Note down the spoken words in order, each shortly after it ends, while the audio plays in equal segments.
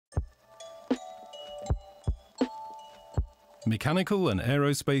mechanical and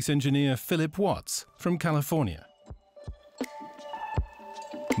aerospace engineer Philip Watts from California,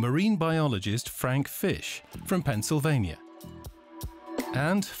 marine biologist Frank Fish from Pennsylvania,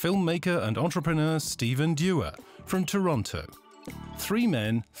 and filmmaker and entrepreneur Stephen Dewar from Toronto. Three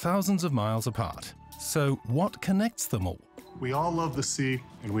men thousands of miles apart. So what connects them all? We all love the sea,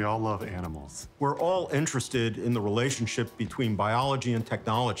 and we all love animals. We're all interested in the relationship between biology and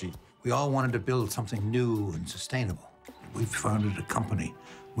technology. We all wanted to build something new and sustainable. We founded a company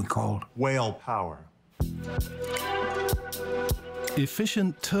we called Whale Power.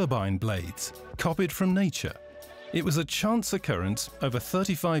 Efficient turbine blades, copied from nature. It was a chance occurrence over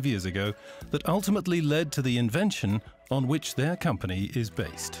 35 years ago that ultimately led to the invention on which their company is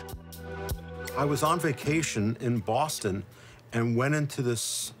based. I was on vacation in Boston and went into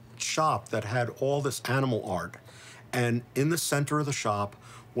this shop that had all this animal art. And in the center of the shop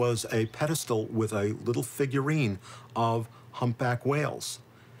was a pedestal with a little figurine of humpback whales.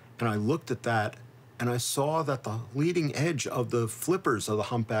 And I looked at that and I saw that the leading edge of the flippers of the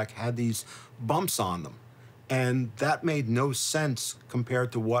humpback had these bumps on them. And that made no sense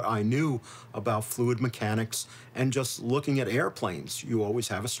compared to what I knew about fluid mechanics and just looking at airplanes. You always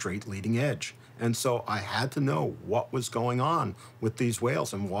have a straight leading edge. And so I had to know what was going on with these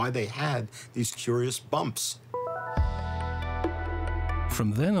whales and why they had these curious bumps.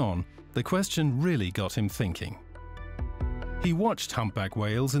 From then on, the question really got him thinking. He watched humpback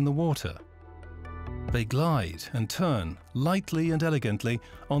whales in the water. They glide and turn lightly and elegantly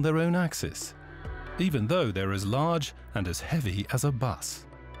on their own axis, even though they're as large and as heavy as a bus.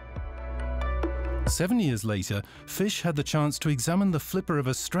 7 years later, Fish had the chance to examine the flipper of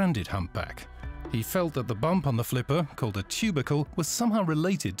a stranded humpback. He felt that the bump on the flipper, called a tubercle, was somehow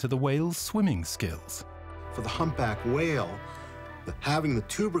related to the whale's swimming skills. For the humpback whale, having the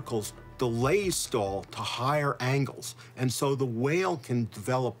tubercles delays stall to higher angles, and so the whale can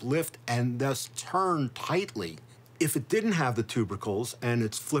develop lift and thus turn tightly. If it didn't have the tubercles and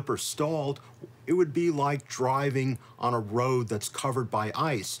its flipper stalled, it would be like driving on a road that's covered by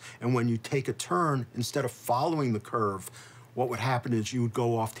ice. And when you take a turn, instead of following the curve, what would happen is you would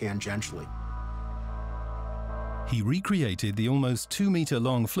go off tangentially. He recreated the almost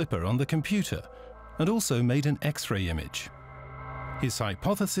 2-meter-long flipper on the computer and also made an X-ray image. His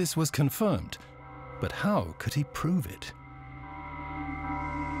hypothesis was confirmed, but how could he prove it?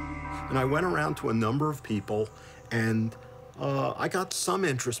 And I went around to a number of people, and I got some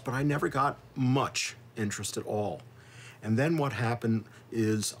interest, but I never got much interest at all. And then what happened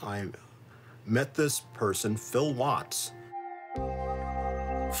is I met this person, Phil Watts.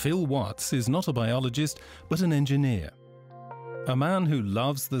 Phil Watts is not a biologist, but an engineer. A man who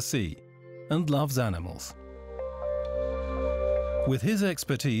loves the sea and loves animals. With his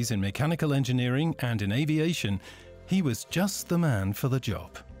expertise in mechanical engineering and in aviation, he was just the man for the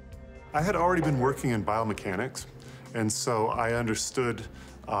job. I had already been working in biomechanics, and so I understood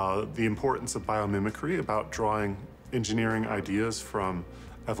the importance of biomimicry, about drawing engineering ideas from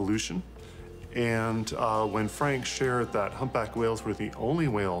evolution. And when Frank shared that humpback whales were the only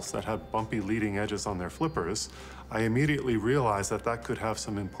whales that had bumpy leading edges on their flippers, I immediately realized that that could have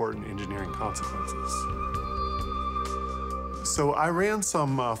some important engineering consequences. So I ran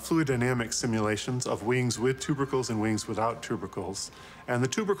some fluid dynamics simulations of wings with tubercles and wings without tubercles. And the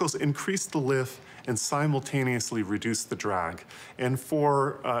tubercles increased the lift and simultaneously reduced the drag. And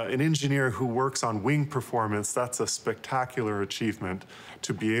for an engineer who works on wing performance, that's a spectacular achievement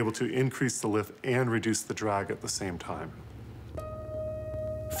to be able to increase the lift and reduce the drag at the same time.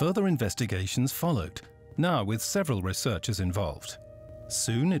 Further investigations followed, now with several researchers involved.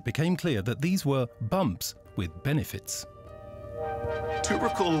 Soon it became clear that these were bumps with benefits.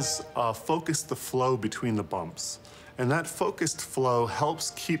 Tubercles focus the flow between the bumps, and that focused flow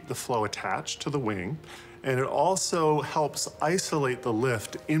helps keep the flow attached to the wing, and it also helps isolate the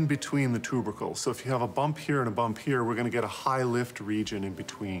lift in between the tubercles. So if you have a bump here and a bump here, we're going to get a high lift region in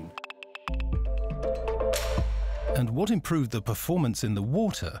between. And what improved the performance in the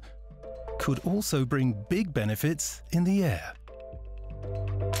water could also bring big benefits in the air.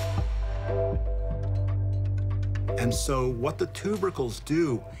 And so what the tubercles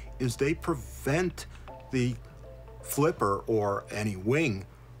do is they prevent the flipper or any wing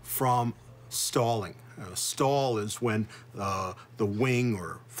from stalling. Stall is when the wing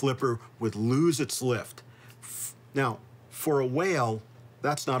or flipper would lose its lift. Now, for a whale,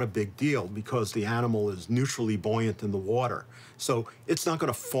 that's not a big deal because the animal is neutrally buoyant in the water. So it's not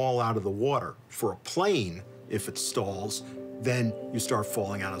going to fall out of the water. For a plane, if it stalls, then you start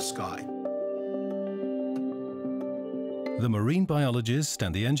falling out of the sky. The marine biologist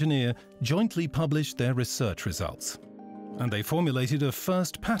and the engineer jointly published their research results. and they formulated a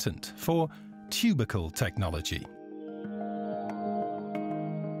first patent for tubercle technology.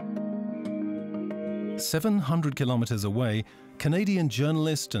 700 kilometers away, Canadian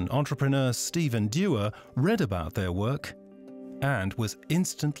journalist and entrepreneur Stephen Dewar read about their work and was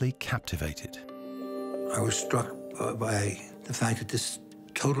instantly captivated. I was struck by the fact that this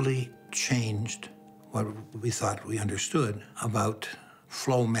totally changed what we thought we understood about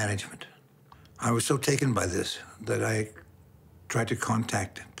flow management. I was so taken by this that I tried to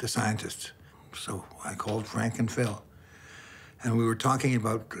contact the scientists. So I called Frank and Phil, and we were talking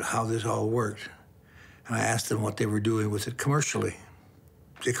about how this all worked. And I asked them what they were doing with it commercially.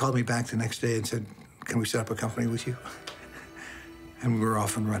 They called me back the next day and said, "Can we set up a company with you?" And we were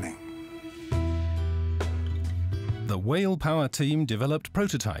off and running. The Whale Power team developed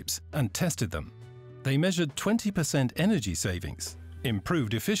prototypes and tested them. They measured 20% energy savings,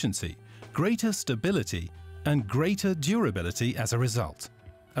 improved efficiency, greater stability, and greater durability as a result.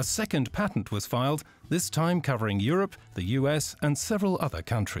 A second patent was filed, this time covering Europe, the US, and several other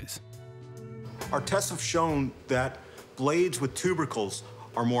countries. Our tests have shown that blades with tubercles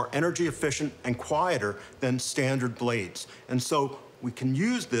are more energy efficient and quieter than standard blades. And so we can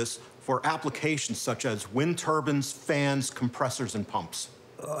use this for applications such as wind turbines, fans, compressors, and pumps.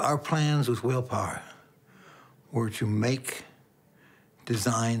 Our plans with Whale Power were to make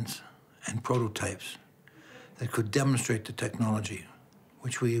designs and prototypes that could demonstrate the technology,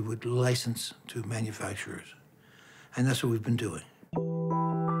 which we would license to manufacturers. And that's what we've been doing.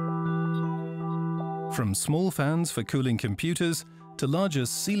 From small fans for cooling computers to larger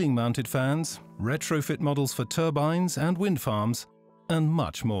ceiling-mounted fans, retrofit models for turbines and wind farms, and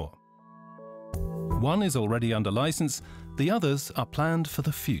much more. One is already under license, the others are planned for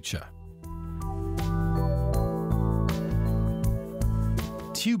the future.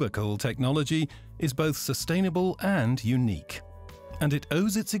 Tubercle technology is both sustainable and unique, and it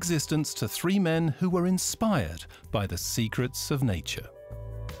owes its existence to three men who were inspired by the secrets of nature.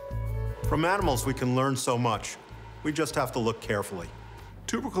 From animals, we can learn so much. We just have to look carefully.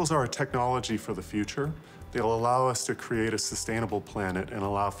 Tubercles are a technology for the future. They'll allow us to create a sustainable planet and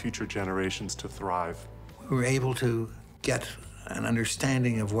allow future generations to thrive. We were able to get an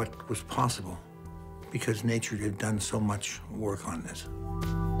understanding of what was possible because nature had done so much work on this.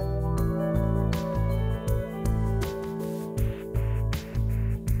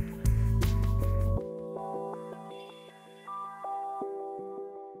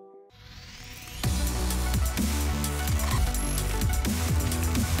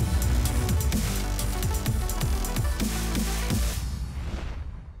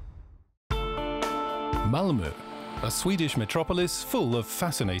 Malmö, a Swedish metropolis full of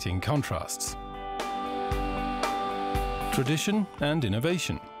fascinating contrasts. Tradition and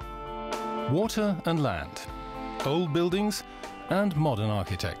innovation. Water and land. Old buildings and modern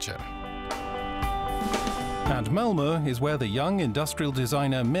architecture. And Malmö is where the young industrial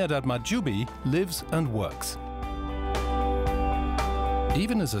designer Mehrdad Mahjoubi lives and works.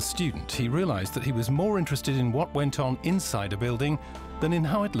 Even as a student, he realized that he was more interested in what went on inside a building than in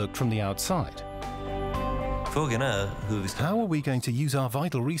how it looked from the outside. How are we going to use our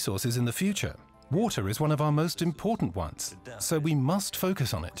vital resources in the future? Water is one of our most important ones, so we must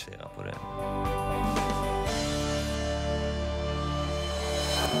focus on it.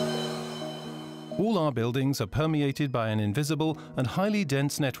 All our buildings are permeated by an invisible and highly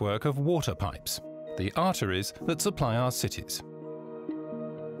dense network of water pipes, the arteries that supply our cities.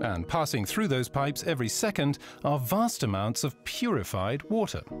 And passing through those pipes every second are vast amounts of purified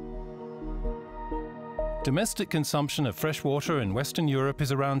water. Domestic consumption of fresh water in Western Europe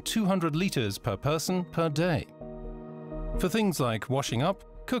is around 200 litres per person per day, for things like washing up,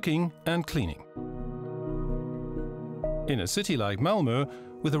 cooking and cleaning. In a city like Malmö,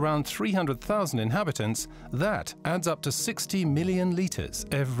 with around 300,000 inhabitants, that adds up to 60 million litres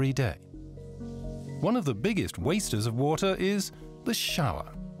every day. One of the biggest wasters of water is the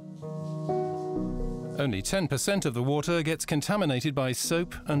shower. Only 10% of the water gets contaminated by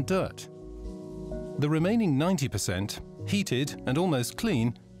soap and dirt. The remaining 90%, heated and almost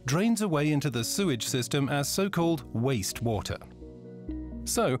clean, drains away into the sewage system as so-called wastewater.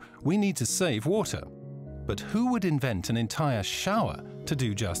 So we need to save water. But who would invent an entire shower to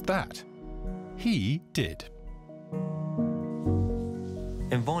do just that? He did.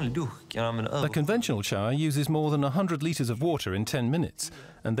 A conventional shower uses more than 100 litres of water in 10 minutes,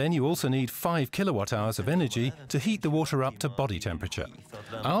 and then you also need 5 kilowatt-hours of energy to heat the water up to body temperature.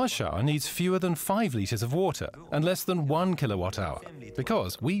 Our shower needs fewer than 5 litres of water and less than 1 kilowatt-hour,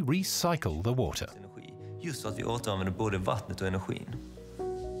 because we recycle the water.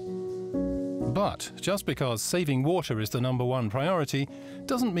 But just because saving water is the #1 priority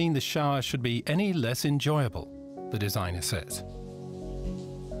doesn't mean the shower should be any less enjoyable, the designer says.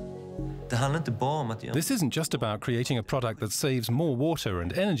 This isn't just about creating a product that saves more water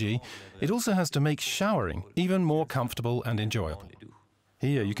and energy, it also has to make showering even more comfortable and enjoyable.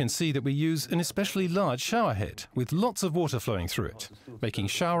 Here you can see that we use an especially large shower head with lots of water flowing through it, making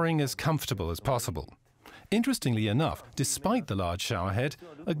showering as comfortable as possible. Interestingly enough, despite the large shower head,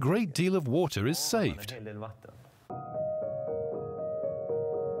 a great deal of water is saved.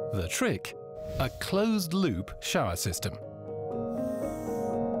 The trick? A closed-loop shower system.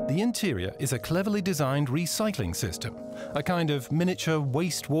 The interior is a cleverly designed recycling system, a kind of miniature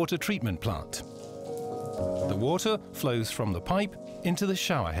wastewater treatment plant. The water flows from the pipe into the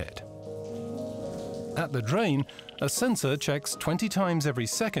shower head. At the drain, a sensor checks 20 times every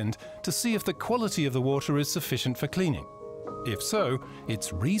second to see if the quality of the water is sufficient for cleaning. If so, its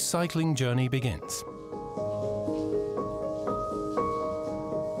recycling journey begins.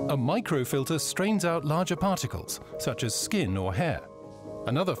 A microfilter strains out larger particles, such as skin or hair.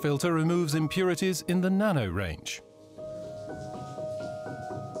 Another filter removes impurities in the nano range.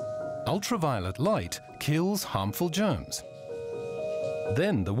 Ultraviolet light kills harmful germs.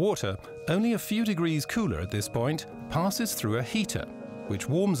 Then the water, only a few degrees cooler at this point, passes through a heater, which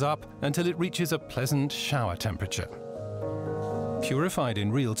warms up until it reaches a pleasant shower temperature. Purified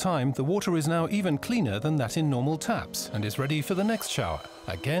in real time, the water is now even cleaner than that in normal taps and is ready for the next shower,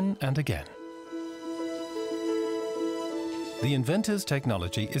 again and again. The inventor's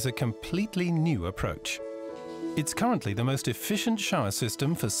technology is a completely new approach. It's currently the most efficient shower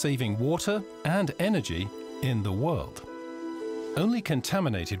system for saving water and energy in the world. Only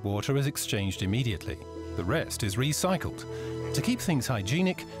contaminated water is exchanged immediately. The rest is recycled. To keep things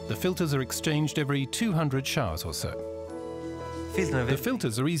hygienic, the filters are exchanged every 200 showers or so. The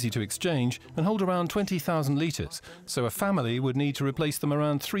filters are easy to exchange and hold around 20,000 litres, so a family would need to replace them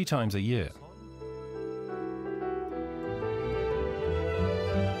around 3 times a year.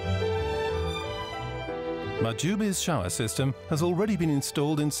 Majubi's shower system has already been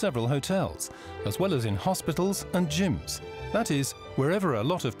installed in several hotels, as well as in hospitals and gyms. That is, wherever a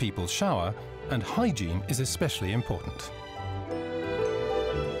lot of people shower, and hygiene is especially important.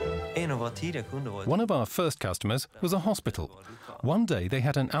 One of our first customers was a hospital. One day they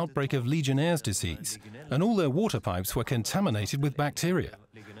had an outbreak of Legionnaire's disease, and all their water pipes were contaminated with bacteria.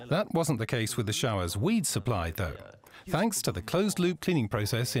 That wasn't the case with the showers we'd supplied, though, thanks to the closed-loop cleaning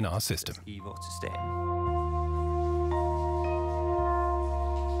process in our system.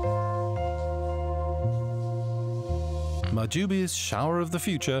 Majubi's shower of the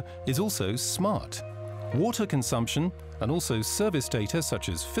future is also smart. Water consumption and also service data such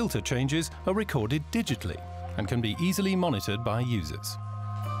as filter changes are recorded digitally and can be easily monitored by users.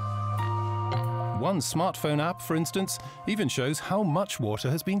 One smartphone app, for instance, even shows how much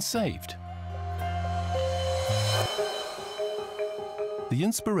water has been saved. The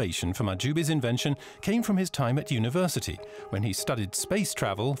inspiration for Majubi's invention came from his time at university, when he studied space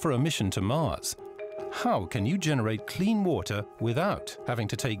travel for a mission to Mars. How can you generate clean water without having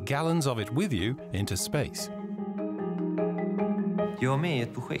to take gallons of it with you into space?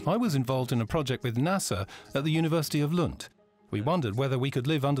 I was involved in a project with NASA at the University of Lund. We wondered whether we could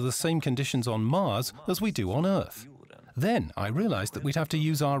live under the same conditions on Mars as we do on Earth. Then I realized that we'd have to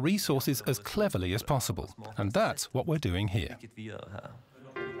use our resources as cleverly as possible, and that's what we're doing here.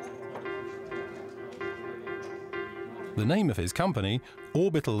 The name of his company,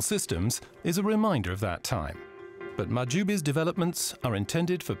 Orbital Systems, is a reminder of that time. But Majubi's developments are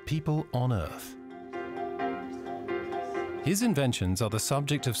intended for people on Earth. His inventions are the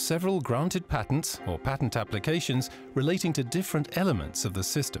subject of several granted patents or patent applications relating to different elements of the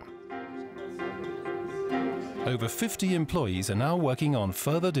system. Over 50 employees are now working on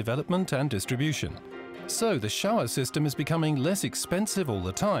further development and distribution. So the shower system is becoming less expensive all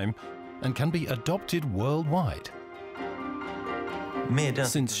the time and can be adopted worldwide.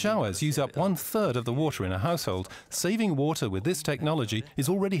 Since showers use up 1/3 of the water in a household, saving water with this technology is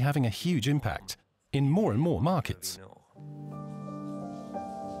already having a huge impact in more and more markets.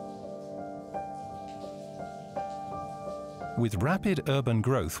 With rapid urban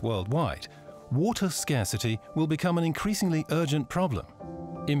growth worldwide, water scarcity will become an increasingly urgent problem,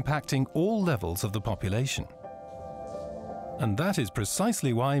 impacting all levels of the population. And that is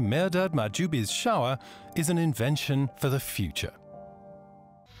precisely why Mehrdad Majubi's shower is an invention for the future.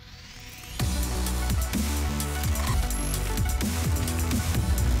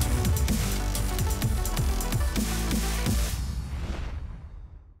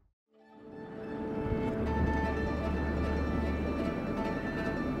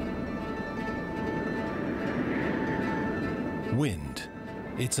 Wind.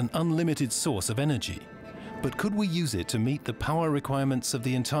 It's an unlimited source of energy. But could we use it to meet the power requirements of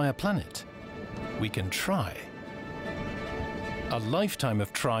the entire planet? We can try. A lifetime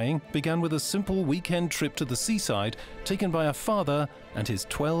of trying began with a simple weekend trip to the seaside taken by a father and his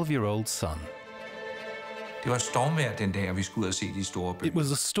 12-year-old son. Det var stormvejr den dag, vi skulle ud og se de store bølger. It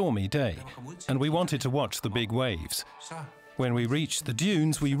was a stormy day, and we wanted to watch the big waves. When we reached the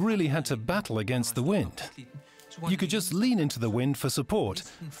dunes, we really had to battle against the wind. You could just lean into the wind for support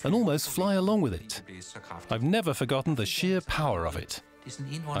and almost fly along with it. I've never forgotten the sheer power of it.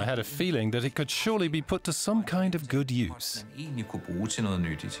 I had a feeling that it could surely be put to some kind of good use.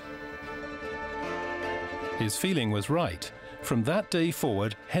 His feeling was right. From that day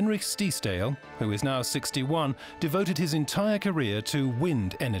forward, Henrik Stiesdal, who is now 61, devoted his entire career to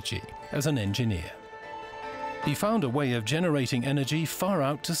wind energy as an engineer. He found a way of generating energy far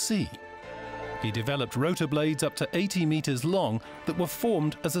out to sea. He developed rotor blades up to 80 meters long that were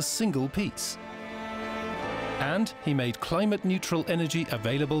formed as a single piece. And he made climate-neutral energy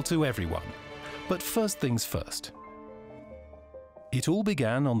available to everyone. But first things first. It all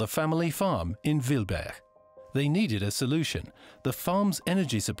began on the family farm in Vilberg. They needed a solution. The farm's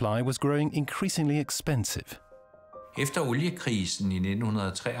energy supply was growing increasingly expensive. Efter oliekrisen i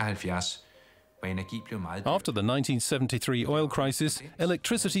 1973 var energi blev meget dyrt. After the 1973 oil crisis,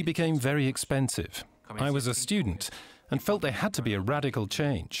 electricity became very expensive. I was a student and felt there had to be a radical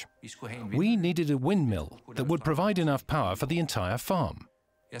change. We needed a windmill that would provide enough power for the entire farm.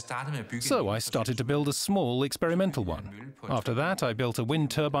 So I started to build a small experimental one. After that, I built a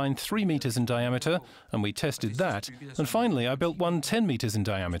wind turbine 3 meters in diameter, and we tested that. And finally, I built one 10 meters in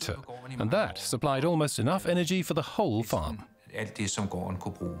diameter, and that supplied almost enough energy for the whole farm.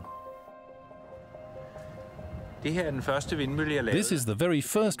 This is the very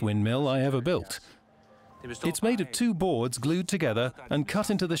first windmill I ever built. It's made of 2 boards glued together and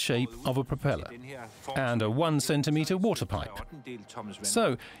cut into the shape of a propeller, and a 1 centimeter water pipe.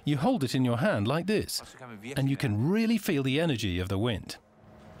 So you hold it in your hand like this, and you can really feel the energy of the wind.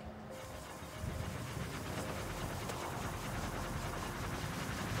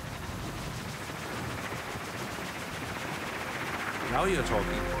 Now you're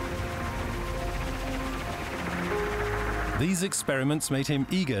talking. These experiments made him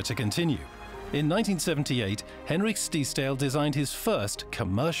eager to continue. In 1978, Henrik Stiesdal designed his first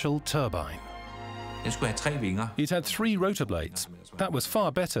commercial turbine. It had 3 rotor blades. That was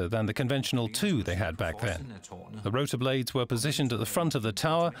far better than the conventional 2 they had back then. The rotor blades were positioned at the front of the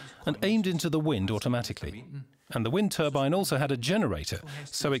tower and aimed into the wind automatically. And the wind turbine also had a generator,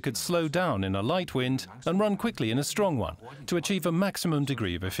 so it could slow down in a light wind and run quickly in a strong one to achieve a maximum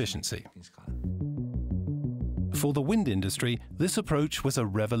degree of efficiency. For the wind industry, this approach was a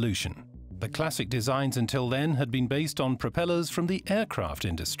revolution. The classic designs until then had been based on propellers from the aircraft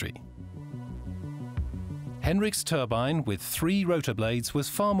industry. Henrik's turbine with 3 rotor blades was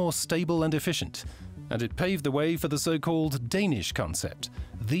far more stable and efficient, and it paved the way for the so-called Danish concept,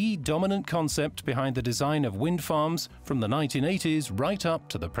 the dominant concept behind the design of wind farms from the 1980s right up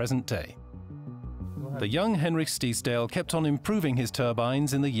to the present day. The young Henrik Stiesdal kept on improving his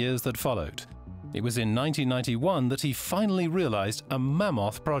turbines in the years that followed. It was in 1991 that he finally realized a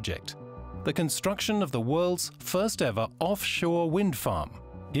mammoth project: the construction of the world's first ever offshore wind farm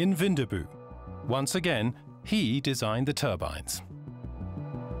in Vindeby. Once again, he designed the turbines.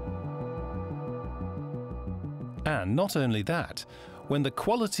 And not only that, when the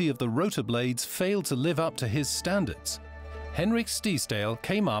quality of the rotor blades failed to live up to his standards, Henrik Stiesdal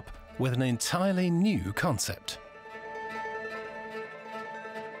came up with an entirely new concept.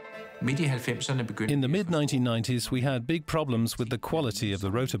 In the mid-1990s, we had big problems with the quality of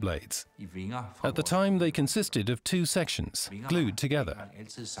the rotor blades. At the time, they consisted of 2 sections, glued together,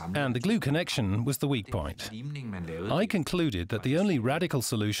 and the glue connection was the weak point. I concluded that the only radical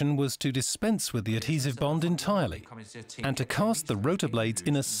solution was to dispense with the adhesive bond entirely, and to cast the rotor blades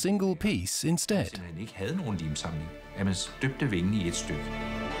in a single piece instead.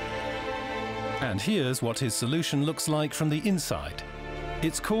 And here's what his solution looks like from the inside.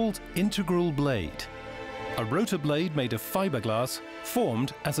 It's called integral blade, a rotor blade made of fiberglass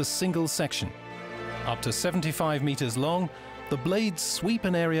formed as a single section. Up to 75 meters long, the blades sweep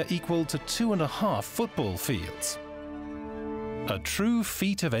an area equal to 2.5 football fields. A true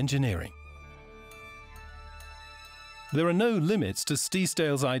feat of engineering. There are no limits to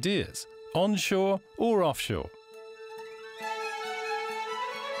Stiesdal's ideas, onshore or offshore.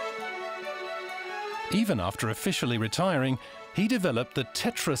 Even after officially retiring, he developed the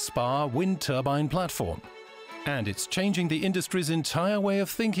TetraSpar wind turbine platform, and it's changing the industry's entire way of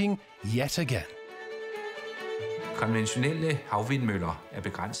thinking yet again. Konventionelle havvindmøller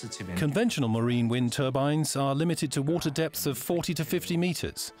begrænset til vand. Conventional marine wind turbines are limited to water depths of 40 to 50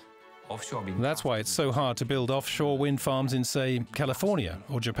 meters. That's why it's so hard to build offshore wind farms in, say, California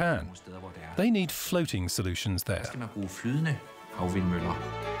or Japan. They need floating solutions there.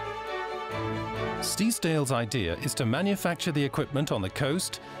 Stiesdale's idea is to manufacture the equipment on the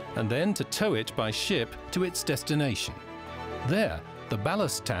coast and then to tow it by ship to its destination. There, the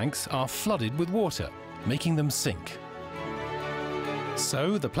ballast tanks are flooded with water, making them sink.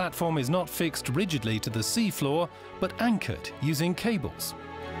 So the platform is not fixed rigidly to the seafloor, but anchored using cables.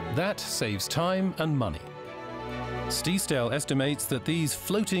 That saves time and money. Stiesdale estimates that these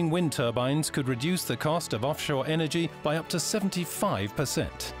floating wind turbines could reduce the cost of offshore energy by up to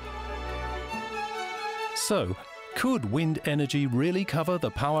 75%. So, could wind energy really cover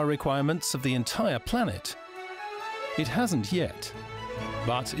the power requirements of the entire planet? It hasn't yet.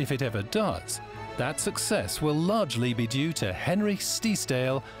 But if it ever does, that success will largely be due to Henry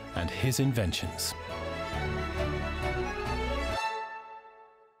Stiesdale and his inventions.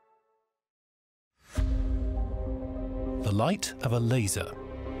 The light of a laser,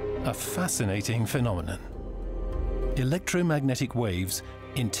 a fascinating phenomenon. Electromagnetic waves,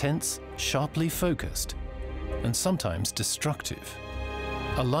 intense, sharply focused, and sometimes destructive.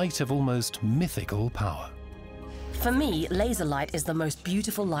 A light of almost mythical power. For me, laser light is the most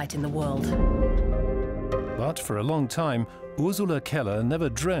beautiful light in the world. But for a long time, Ursula Keller never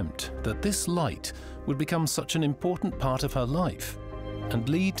dreamt that this light would become such an important part of her life and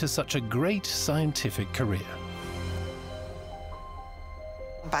lead to such a great scientific career.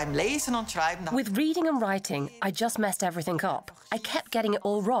 With reading and writing, I just messed everything up. I kept getting it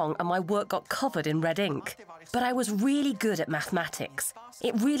all wrong and my work got covered in red ink. But I was really good at mathematics.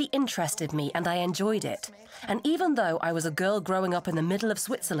 It really interested me and I enjoyed it. And even though I was a girl growing up in the middle of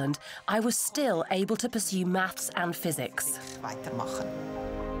Switzerland, I was still able to pursue maths and physics.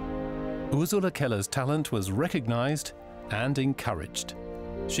 Ursula Keller's talent was recognized and encouraged.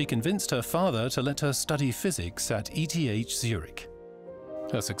 She convinced her father to let her study physics at ETH Zurich.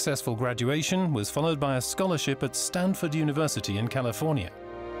 Her successful graduation was followed by a scholarship at Stanford University in California.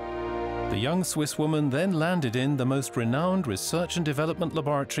 The young Swiss woman then landed in the most renowned research and development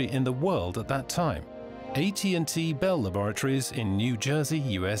laboratory in the world at that time, AT&T Bell Laboratories in New Jersey,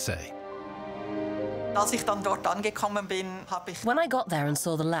 USA. When I got there and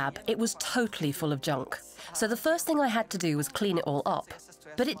saw the lab, it was totally full of junk. So the first thing I had to do was clean it all up.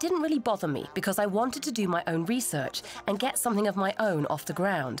 But it didn't really bother me because I wanted to do my own research and get something of my own off the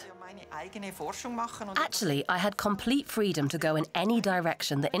ground. Actually, I had complete freedom to go in any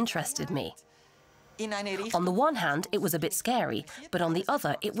direction that interested me. On the one hand, it was a bit scary, but on the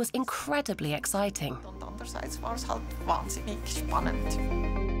other, it was incredibly exciting.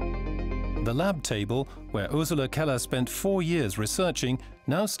 The lab table, where Ursula Keller spent 4 years researching,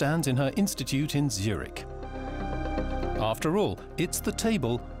 now stands in her institute in Zurich. After all, it's the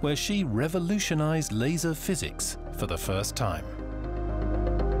table where she revolutionized laser physics for the first time.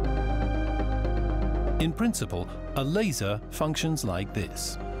 In principle, a laser functions like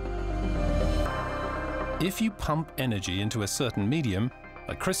this. If you pump energy into a certain medium,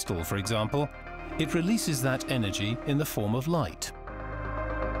 a crystal for example, it releases that energy in the form of light.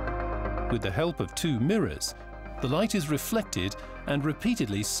 With the help of 2 mirrors, the light is reflected and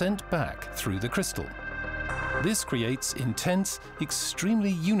repeatedly sent back through the crystal. This creates intense,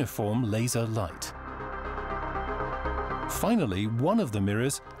 extremely uniform laser light. Finally, one of the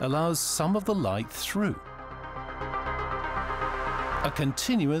mirrors allows some of the light through. A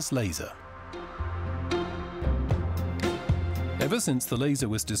continuous laser. Ever since the laser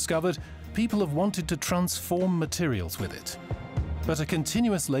was discovered, people have wanted to transform materials with it. But a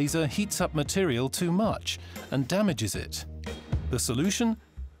continuous laser heats up material too much and damages it. The solution?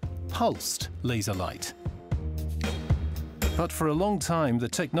 Pulsed laser light. But for a long time, the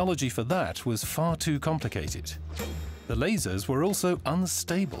technology for that was far too complicated. The lasers were also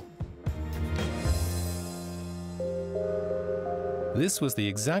unstable. This was the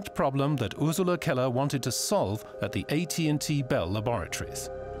exact problem that Ursula Keller wanted to solve at the AT&T Bell Laboratories.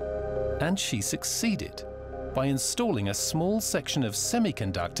 And she succeeded by installing a small section of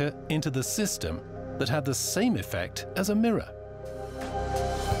semiconductor into the system that had the same effect as a mirror.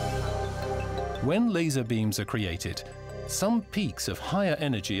 When laser beams are created, some peaks of higher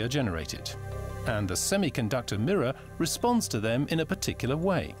energy are generated, and the semiconductor mirror responds to them in a particular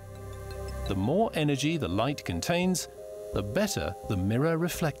way. The more energy the light contains, the better the mirror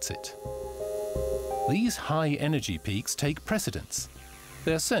reflects it. These high energy peaks take precedence.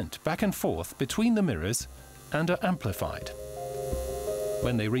 They're sent back and forth between the mirrors and are amplified.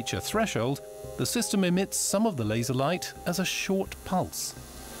 When they reach a threshold, the system emits some of the laser light as a short pulse.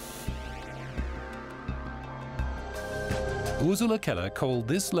 Ursula Keller called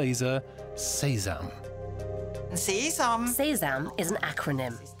this laser SESAM. SESAM is an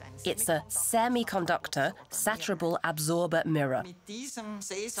acronym. It's a semiconductor saturable absorber mirror.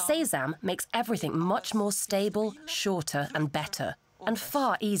 SESAM makes everything much more stable, shorter and better. And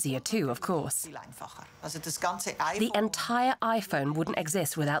far easier too, of course. The entire iPhone wouldn't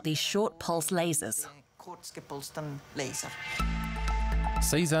exist without these short pulse lasers.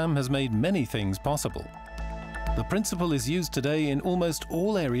 SESAM has made many things possible. The principle is used today in almost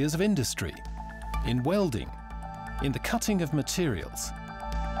all areas of industry. In welding, in the cutting of materials,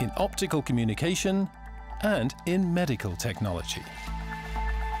 in optical communication, and in medical technology.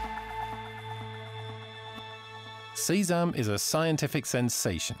 SESAM is a scientific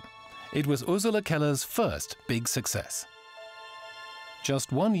sensation. It was Ursula Keller's first big success.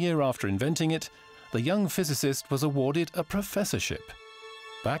 Just 1 year after inventing it, the young physicist was awarded a professorship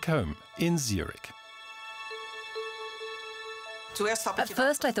back home in Zurich. At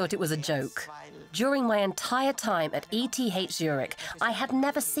first I thought it was a joke. During my entire time at ETH Zurich, I had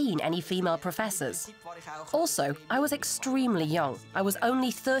never seen any female professors. Also, I was extremely young. I was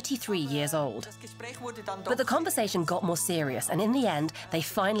only 33 years old. But the conversation got more serious, and in the end, they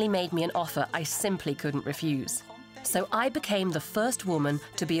finally made me an offer I simply couldn't refuse. So I became the first woman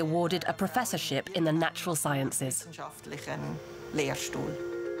to be awarded a professorship in the natural sciences.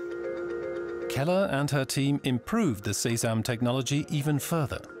 Keller and her team improved the SESAM technology even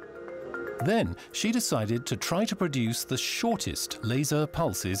further. Then she decided to try to produce the shortest laser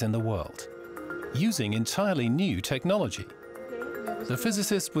pulses in the world, using entirely new technology. The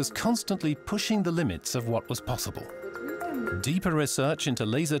physicist was constantly pushing the limits of what was possible. Deeper research into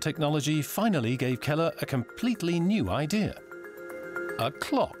laser technology finally gave Keller a completely new idea. A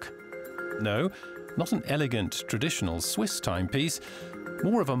clock. No, not an elegant traditional Swiss timepiece,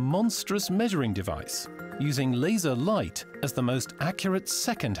 more of a monstrous measuring device, using laser light as the most accurate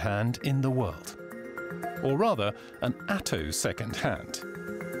second hand in the world. Or rather, an attosecond hand.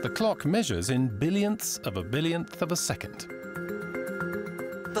 The clock measures in billionths of a second.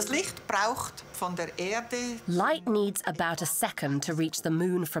 Light needs about a second to reach the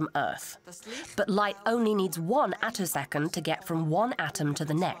moon from Earth. But light only needs 1 attosecond to get from one atom to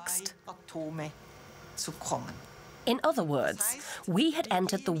the next. In other words, we had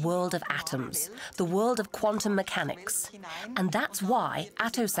entered the world of atoms, the world of quantum mechanics. And that's why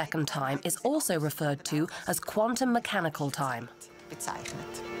attosecond time is also referred to as quantum mechanical time.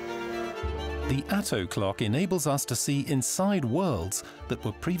 The atto clock enables us to see inside worlds that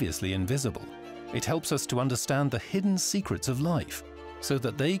were previously invisible. It helps us to understand the hidden secrets of life, so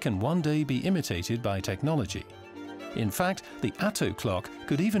that they can one day be imitated by technology. In fact, the atto clock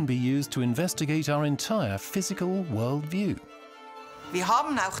could even be used to investigate our entire physical worldview.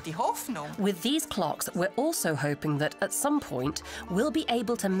 With these clocks, we're also hoping that at some point we'll be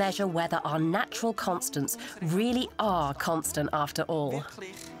able to measure whether our natural constants really are constant after all.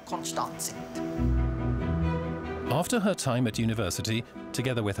 After her time at university,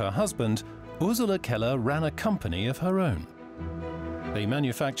 together with her husband, Ursula Keller ran a company of her own. They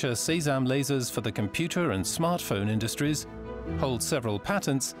manufacture SESAM lasers for the computer and smartphone industries, hold several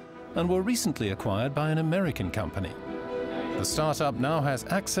patents, and were recently acquired by an American company. The startup now has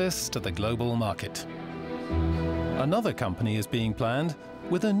access to the global market. Another company is being planned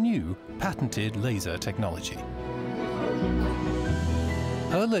with a new patented laser technology.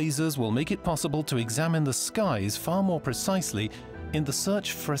 Her lasers will make it possible to examine the skies far more precisely in the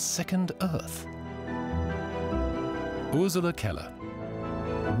search for a second Earth. Ursula Keller.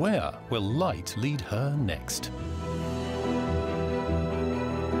 Where will light lead her next?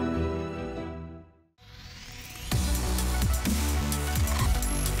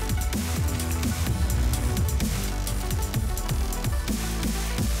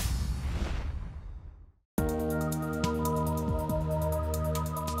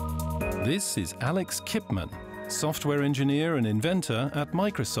 This is Alex Kipman, software engineer and inventor at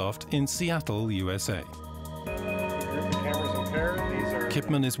Microsoft in Seattle, USA.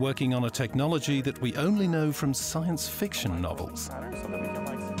 Kipman is working on a technology that we only know from science fiction novels.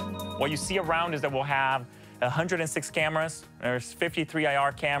 What you see around is that we'll have 106 cameras. There's 53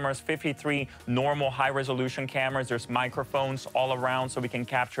 IR cameras, 53 normal high-resolution cameras. There's microphones all around so we can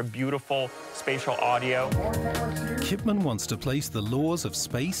capture beautiful spatial audio. Kipman wants to place the laws of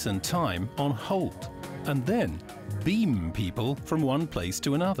space and time on hold and then beam people from one place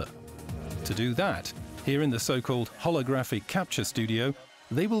to another. To do that, here in the so-called holographic capture studio,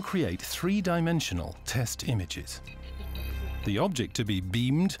 they will create three-dimensional test images. The object to be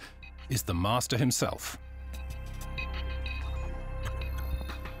beamed is the master himself.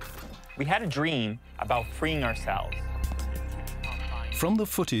 We had a dream about freeing ourselves. From the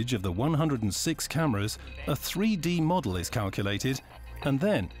footage of the 106 cameras, a 3D model is calculated and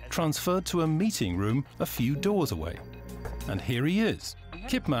then transferred to a meeting room a few doors away. And here he is,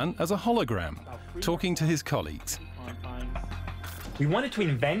 Kipman as a hologram, talking to his colleagues. We wanted to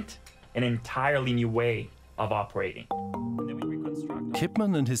invent an entirely new way of operating.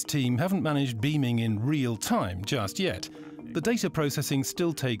 Kipman and his team haven't managed beaming in real time just yet. The data processing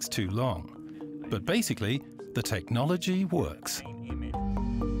still takes too long. But basically, the technology works.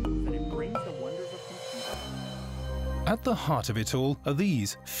 At the heart of it all are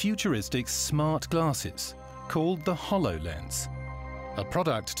these futuristic smart glasses, called the HoloLens, a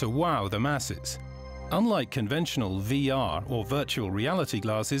product to wow the masses. Unlike conventional VR or virtual reality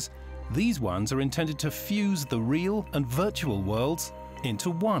glasses, these ones are intended to fuse the real and virtual worlds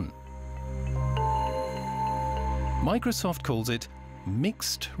into one. Microsoft calls it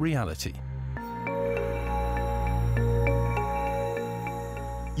mixed reality.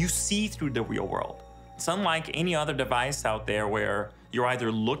 You see through the real world. It's unlike any other device out there where you're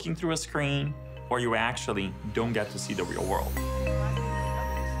either looking through a screen or you actually don't get to see the real world.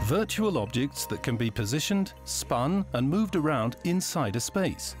 Virtual objects that can be positioned, spun, and moved around inside a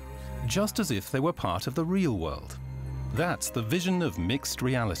space, just as if they were part of the real world. That's the vision of mixed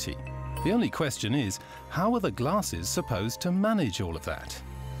reality. The only question is, how are the glasses supposed to manage all of that?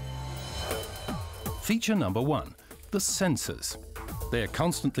 Feature number 1, the sensors. They are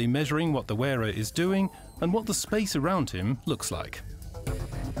constantly measuring what the wearer is doing and what the space around him looks like.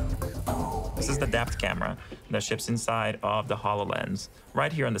 This is the depth camera that ships inside of the HoloLens,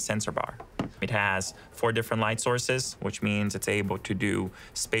 right here on the sensor bar. It has 4 different light sources, which means it's able to do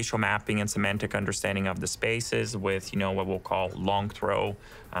spatial mapping and semantic understanding of the spaces with, what we'll call long throw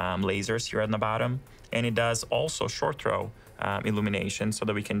lasers here on the bottom. And it does also short throw illumination so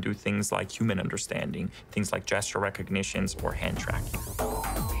that we can do things like human understanding, things like gesture recognitions or hand tracking.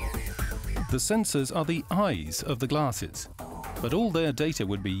 The sensors are the eyes of the glasses, but all their data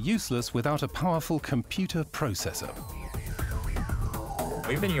would be useless without a powerful computer processor.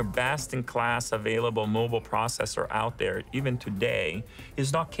 Even your best-in-class available mobile processor out there, even today,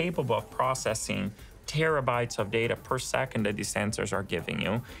 is not capable of processing terabytes of data per second that these sensors are giving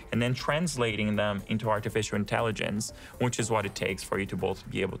you, and then translating them into artificial intelligence, which is what it takes for you to both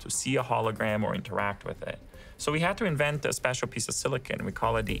be able to see a hologram or interact with it. So we had to invent a special piece of silicon. We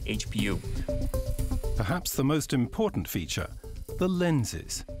call it the HPU. Perhaps the most important feature, the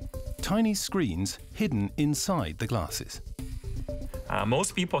lenses. Tiny screens hidden inside the glasses.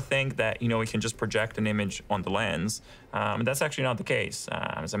 Most people think that, we can just project an image on the lens. That's actually not the case.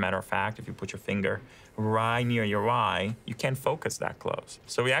 As a matter of fact, if you put your finger right near your eye, you can't focus that close.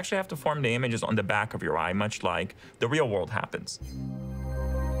 So we actually have to form the images on the back of your eye, much like the real world happens.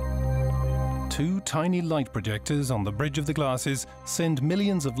 2 tiny light projectors on the bridge of the glasses send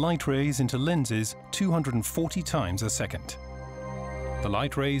millions of light rays into lenses 240 times a second. The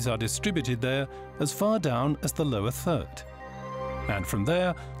light rays are distributed there as far down as the lower third. And from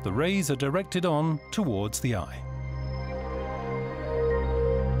there, the rays are directed on towards the eye.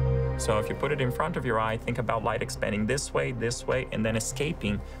 So if you put it in front of your eye, think about light expanding this way, and then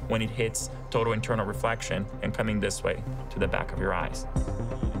escaping when it hits total internal reflection and coming this way to the back of your eyes.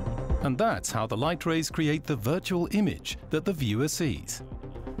 And that's how the light rays create the virtual image that the viewer sees.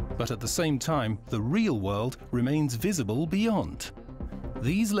 But at the same time, the real world remains visible beyond.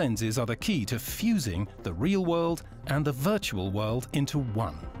 These lenses are the key to fusing the real world and the virtual world into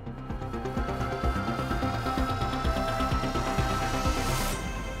one.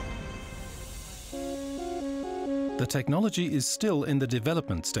 The technology is still in the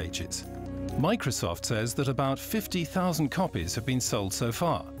development stages. Microsoft says that about 50,000 copies have been sold so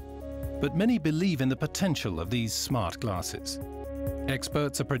far. But many believe in the potential of these smart glasses.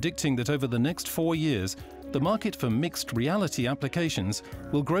 Experts are predicting that over the next 4 years, the market for mixed reality applications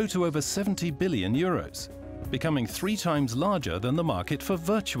will grow to over 70 billion euros, becoming 3 times larger than the market for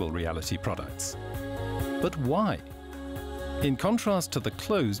virtual reality products. But why? In contrast to the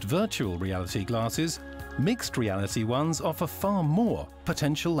closed virtual reality glasses, mixed reality ones offer far more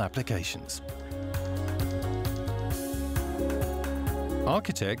potential applications.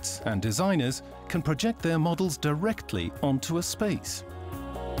 Architects and designers can project their models directly onto a space.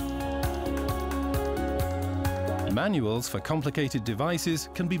 Manuals for complicated devices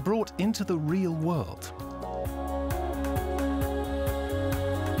can be brought into the real world.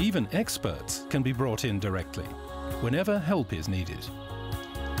 Even experts can be brought in directly, whenever help is needed.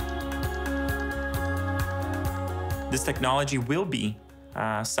 This technology will be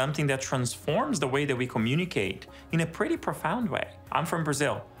something that transforms the way that we communicate in a pretty profound way. I'm from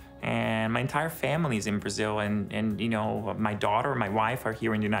Brazil, and my entire family is in Brazil, and you know, my daughter, my wife are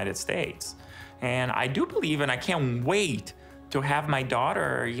here in the United States. And I do believe, and I can't wait to have my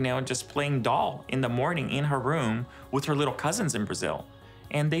daughter, you know, just playing doll in the morning in her room with her little cousins in Brazil.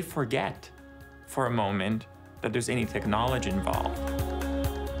 And they forget for a moment that there's any technology involved.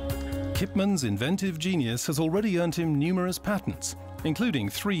 Kipman's inventive genius has already earned him numerous patents, including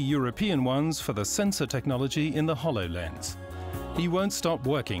 3 European ones for the sensor technology in the HoloLens. He won't stop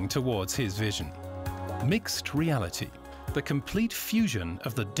working towards his vision. Mixed reality, the complete fusion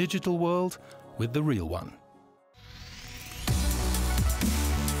of the digital world with the real one.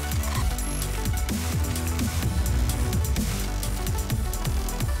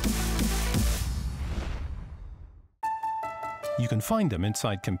 You can find them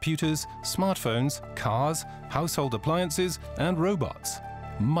inside computers, smartphones, cars, household appliances, and robots.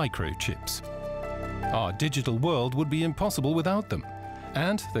 Microchips. Our digital world would be impossible without them,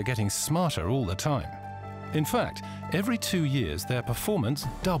 and they're getting smarter all the time. In fact, every 2 years their performance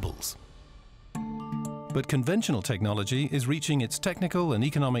doubles. But conventional technology is reaching its technical and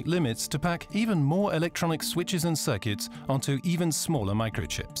economic limits to pack even more electronic switches and circuits onto even smaller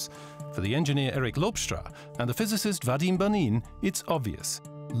microchips. For the engineer Eric Lobstra and the physicist Vadim Banin, it's obvious.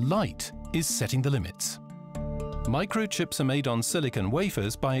 Light is setting the limits. Microchips are made on silicon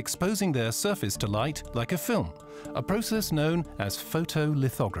wafers by exposing their surface to light like a film, a process known as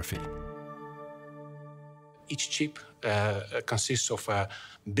photolithography. Each chip consists of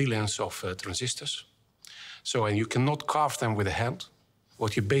billions of transistors. And you cannot carve them with a hand.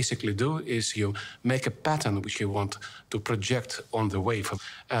 What you basically do is you make a pattern which you want to project on the wafer.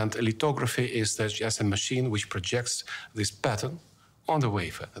 And lithography is just a machine which projects this pattern on the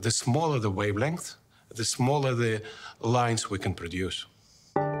wafer. The smaller the wavelength, the smaller the lines we can produce.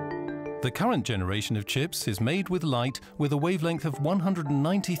 The current generation of chips is made with light with a wavelength of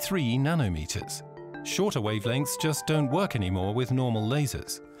 193 nanometers. Shorter wavelengths just don't work anymore with normal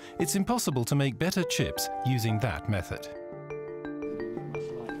lasers. It's impossible to make better chips using that method.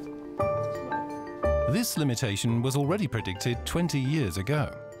 This limitation was already predicted 20 years ago.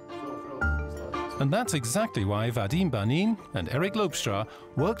 And that's exactly why Vadim Banin and Eric Lobstra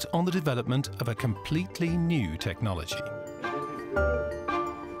worked on the development of a completely new technology.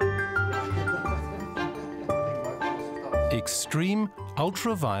 Extreme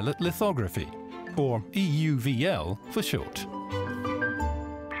ultraviolet lithography, or EUVL for short.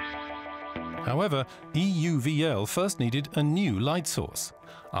 However, EUVL first needed a new light source.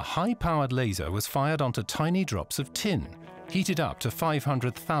 A high-powered laser was fired onto tiny drops of tin, heated up to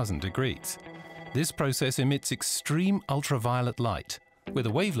 500,000 degrees. This process emits extreme ultraviolet light, with a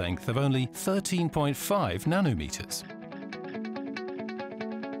wavelength of only 13.5 nanometers.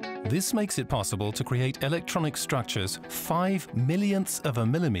 This makes it possible to create electronic structures 5 millionths of a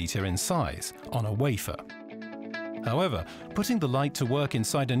millimeter in size on a wafer. However, putting the light to work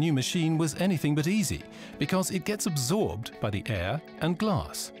inside a new machine was anything but easy, because it gets absorbed by the air and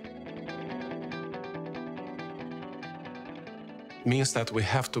glass. Means that we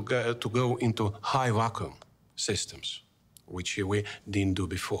have to go into high vacuum systems, which we didn't do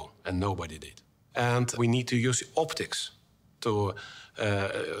before, and nobody did. And we need to use optics to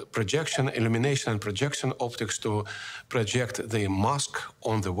illumination and projection optics to project the mask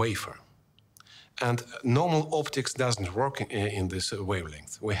on the wafer. And normal optics doesn't work in this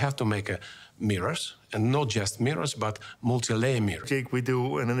wavelength. We have to make mirrors, and not just mirrors, but multi-layer mirrors. We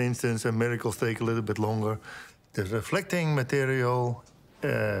do, in an instance, and miracles take a little bit longer. The reflecting material,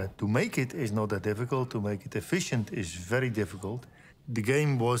 to make it is not that difficult. To make it efficient is very difficult. The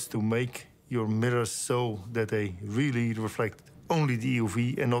game was to make your mirrors so that they really reflect only the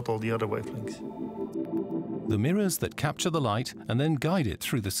EUV and not all the other wavelengths. The mirrors that capture the light and then guide it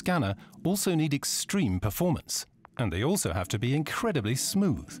through the scanner also need extreme performance, and they also have to be incredibly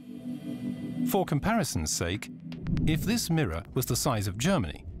smooth. For comparison's sake, if this mirror was the size of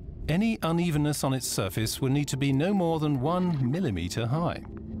Germany, any unevenness on its surface would need to be no more than 1 millimeter high.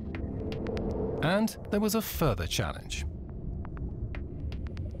 And there was a further challenge.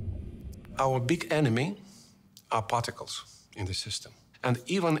 Our big enemy are particles in the system. And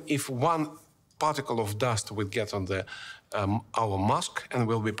even if one particle of dust will get on our mask and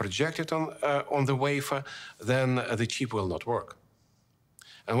will be projected on the wafer, then the chip will not work.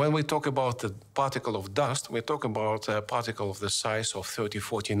 And when we talk about the particle of dust, we talk about a particle of the size of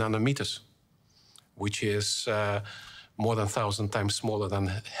 30-40 nanometers, which is more than 1,000 times smaller than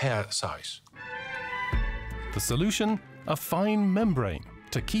hair size. The solution? A fine membrane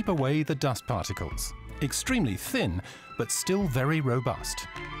to keep away the dust particles. extremely thin, but still very robust.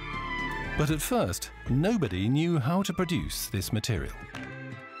 But at first, nobody knew how to produce this material.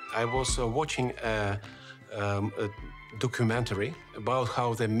 I was watching a documentary about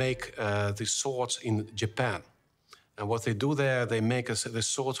how they make the swords in Japan. And what they do there, they make the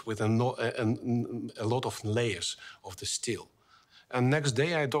swords with a lot of layers of the steel. And next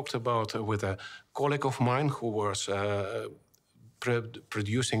day I talked about with a colleague of mine who was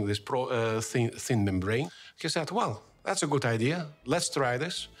producing this thin membrane. He said, well, that's a good idea. Let's try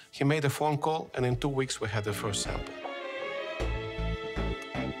this. He made a phone call, and in 2 weeks we had the first sample.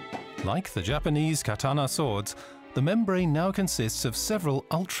 Like the Japanese katana swords, the membrane now consists of several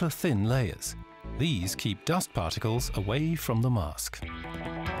ultra-thin layers. These keep dust particles away from the mask.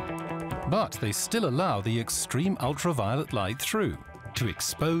 But they still allow the extreme ultraviolet light through to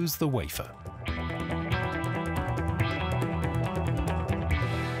expose the wafer.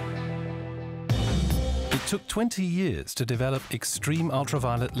 It took 20 years to develop extreme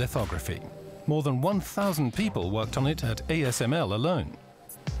ultraviolet lithography. More than 1,000 people worked on it at ASML alone.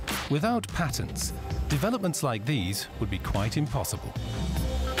 Without patents, developments like these would be quite impossible.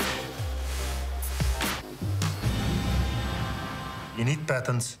 You need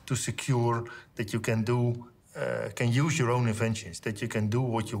patents to secure that you can use your own inventions, that you can do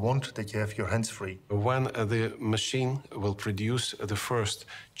what you want, that you have your hands free. When the machine will produce the first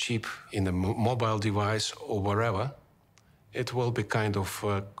chip in a mobile device or wherever, it will be kind of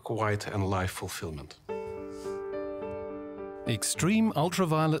quite a life fulfillment. Extreme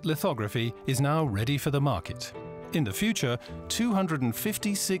ultraviolet lithography is now ready for the market. In the future,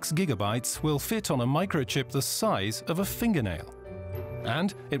 256 gigabytes will fit on a microchip the size of a fingernail.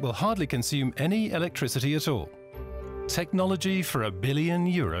 And it will hardly consume any electricity at all. Technology for a €1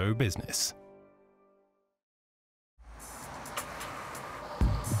 billion business.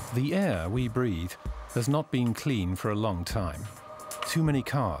 The air we breathe has not been clean for a long time. Too many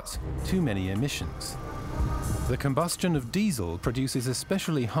cars, too many emissions. The combustion of diesel produces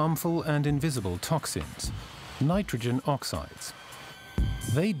especially harmful and invisible toxins, nitrogen oxides.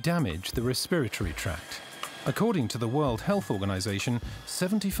 They damage the respiratory tract. According to the World Health Organization,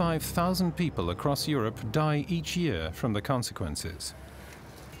 75,000 people across Europe die each year from the consequences.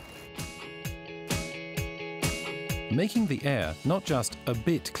 Making the air not just a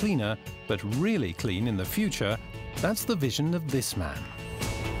bit cleaner, but really clean in the future, that's the vision of this man.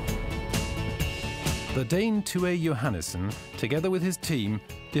 The Dane Tue Johannessen, together with his team,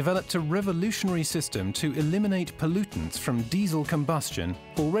 developed a revolutionary system to eliminate pollutants from diesel combustion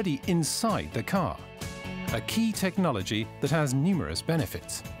already inside the car. A key technology that has numerous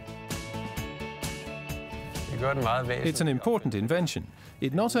benefits. It's an important invention.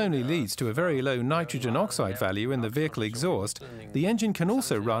 It not only leads to a very low nitrogen oxide value in the vehicle exhaust, the engine can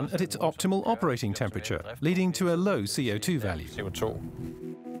also run at its optimal operating temperature, leading to a low CO2 value.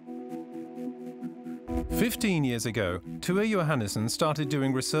 15 years ago, Tue Johannessen started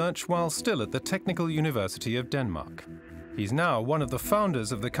doing research while still at the Technical University of Denmark. He's now one of the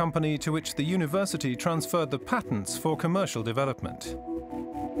founders of the company to which the university transferred the patents for commercial development.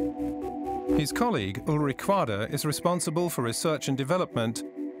 His colleague Ulrich Quader is responsible for research and development,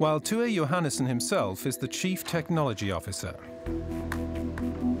 while Tue Johannessen himself is the Chief Technology Officer.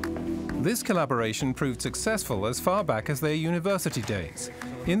 This collaboration proved successful as far back as their university days.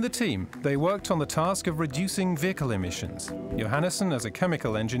 In the team, they worked on the task of reducing vehicle emissions, Johannessen as a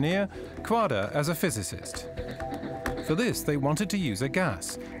chemical engineer, Quader as a physicist. For this, they wanted to use a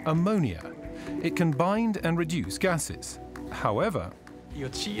gas, ammonia. It can bind and reduce gases. However,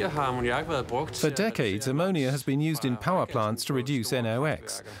 for decades, ammonia has been used in power plants to reduce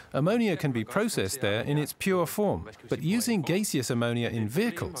NOx. Ammonia can be processed there in its pure form, but using gaseous ammonia in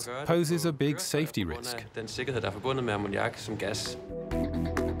vehicles poses a big safety risk.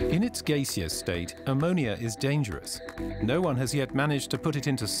 In its gaseous state, ammonia is dangerous. No one has yet managed to put it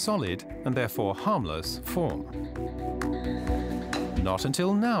into solid, and therefore harmless, form. Not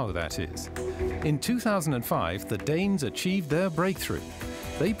until now, that is. In 2005, the Danes achieved their breakthrough.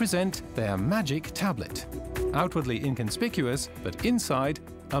 They present their magic tablet. Outwardly inconspicuous, but inside,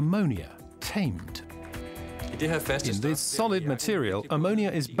 ammonia, tamed. In this solid material,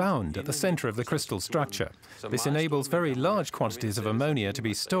 ammonia is bound at the center of the crystal structure. This enables very large quantities of ammonia to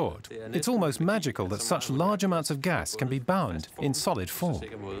be stored. It's almost magical that such large amounts of gas can be bound in solid form.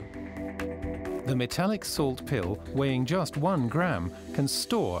 The metallic salt pill, weighing just 1 gram, can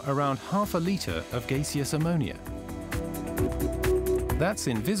store around half a liter of gaseous ammonia. That's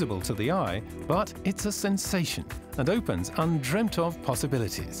invisible to the eye, but it's a sensation and opens undreamt of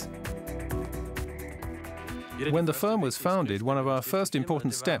possibilities. When the firm was founded, one of our first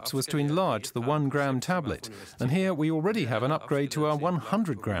important steps was to enlarge the 1-gram tablet, and here we already have an upgrade to our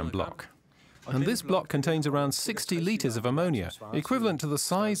 100-gram block. And this block contains around 60 litres of ammonia, equivalent to the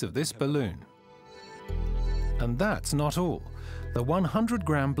size of this balloon. And that's not all. The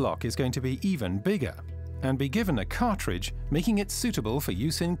 100-gram block is going to be even bigger and be given a cartridge, making it suitable for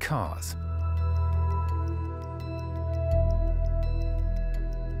use in cars.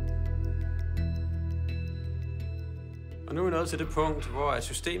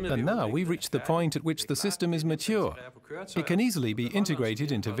 And now we've reached the point at which the system is mature. It can easily be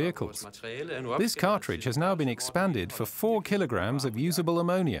integrated into vehicles. This cartridge has now been expanded for 4 kilograms of usable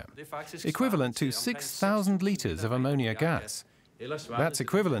ammonia, equivalent to 6,000 litres of ammonia gas. That's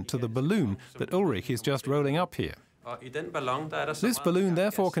equivalent to the balloon that Ulrich is just rolling up here. This balloon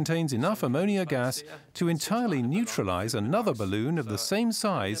therefore contains enough ammonia gas to entirely neutralize another balloon of the same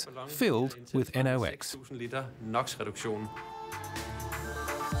size filled with NOx.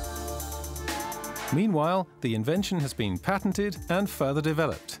 Meanwhile, the invention has been patented and further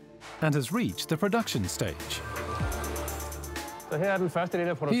developed, and has reached the production stage.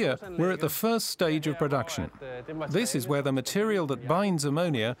 Here, we're at the first stage of production. This is where the material that binds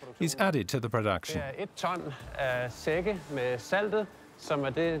ammonia is added to the production.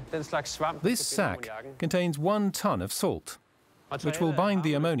 This sack contains 1 ton of salt, which will bind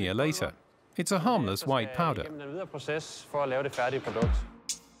the ammonia later. It's a harmless white powder.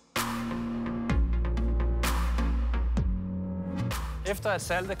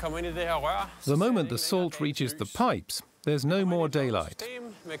 The moment the salt reaches the pipes, there's no more daylight.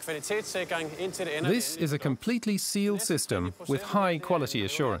 This is a completely sealed system with high quality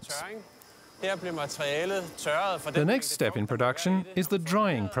assurance. The next step in production is the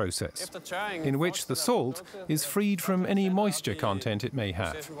drying process, in which the salt is freed from any moisture content it may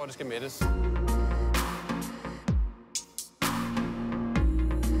have.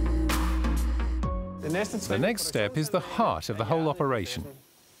 The next step is the heart of the whole operation.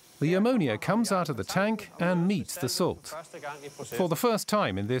 The ammonia comes out of the tank and meets the salt, for the first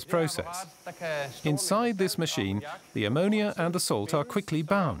time in this process. Inside this machine, the ammonia and the salt are quickly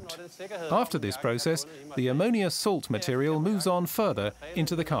bound. After this process, the ammonia salt material moves on further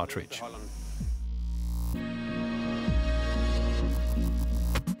into the cartridge.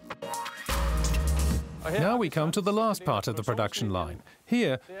 Now we come to the last part of the production line.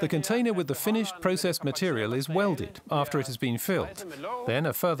 Here, the container with the finished processed material is welded after it has been filled. Then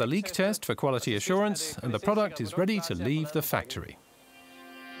a further leak test for quality assurance, and the product is ready to leave the factory.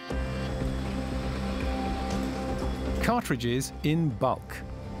 Cartridges in bulk.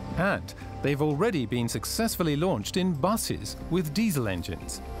 And they've already been successfully launched in buses with diesel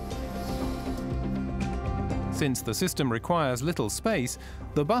engines. Since the system requires little space,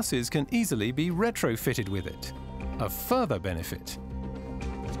 the buses can easily be retrofitted with it. A further benefit.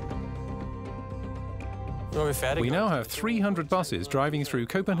 We now have 300 buses driving through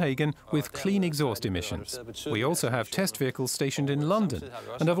Copenhagen with clean exhaust emissions. We also have test vehicles stationed in London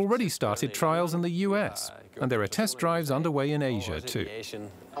and have already started trials in the US. And there are test drives underway in Asia too.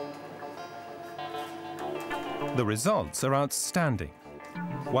 The results are outstanding.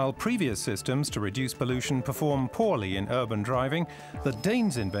 While previous systems to reduce pollution perform poorly in urban driving, the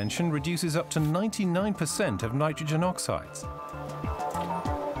Danes' invention reduces up to 99% of nitrogen oxides.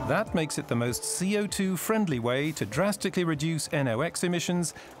 That makes it the most CO2-friendly way to drastically reduce NOx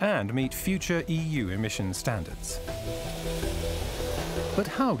emissions and meet future EU emission standards. But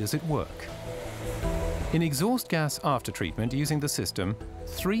how does it work? In exhaust gas aftertreatment using the system,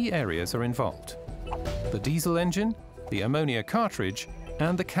 3 areas are involved: the diesel engine, the ammonia cartridge,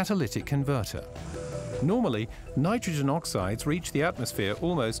 and the catalytic converter. Normally, nitrogen oxides reach the atmosphere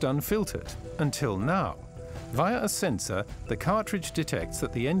almost unfiltered, until now. Via a sensor, the cartridge detects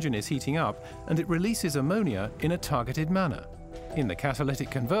that the engine is heating up and it releases ammonia in a targeted manner. In the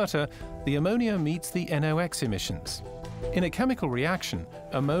catalytic converter, the ammonia meets the NOx emissions. In a chemical reaction,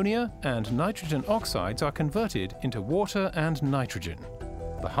 ammonia and nitrogen oxides are converted into water and nitrogen.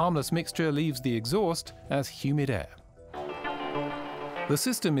 The harmless mixture leaves the exhaust as humid air. The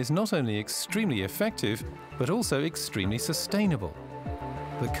system is not only extremely effective, but also extremely sustainable.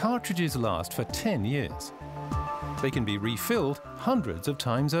 The cartridges last for 10 years. They can be refilled hundreds of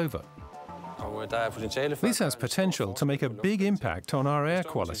times over. This has potential to make a big impact on our air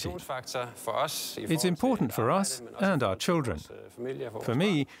quality. It's important for us and our children. For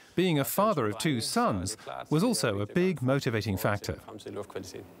me, being a father of 2 sons was also a big motivating factor.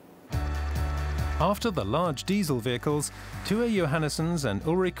 After the large diesel vehicles, Tue Johannessen's and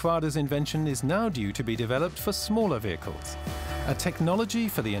Ulrich Quader's invention is now due to be developed for smaller vehicles. A technology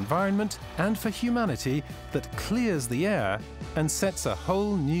for the environment and for humanity that clears the air and sets a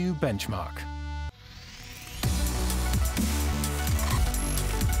whole new benchmark.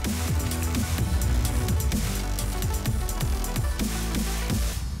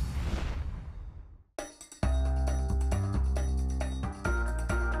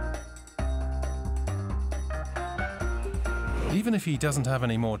 Even if he doesn't have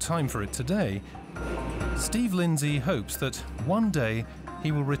any more time for it today, Steve Lindsay hopes that one day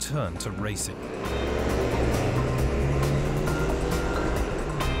he will return to racing.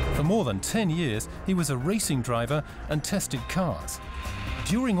 For more than 10 years, he was a racing driver and tested cars.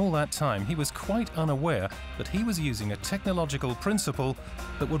 During all that time, he was quite unaware that he was using a technological principle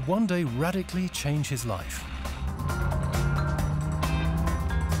that would one day radically change his life.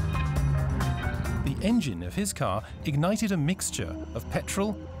 The engine of his car ignited a mixture of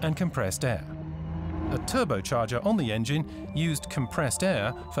petrol and compressed air. A turbocharger on the engine used compressed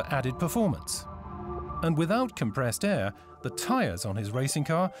air for added performance. And without compressed air, the tyres on his racing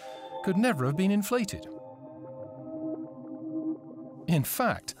car could never have been inflated. In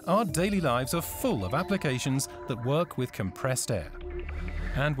fact, our daily lives are full of applications that work with compressed air,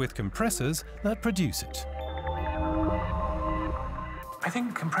 and with compressors that produce it. I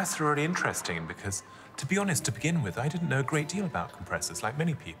think compressors are really interesting because, to be honest, to begin with, I didn't know a great deal about compressors, like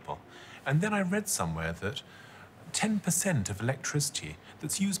many people. And then I read somewhere that 10% of electricity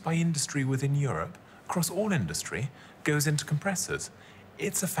that's used by industry within Europe, across all industry, goes into compressors.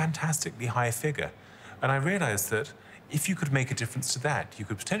 It's a fantastically high figure. And I realized that if you could make a difference to that, you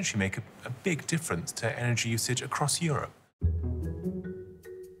could potentially make a big difference to energy usage across Europe.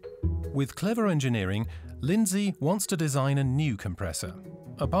 With clever engineering, Lindsay wants to design a new compressor.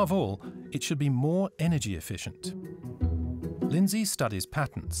 Above all, it should be more energy efficient. Lindsay studies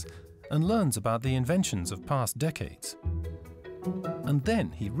patents and learns about the inventions of past decades. And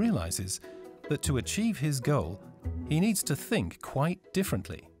then he realizes that to achieve his goal, he needs to think quite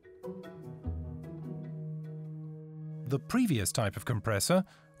differently. The previous type of compressor,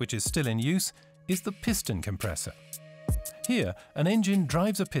 which is still in use, is the piston compressor. Here, an engine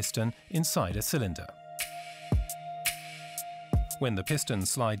drives a piston inside a cylinder. When the piston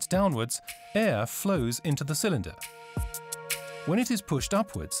slides downwards, air flows into the cylinder. When it is pushed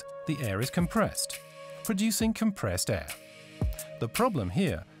upwards, the air is compressed, producing compressed air. The problem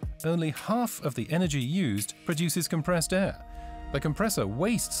here, only half of the energy used produces compressed air. The compressor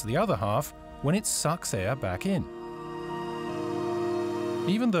wastes the other half when it sucks air back in.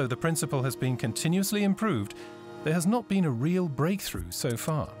 Even though the principle has been continuously improved, there has not been a real breakthrough so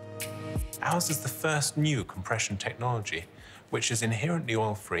far. Ours is the first new compression technology, which is inherently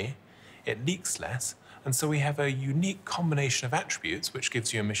oil-free, it leaks less, and so we have a unique combination of attributes which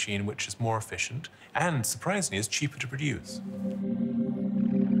gives you a machine which is more efficient and, surprisingly, is cheaper to produce.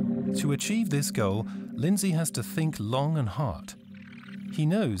 To achieve this goal, Lindsay has to think long and hard. He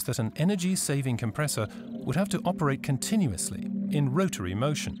knows that an energy-saving compressor would have to operate continuously in rotary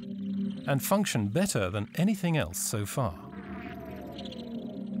motion and function better than anything else so far.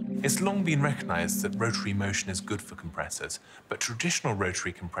 It's long been recognized that rotary motion is good for compressors, but traditional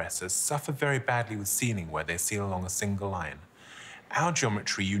rotary compressors suffer very badly with sealing where they seal along a single line. Our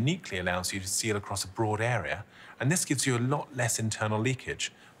geometry uniquely allows you to seal across a broad area, and this gives you a lot less internal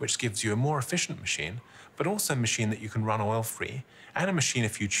leakage, which gives you a more efficient machine, but also a machine that you can run oil-free, and a machine,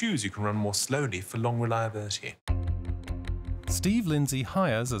 if you choose, you can run more slowly for long reliability. Steve Lindsay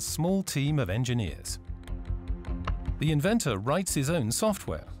hires a small team of engineers. The inventor writes his own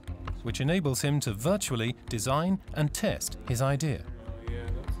software, which enables him to virtually design and test his idea.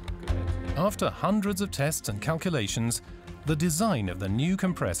 After hundreds of tests and calculations, the design of the new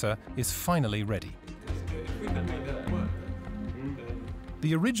compressor is finally ready.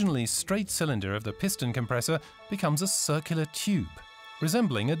 The originally straight cylinder of the piston compressor becomes a circular tube,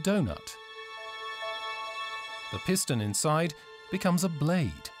 resembling a donut. The piston inside becomes a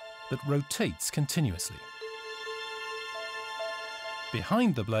blade that rotates continuously.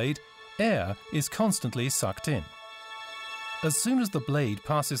 Behind the blade, air is constantly sucked in. As soon as the blade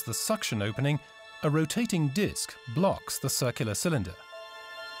passes the suction opening, a rotating disc blocks the circular cylinder.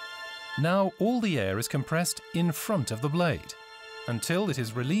 Now all the air is compressed in front of the blade, until it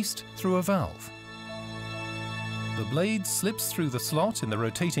is released through a valve. The blade slips through the slot in the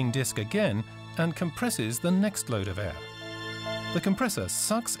rotating disc again and compresses the next load of air. The compressor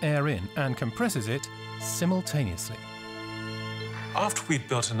sucks air in and compresses it simultaneously. After we'd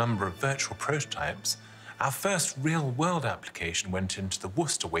built a number of virtual prototypes, our first real-world application went into the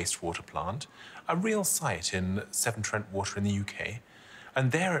Worcester wastewater plant, a real site in Severn Trent Water in the UK.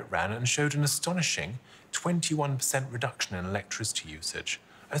 And there it ran and showed an astonishing 21% reduction in electricity usage,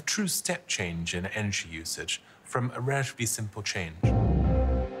 a true step change in energy usage from a relatively simple change.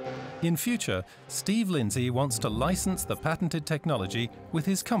 In future, Steve Lindsay wants to license the patented technology with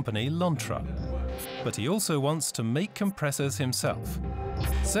his company Lontra. But he also wants to make compressors himself.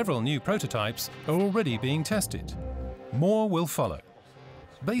 Several new prototypes are already being tested. More will follow.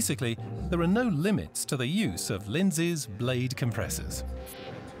 Basically, there are no limits to the use of Lindsay's blade compressors.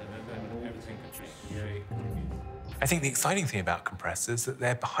 I think the exciting thing about compressors is that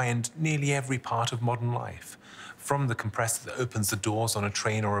they're behind nearly every part of modern life. From the compressor that opens the doors on a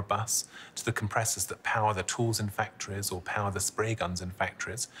train or a bus, to the compressors that power the tools in factories or power the spray guns in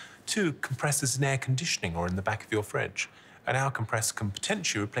factories, to compressors in air conditioning or in the back of your fridge. And our compressor can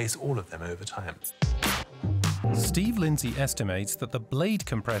potentially replace all of them over time. Steve Lindsay estimates that the blade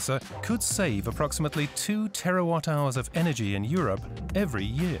compressor could save approximately 2 terawatt-hours of energy in Europe every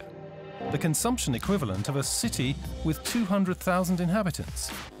year, the consumption equivalent of a city with 200,000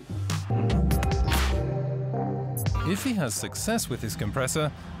 inhabitants. If he has success with his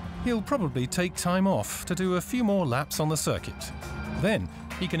compressor, he'll probably take time off to do a few more laps on the circuit. Then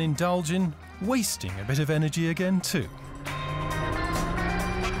he can indulge in wasting a bit of energy again too.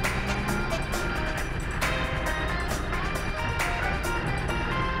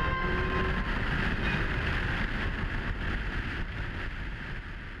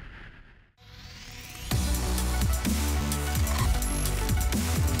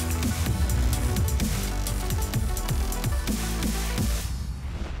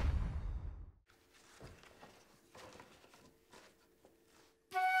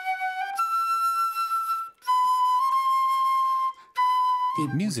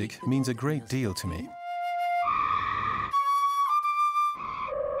 Music means a great deal to me.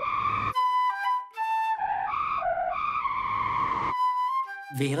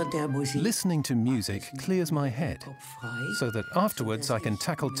 Listening to music clears my head, so that afterwards I can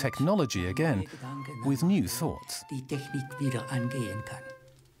tackle technology again with new thoughts.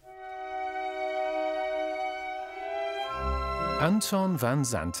 Anton van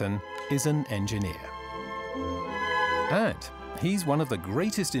Zanten is an engineer. And he's one of the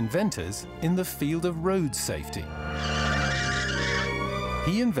greatest inventors in the field of road safety.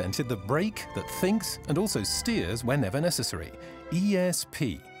 He invented the brake that thinks and also steers whenever necessary,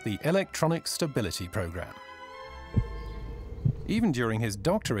 ESP, the Electronic Stability Program. Even during his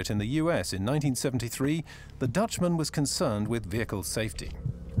doctorate in the US in 1973, the Dutchman was concerned with vehicle safety.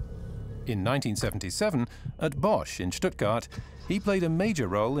 In 1977, at Bosch in Stuttgart, he played a major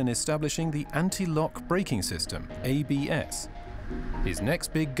role in establishing the anti-lock braking system, ABS. His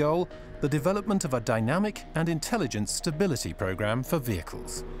next big goal, the development of a dynamic and intelligent stability program for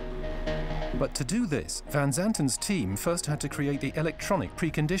vehicles. But to do this, Van Zanten's team first had to create the electronic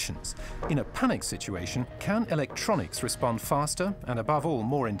preconditions. In a panic situation, can electronics respond faster and, above all,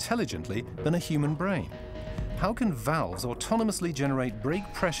 more intelligently than a human brain? How can valves autonomously generate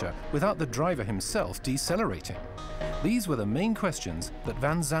brake pressure without the driver himself decelerating? These were the main questions that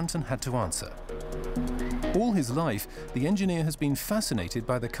Van Zanten had to answer. All his life, the engineer has been fascinated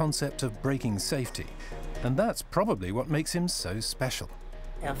by the concept of braking safety, and that's probably what makes him so special.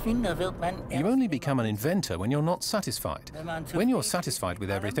 You only become an inventor when you're not satisfied. When you're satisfied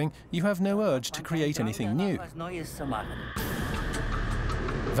with everything, you have no urge to create anything new.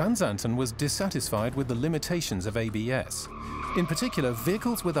 Van Zanten was dissatisfied with the limitations of ABS. In particular,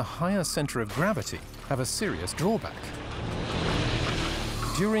 vehicles with a higher center of gravity have a serious drawback.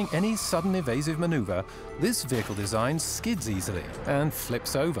 During any sudden evasive maneuver, this vehicle design skids easily and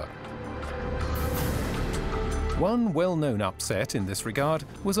flips over. One well-known upset in this regard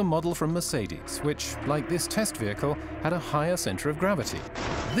was a model from Mercedes, which, like this test vehicle, had a higher center of gravity.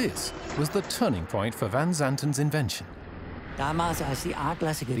 This was the turning point for Van Zanten's invention.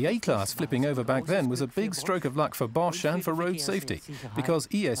 The A-Class flipping over back then was a big stroke of luck for Bosch and for road safety, because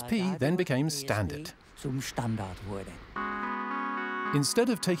ESP then became standard. Instead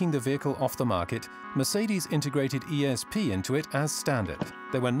of taking the vehicle off the market, Mercedes integrated ESP into it as standard.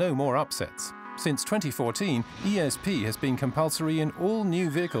 There were no more upsets. Since 2014, ESP has been compulsory in all new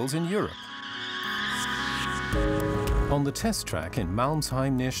vehicles in Europe. On the test track in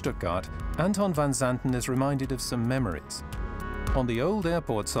Malmsheim near Stuttgart, Anton van Zanten is reminded of some memories. On the old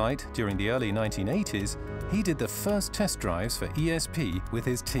airport site during the early 1980s, he did the first test drives for ESP with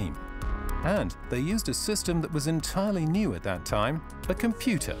his team. And they used a system that was entirely new at that time, a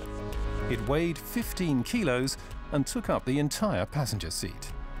computer. It weighed 15 kilos and took up the entire passenger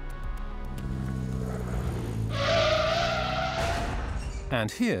seat.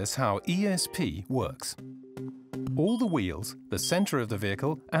 And here's how ESP works. All the wheels, the center of the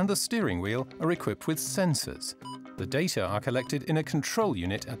vehicle, and the steering wheel are equipped with sensors. The data are collected in a control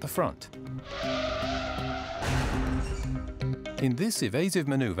unit at the front. In this evasive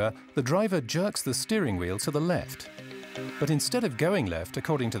maneuver, the driver jerks the steering wheel to the left. But instead of going left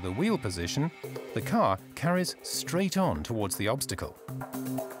according to the wheel position, the car carries straight on towards the obstacle.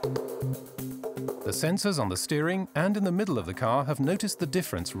 The sensors on the steering and in the middle of the car have noticed the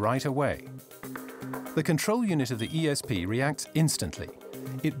difference right away. The control unit of the ESP reacts instantly.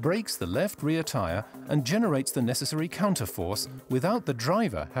 It brakes the left rear tyre and generates the necessary counterforce without the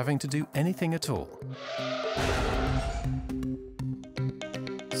driver having to do anything at all.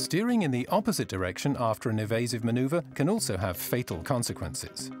 Steering in the opposite direction after an evasive maneuver can also have fatal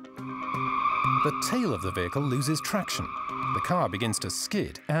consequences. The tail of the vehicle loses traction. The car begins to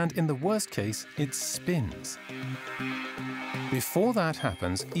skid, and in the worst case, it spins. Before that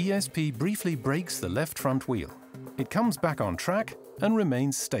happens, ESP briefly brakes the left front wheel. It comes back on track and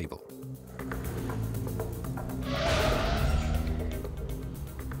remains stable.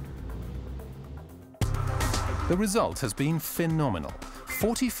 The result has been phenomenal.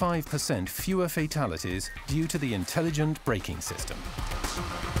 45% fewer fatalities due to the intelligent braking system.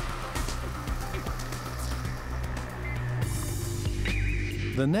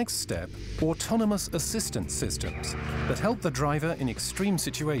 The next step, autonomous assistance systems that help the driver in extreme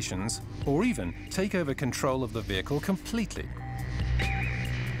situations or even take over control of the vehicle completely.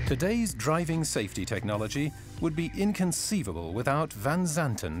 Today's driving safety technology would be inconceivable without Van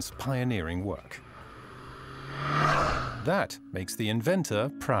Zanten's pioneering work. That makes the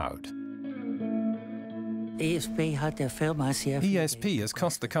inventor proud. ESP has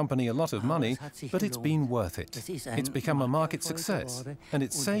cost the company a lot of money, but it's been worth it. It's become a market success, and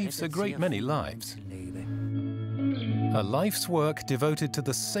it saves a great many lives. A life's work devoted to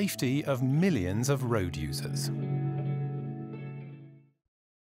the safety of millions of road users.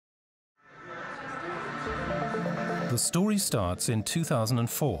 The story starts in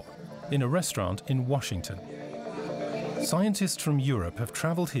 2004, in a restaurant in Washington. Scientists from Europe have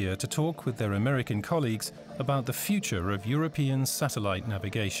traveled here to talk with their American colleagues about the future of European satellite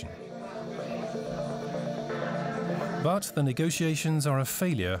navigation. But the negotiations are a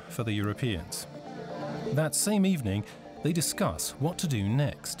failure for the Europeans. That same evening, they discuss what to do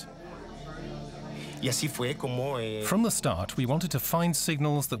next. From the start, we wanted to find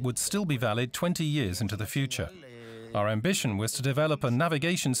signals that would still be valid 20 years into the future. Our ambition was to develop a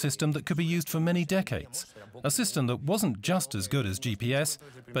navigation system that could be used for many decades, a system that wasn't just as good as GPS,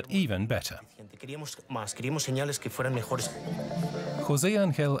 but even better. José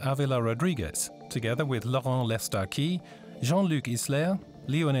Ángel Avila Rodriguez, together with Laurent Lestarqui, Jean-Luc Isler,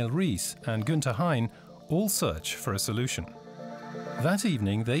 Lionel Ries and Günther Hein, all search for a solution. That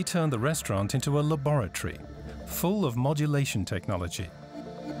evening, they turned the restaurant into a laboratory, full of modulation technology.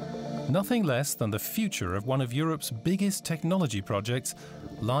 Nothing less than the future of one of Europe's biggest technology projects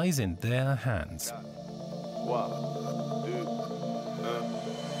lies in their hands. 1, 2,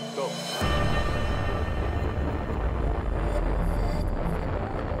 1, go.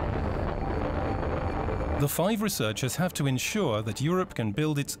 The 5 researchers have to ensure that Europe can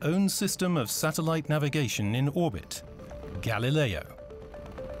build its own system of satellite navigation in orbit, Galileo.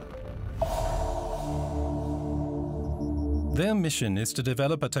 Their mission is to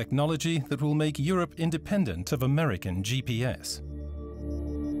develop a technology that will make Europe independent of American GPS.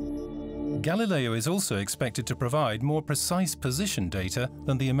 Galileo is also expected to provide more precise position data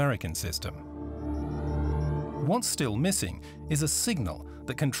than the American system. What's still missing is a signal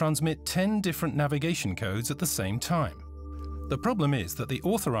that can transmit 10 different navigation codes at the same time. The problem is that the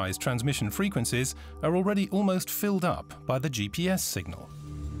authorized transmission frequencies are already almost filled up by the GPS signal.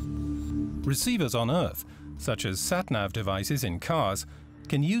 Receivers on Earth, such as sat-nav devices in cars,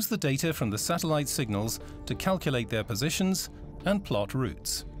 can use the data from the satellite signals to calculate their positions and plot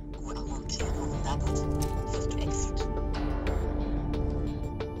routes.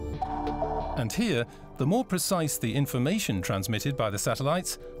 And here, the more precise the information transmitted by the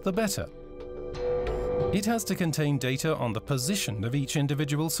satellites, the better. It has to contain data on the position of each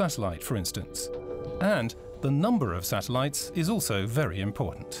individual satellite, for instance. And the number of satellites is also very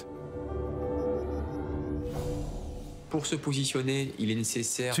important.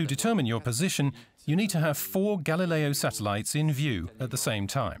 To determine your position, you need to have 4 Galileo satellites in view at the same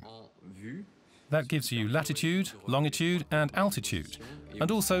time. That gives you latitude, longitude, and altitude,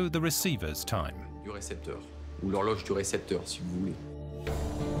 and also the receiver's time.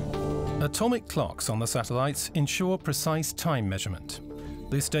 Atomic clocks on the satellites ensure precise time measurement.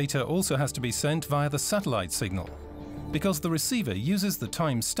 This data also has to be sent via the satellite signal. because the receiver uses the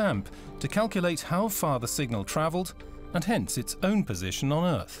time stamp to calculate how far the signal travelled and hence its own position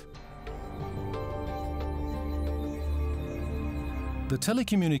on Earth. The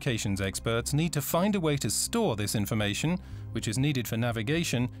telecommunications experts need to find a way to store this information, which is needed for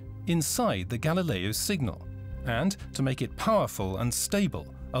navigation, inside the Galileo signal, and to make it powerful and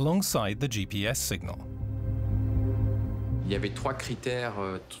stable alongside the GPS signal.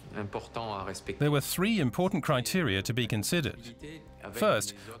 There were three important criteria to be considered.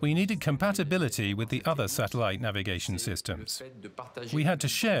 First, we needed compatibility with the other satellite navigation systems. We had to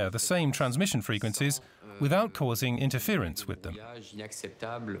share the same transmission frequencies without causing interference with them.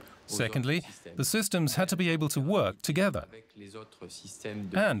 Secondly, the systems had to be able to work together.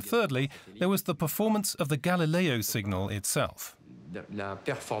 And thirdly, there was the performance of the Galileo signal itself.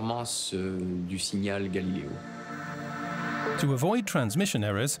 To avoid transmission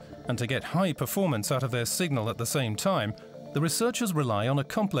errors and to get high performance out of their signal at the same time, the researchers rely on a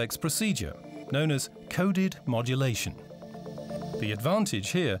complex procedure known as coded modulation. The advantage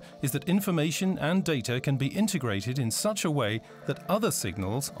here is that information and data can be integrated in such a way that other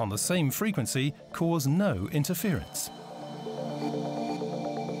signals on the same frequency cause no interference.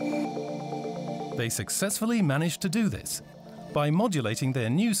 They successfully managed to do this by modulating their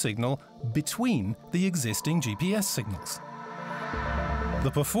new signal between the existing GPS signals.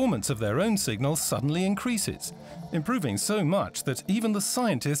 The performance of their own signal suddenly increases, improving so much that even the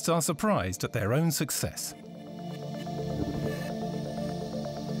scientists are surprised at their own success.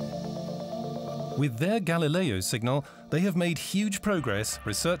 With their Galileo signal, they have made huge progress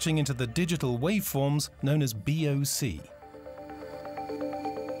researching into the digital waveforms known as BOC.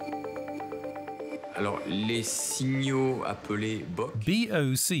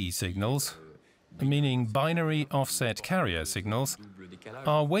 BOC signals, meaning binary offset carrier signals,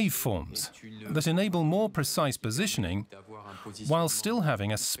 are waveforms that enable more precise positioning while still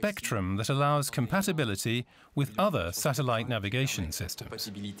having a spectrum that allows compatibility with other satellite navigation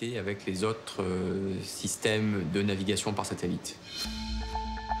systems.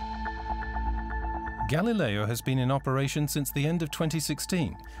 Galileo has been in operation since the end of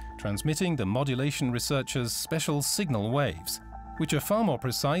 2016, transmitting the modulation researchers' special signal waves, which are far more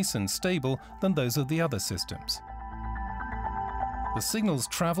precise and stable than those of the other systems. The signals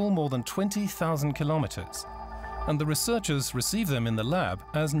travel more than 20,000 kilometers, and the researchers receive them in the lab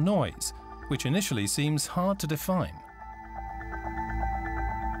as noise, which initially seems hard to define.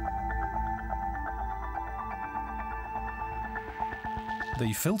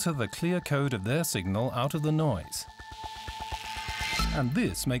 They filter the clear code of their signal out of the noise. And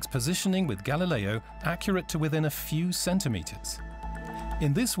this makes positioning with Galileo accurate to within a few centimeters.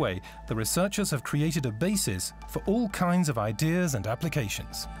 In this way, the researchers have created a basis for all kinds of ideas and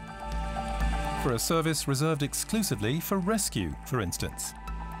applications. For a service reserved exclusively for rescue, for instance.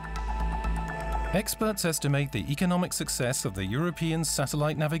 Experts estimate the economic success of the European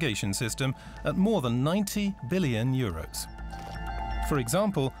satellite navigation system at more than 90 billion euros. For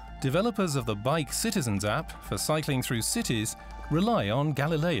example, developers of the Bike Citizens app for cycling through cities rely on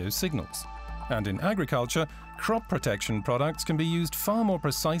Galileo signals. And in agriculture, crop protection products can be used far more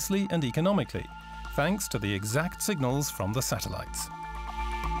precisely and economically, thanks to the exact signals from the satellites.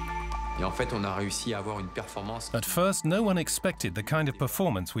 At first, no one expected the kind of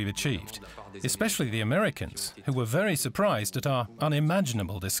performance we've achieved, especially the Americans, who were very surprised at our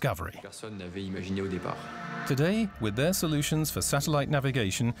unimaginable discovery. Today, with their solutions for satellite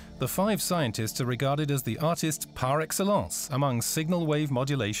navigation, the 5 scientists are regarded as the artists par excellence among signal wave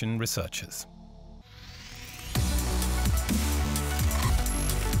modulation researchers.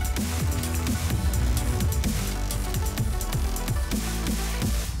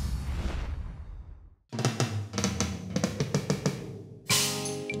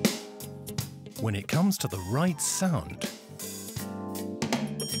 When it comes to the right sound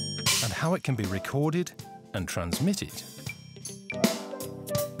and how it can be recorded and transmitted,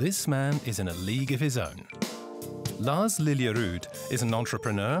 this man is in a league of his own. Lars Liljerud is an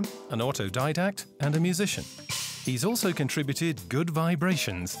entrepreneur, an autodidact and a musician. He's also contributed good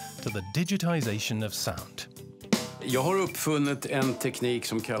vibrations to the digitization of sound. I've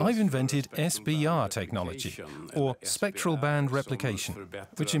invented SBR technology, or spectral band replication,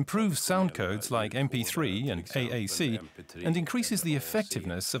 which improves sound codes like MP3 and AAC and increases the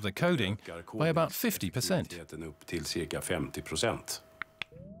effectiveness of the coding by about 50%.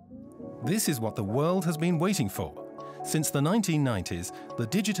 This is what the world has been waiting for. Since the 1990s, the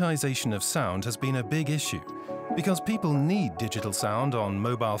digitization of sound has been a big issue, because people need digital sound on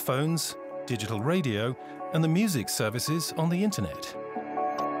mobile phones, digital radio, and the music services on the internet.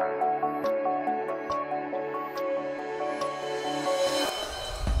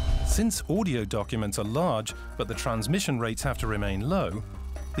 Since audio documents are large, but the transmission rates have to remain low,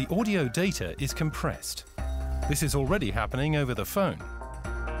 the audio data is compressed. This is already happening over the phone.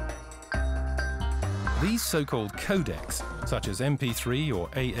 These so-called codecs, such as MP3 or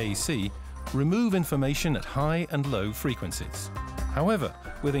AAC, remove information at high and low frequencies. However,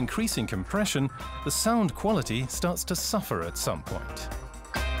 with increasing compression, the sound quality starts to suffer at some point.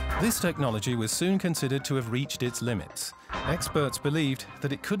 This technology was soon considered to have reached its limits. Experts believed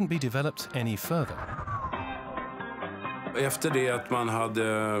that it couldn't be developed any further. After the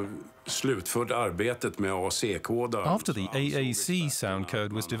AAC sound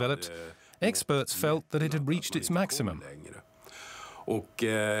code was developed, experts felt that it had reached its maximum. And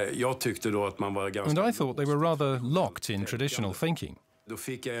I thought they were rather locked in traditional thinking.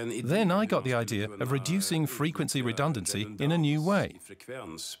 Then I got the idea of reducing frequency redundancy in a new way.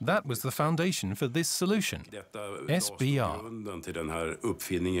 That was the foundation for this solution, SBR.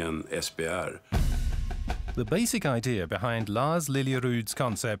 The basic idea behind Lars Liljerood's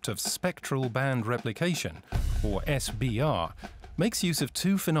concept of spectral band replication, or SBR, makes use of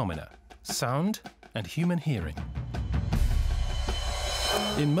two phenomena, sound and human hearing.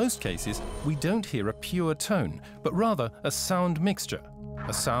 In most cases, we don't hear a pure tone, but rather a sound mixture,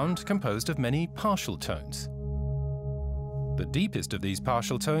 a sound composed of many partial tones. The deepest of these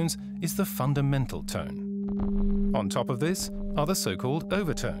partial tones is the fundamental tone. On top of this are the so-called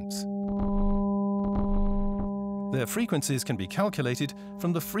overtones. Their frequencies can be calculated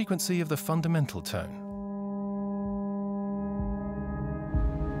from the frequency of the fundamental tone.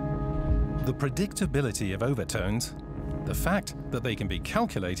 The predictability of overtones, the fact that they can be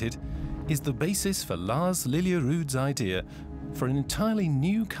calculated, is the basis for Lars Liljerood's idea for an entirely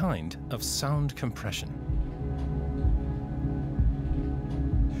new kind of sound compression.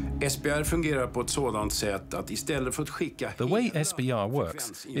 The way SBR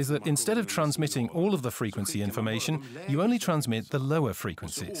works is that instead of transmitting all of the frequency information, you only transmit the lower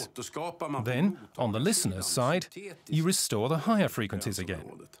frequencies. Then, on the listener's side, you restore the higher frequencies again.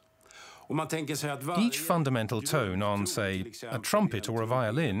 Each fundamental tone on, say, a trumpet or a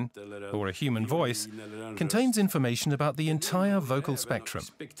violin, or a human voice, contains information about the entire vocal spectrum.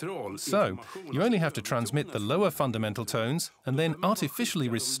 So, you only have to transmit the lower fundamental tones and then artificially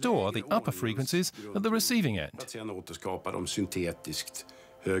restore the upper frequencies at the receiving end.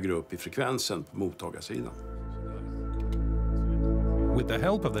 With the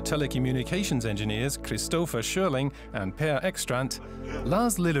help of the telecommunications engineers Christopher Schörling and Per Extrant,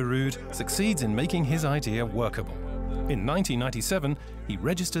 Lars Liljerood succeeds in making his idea workable. In 1997, he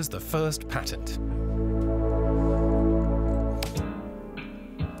registers the first patent.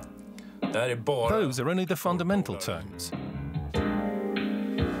 Those are only the fundamental tones.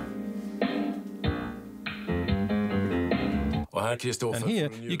 And here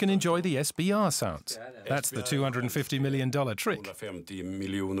you can enjoy the SBR sounds. That's the $250 million trick.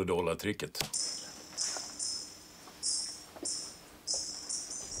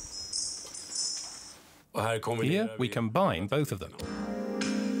 Here we combine both of them.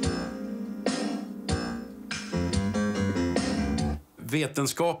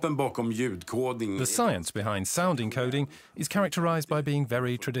 The science behind sound encoding is characterized by being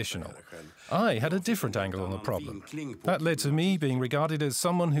very traditional. I had a different angle on the problem. That led to me being regarded as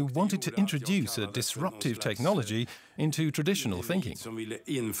someone who wanted to introduce a disruptive technology into traditional thinking.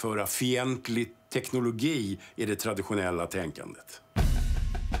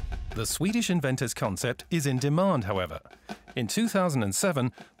 The Swedish inventor's concept is in demand, however. In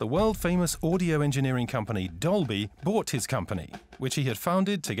 2007, the world-famous audio engineering company Dolby bought his company, which he had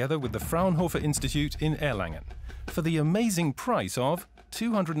founded together with the Fraunhofer Institute in Erlangen, for the amazing price of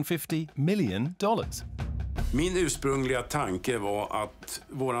 $250 million. Min ursprungliga tanke var att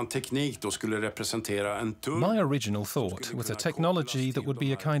våran teknik då skulle representera en My original thought was a technology that would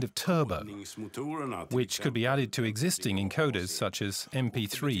be a kind of turbo, which could be added to existing encoders such as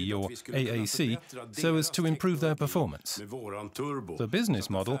MP3 or AAC, so as to improve their performance. The business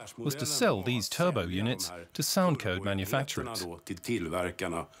model was to sell these turbo units to soundcode manufacturers.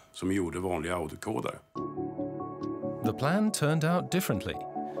 The plan turned out differently.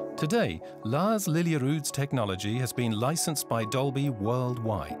 Today, Lars Liljerood's technology has been licensed by Dolby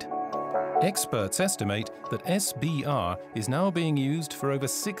worldwide. Experts estimate that SBR is now being used for over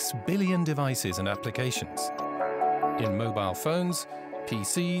 6 billion devices and applications. In mobile phones,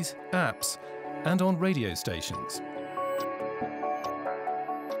 PCs, apps, and on radio stations.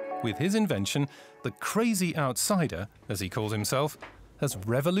 With his invention, the crazy outsider, as he calls himself, has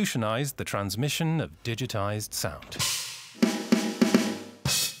revolutionized the transmission of digitized sound.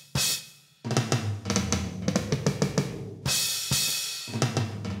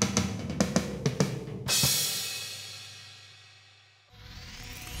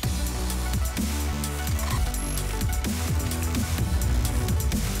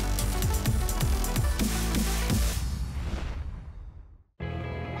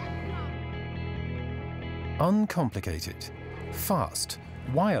 uncomplicated, fast,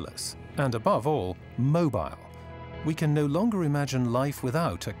 wireless, and above all, mobile. We can no longer imagine life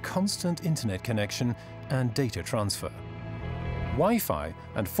without a constant internet connection and data transfer. Wi-Fi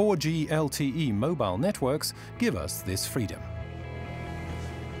and 4G LTE mobile networks give us this freedom.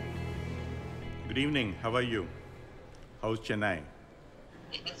 Good evening, how are you? How's Chennai?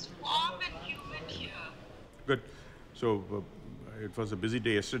 It's warm and humid here. Good. So it was a busy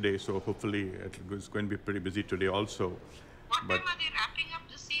day yesterday, so hopefully it's going to be pretty busy today also. What time are they wrapping up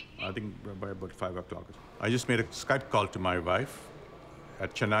this evening? I think by about 5 o'clock. I just made a Skype call to my wife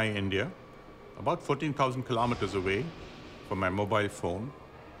at Chennai, India, about 14,000 kilometers away from my mobile phone.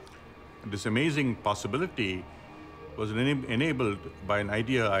 And this amazing possibility was enabled by an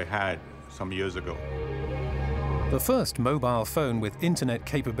idea I had some years ago. The first mobile phone with internet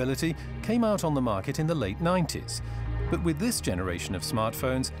capability came out on the market in the late 90s. But with this generation of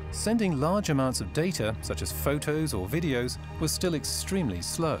smartphones, sending large amounts of data, such as photos or videos, was still extremely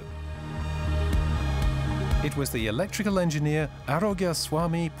slow. It was the electrical engineer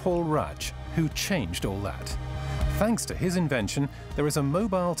Swami Paul Raj who changed all that. Thanks to his invention, there is a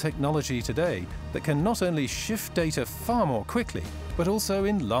mobile technology today that can not only shift data far more quickly, but also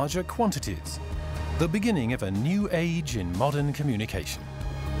in larger quantities. The beginning of a new age in modern communication.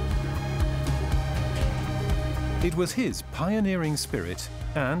 It was his pioneering spirit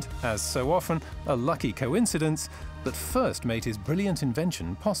and, as so often, a lucky coincidence that first made his brilliant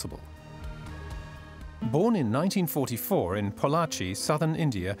invention possible. Born in 1944 in Pollachi, southern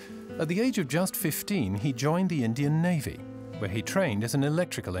India, at the age of just 15 he joined the Indian Navy, where he trained as an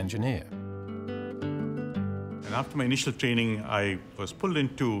electrical engineer. And after my initial training, I was pulled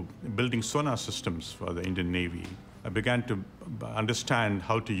into building sonar systems for the Indian Navy. I began to understand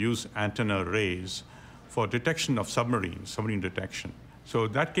how to use antenna arrays for detection of submarine detection. So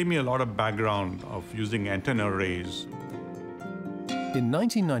that gave me a lot of background of using antenna arrays. In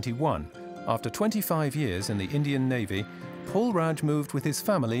 1991, after 25 years in the Indian Navy, Paul Raj moved with his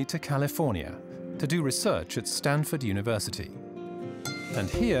family to California to do research at Stanford University. And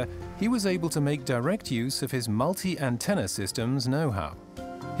here, he was able to make direct use of his multi-antenna systems know-how.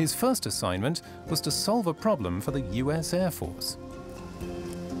 His first assignment was to solve a problem for the US Air Force.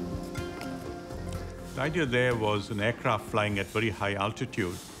 The idea there was an aircraft flying at very high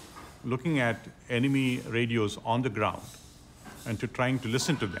altitude, looking at enemy radios on the ground and trying to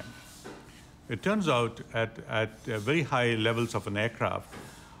listen to them. It turns out at very high levels of an aircraft,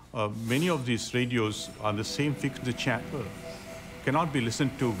 many of these radios on the same frequency channel cannot be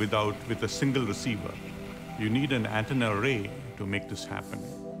listened to with a single receiver. You need an antenna array to make this happen.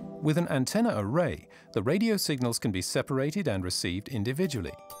 With an antenna array, the radio signals can be separated and received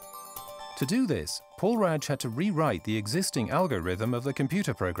individually. To do this, Paul Raj had to rewrite the existing algorithm of the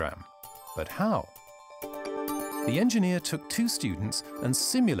computer program. But how? The engineer took 2 students and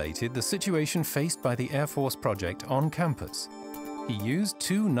simulated the situation faced by the Air Force project on campus. He used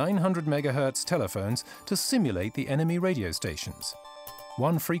 2 900 MHz telephones to simulate the enemy radio stations.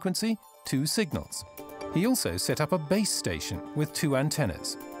 1 frequency, 2 signals. He also set up a base station with 2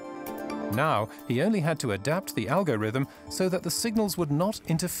 antennas. Now, he only had to adapt the algorithm so that the signals would not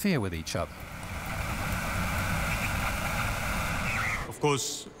interfere with each other. Of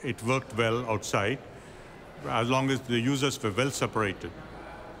course, it worked well outside, as long as the users were well separated.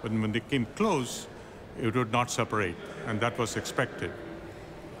 But when they came close, it would not separate, and that was expected.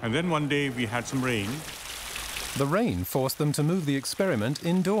 And then one day we had some rain. The rain forced them to move the experiment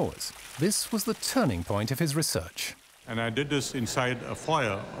indoors. This was the turning point of his research. And I did this inside a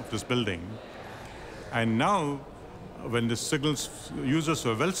foyer of this building. And now, when the users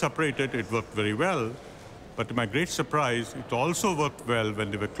were well separated, it worked very well. But to my great surprise, it also worked well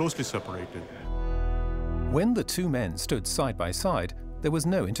when they were closely separated. When the 2 men stood side by side, there was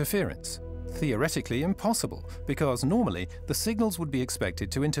no interference. Theoretically impossible, because normally the signals would be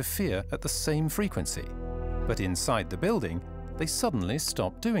expected to interfere at the same frequency. But inside the building, they suddenly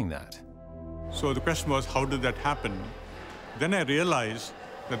stopped doing that. So the question was, how did that happen? Then I realized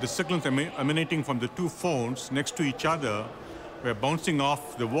that the signals emanating from the 2 phones next to each other were bouncing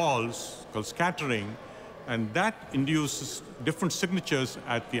off the walls, called scattering, and that induces different signatures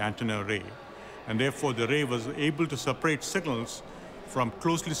at the antenna array. And therefore, the array was able to separate signals from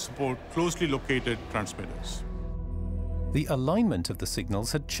closely located transmitters. The alignment of the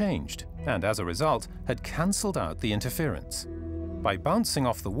signals had changed, and as a result, had cancelled out the interference. By bouncing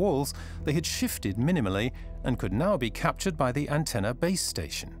off the walls, they had shifted minimally and could now be captured by the antenna base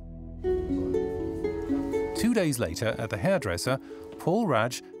station. 2 days later, at the hairdresser, Paul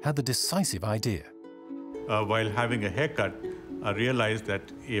Raj had the decisive idea. While having a haircut, realized that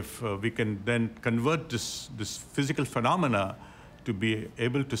if we can then convert this physical phenomena to be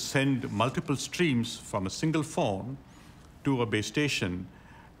able to send multiple streams from a single phone to a base station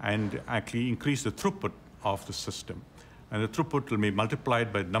and actually increase the throughput of the system. And the throughput will be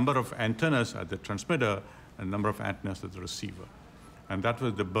multiplied by the number of antennas at the transmitter and number of antennas at the receiver. And that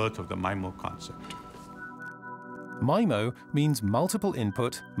was the birth of the MIMO concept. MIMO means multiple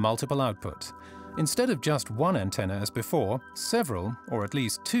input, multiple output. Instead of just one antenna as before, several, or at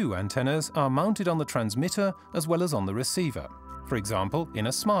least two antennas are mounted on the transmitter as well as on the receiver, for example, in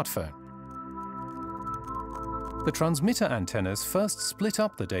a smartphone. The transmitter antennas first split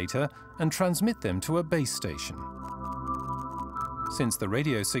up the data and transmit them to a base station. Since the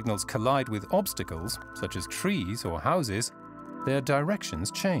radio signals collide with obstacles, such as trees or houses, their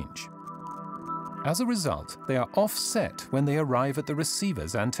directions change. As a result, they are offset when they arrive at the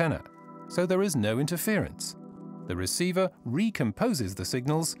receiver's antenna, so there is no interference. The receiver recomposes the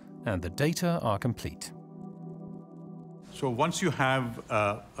signals and the data are complete. So once you have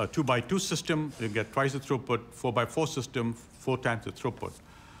a 2x2 system, you get twice the throughput, 4x4 system, 4 times the throughput.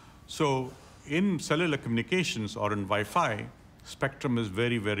 So in cellular communications or in Wi-Fi, spectrum is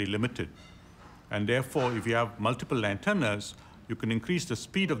very, very limited. And therefore, if you have multiple antennas, you can increase the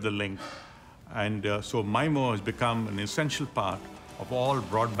speed of the link. And so MIMO has become an essential part of all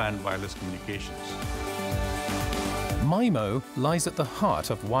broadband wireless communications. MIMO lies at the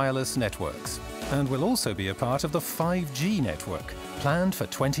heart of wireless networks and will also be a part of the 5G network, planned for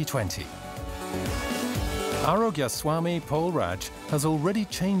 2020. Arogyaswamy Paul Raj has already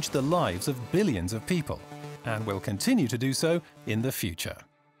changed the lives of billions of people and will continue to do so in the future.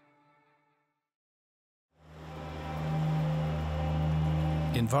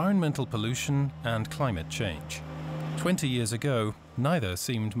 Environmental pollution and climate change. 20 years ago, neither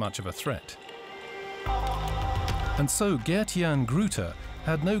seemed much of a threat. And so Gert-Jan Gruter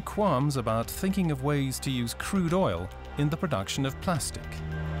had no qualms about thinking of ways to use crude oil in the production of plastic.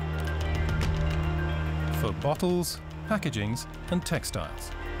 For bottles, packagings, and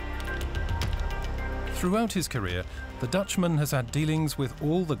textiles. Throughout his career, the Dutchman has had dealings with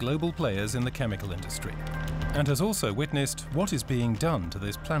all the global players in the chemical industry, and has also witnessed what is being done to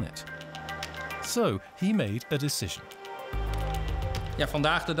this planet. So he made a decision.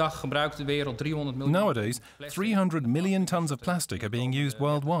 Nowadays, 300 million tons of plastic are being used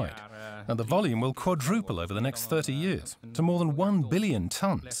worldwide, and the volume will quadruple over the next 30 years to more than 1 billion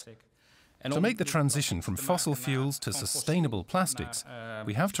tons. To make the transition from fossil fuels to sustainable plastics,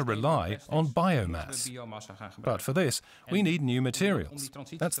 we have to rely on biomass. But for this, we need new materials.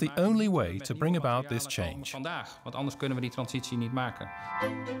 That's the only way to bring about this change.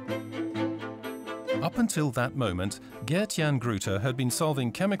 Up until that moment, Gert-Jan Gruter had been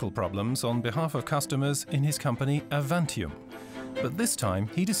solving chemical problems on behalf of customers in his company Avantium. But this time,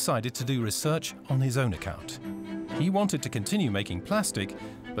 he decided to do research on his own account. He wanted to continue making plastic,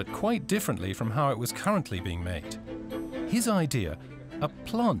 but quite differently from how it was currently being made. His idea, a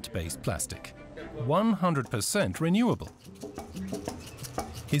plant-based plastic, 100% renewable.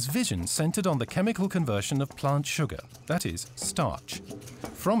 His vision centered on the chemical conversion of plant sugar, that is, starch.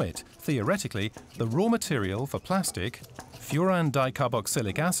 From it, theoretically, the raw material for plastic, furan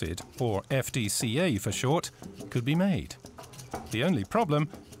dicarboxylic acid, or FDCA for short, could be made. The only problem,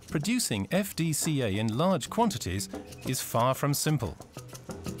 producing FDCA in large quantities is far from simple.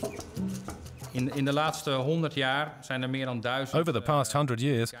 Over the past 100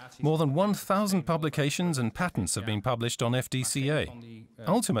 years, more than 1,000 publications and patents have been published on FDCA.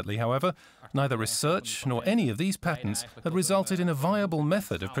 Ultimately, however, neither research nor any of these patents had resulted in a viable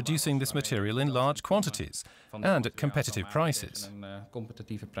method of producing this material in large quantities and at competitive prices.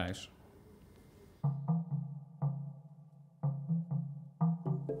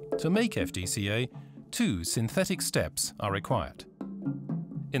 To make FDCA, 2 synthetic steps are required.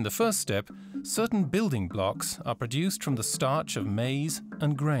 In the first step, certain building blocks are produced from the starch of maize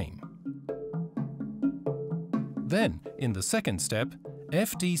and grain. Then, in the second step,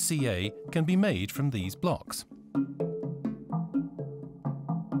 FDCA can be made from these blocks.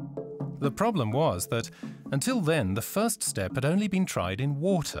 The problem was that, until then, the first step had only been tried in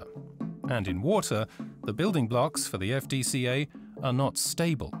water. And in water, the building blocks for the FDCA are not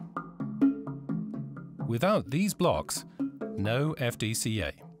stable. Without these blocks, no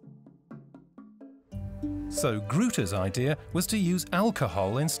FDCA. So Gruter's idea was to use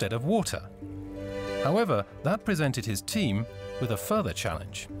alcohol instead of water. However, that presented his team with a further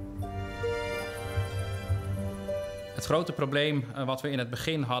challenge. The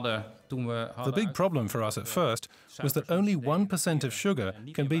big problem for us at first was that only 1% of sugar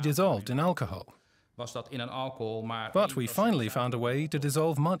can be dissolved in alcohol. But we finally found a way to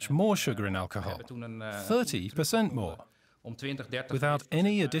dissolve much more sugar in alcohol, 30% more, without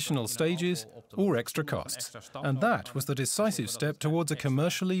any additional stages or extra costs. And that was the decisive step towards a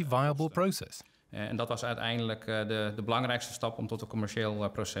commercially viable process. En dat was uiteindelijk de belangrijkste stap om tot een commercieel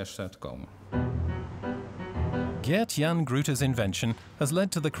proces te komen. Gert-Jan Gruter's invention has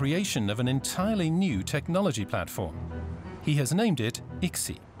led to the creation of an entirely new technology platform. He has named it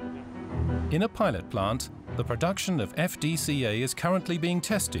ICSI. In a pilot plant, the production of FDCA is currently being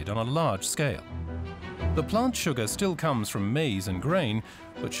tested on a large scale. The plant sugar still comes from maize and grain,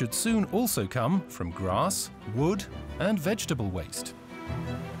 but should soon also come from grass, wood, and vegetable waste.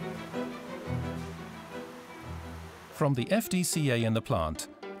 From the FDCA in the plant,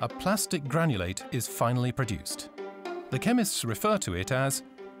 a plastic granulate is finally produced. The chemists refer to it as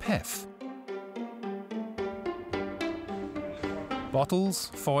PEF. Bottles,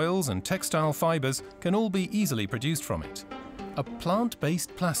 foils, and textile fibers can all be easily produced from it. A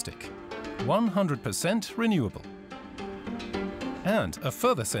plant-based plastic, 100% renewable. And a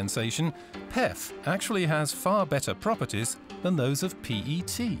further sensation, PEF actually has far better properties than those of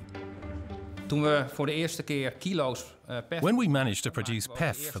PET. When we managed to produce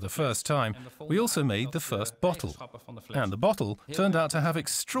PEF for the first time, we also made the first bottle. And the bottle turned out to have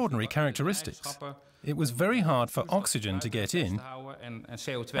extraordinary characteristics. It was very hard for oxygen to get in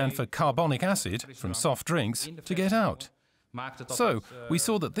and for carbonic acid from soft drinks to get out. So we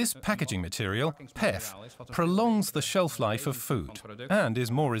saw that this packaging material, PEF, prolongs the shelf life of food and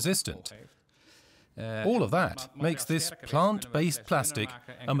is more resistant. All of that makes this plant-based plastic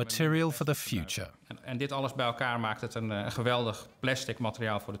a material for the future. En dit alles bij elkaar maakt het een geweldig plastic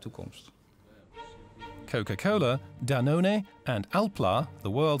materiaal voor de toekomst. Coca-Cola, Danone and Alpla,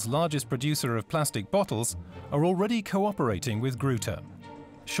 the world's largest producer of plastic bottles, are already cooperating with Gruter.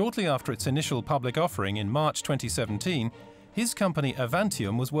 Shortly after its initial public offering in March 2017, his company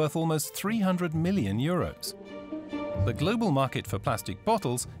Avantium was worth almost 300 million euros. The global market for plastic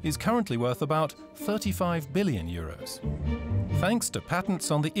bottles is currently worth about 35 billion euros. Thanks to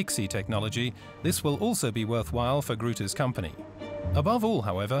patents on the ICSI technology, this will also be worthwhile for Gruter's company. Above all,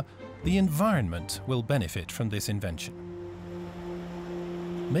 however, the environment will benefit from this invention.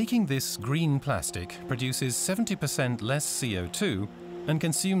 Making this green plastic produces 70% less CO2 and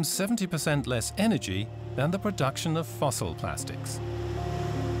consumes 70% less energy than the production of fossil plastics.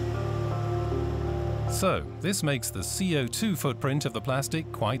 So, this makes the CO2 footprint of the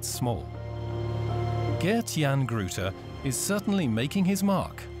plastic quite small. Gert-Jan Gruter is certainly making his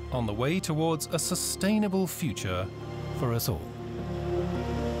mark on the way towards a sustainable future for us all.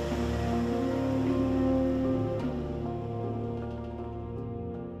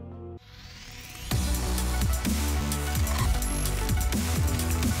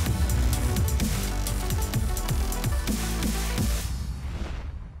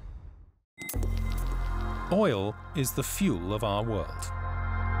 Oil is the fuel of our world.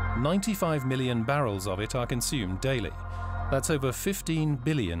 95 million barrels of it are consumed daily. That's over 15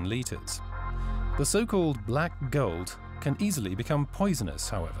 billion litres. The so-called black gold can easily become poisonous,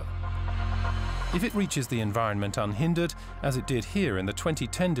 however. If it reaches the environment unhindered, as it did here in the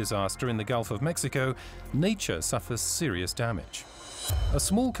 2010 disaster in the Gulf of Mexico, nature suffers serious damage. A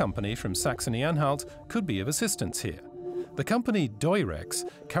small company from Saxony-Anhalt could be of assistance here. The company Durex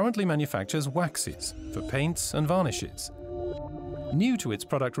currently manufactures waxes for paints and varnishes. New to its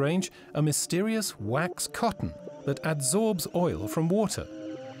product range, a mysterious wax cotton that adsorbs oil from water.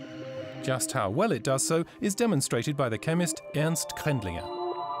 Just how well it does so is demonstrated by the chemist Ernst Krendlinger.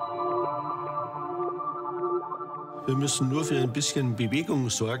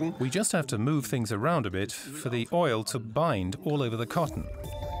 We just have to move things around a bit for the oil to bind all over the cotton.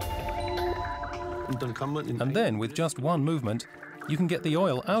 And then, with just one movement, you can get the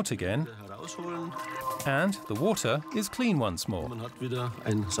oil out again, and the water is clean once more.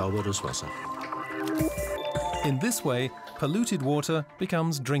 In this way, polluted water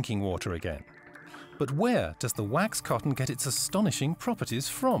becomes drinking water again. But where does the wax cotton get its astonishing properties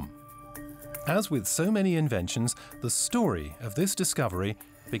from? As with so many inventions, the story of this discovery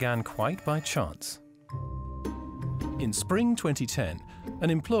began quite by chance. In spring 2010, an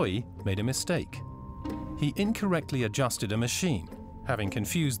employee made a mistake. He incorrectly adjusted a machine, having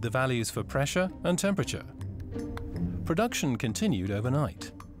confused the values for pressure and temperature. Production continued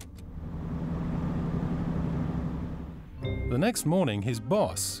overnight. The next morning, his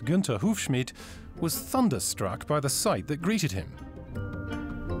boss, Günther Hufschmidt, was thunderstruck by the sight that greeted him.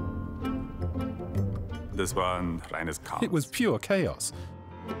 Das war ein reines Chaos. It was pure chaos.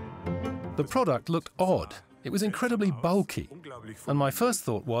 The product looked odd, It was incredibly bulky, and my first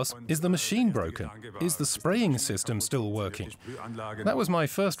thought was, is the machine broken? Is the spraying system still working? That was my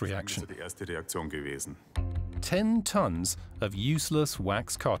first reaction. 10 tons of useless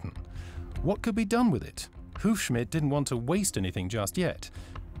wax cotton. What could be done with it? Hufschmidt didn't want to waste anything just yet,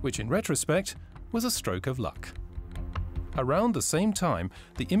 which in retrospect was a stroke of luck. Around the same time,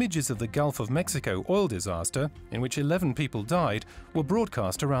 the images of the Gulf of Mexico oil disaster, in which 11 people died, were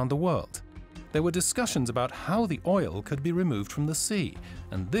broadcast around the world. There were discussions about how the oil could be removed from the sea,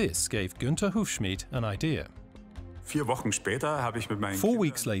 and this gave Günther Hufschmidt an idea. 4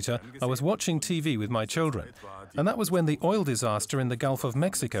 weeks later, I was watching TV with my children, and that was when the oil disaster in the Gulf of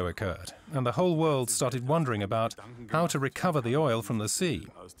Mexico occurred, and the whole world started wondering about how to recover the oil from the sea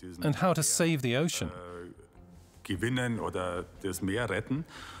and how to save the ocean.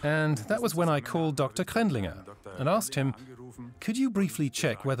 And that was when I called Dr. Krendlinger and asked him, could you briefly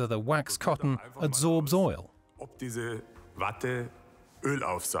check whether the wax cotton absorbs oil?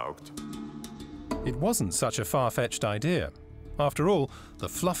 It wasn't such a far-fetched idea. After all, the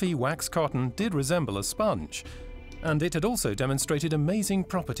fluffy wax cotton did resemble a sponge, and it had also demonstrated amazing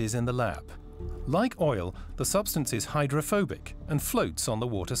properties in the lab. Like oil, the substance is hydrophobic and floats on the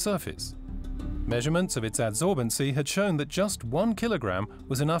water surface. Measurements of its adsorbency had shown that just 1 kilogram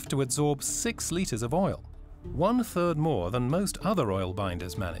was enough to absorb 6 liters of oil, 1/3 more than most other oil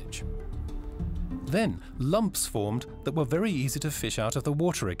binders manage. Then lumps formed that were very easy to fish out of the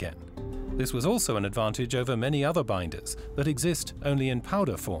water again. This was also an advantage over many other binders that exist only in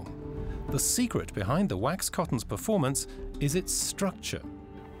powder form. The secret behind the wax cotton's performance is its structure.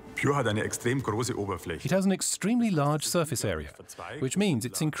 It has an extremely large surface area, which means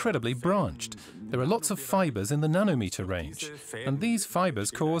it's incredibly branched. There are lots of fibers in the nanometer range, and these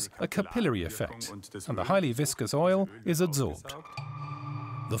fibers cause a capillary effect, and the highly viscous oil is absorbed.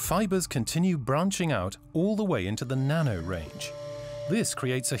 The fibers continue branching out all the way into the nano range. This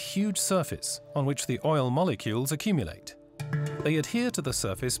creates a huge surface on which the oil molecules accumulate. They adhere to the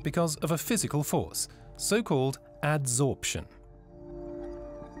surface because of a physical force, so-called adsorption.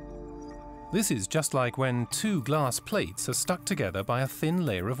 This is just like when 2 glass plates are stuck together by a thin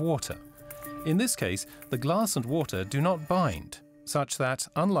layer of water. In this case, the glass and water do not bind, such that,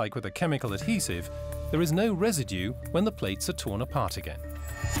 unlike with a chemical adhesive, there is no residue when the plates are torn apart again.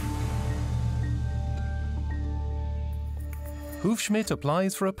 Hufschmidt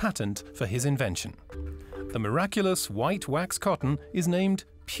applies for a patent for his invention. The miraculous white wax cotton is named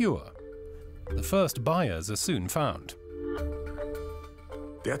Pure. The first buyers are soon found.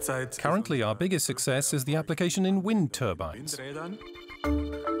 Currently, our biggest success is the application in wind turbines.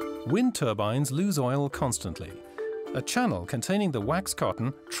 Wind turbines lose oil constantly. A channel containing the wax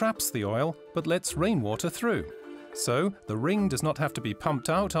cotton traps the oil but lets rainwater through. So the ring does not have to be pumped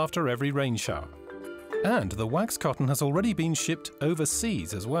out after every rain shower. And the wax cotton has already been shipped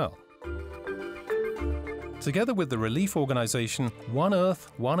overseas as well. Together with the relief organization One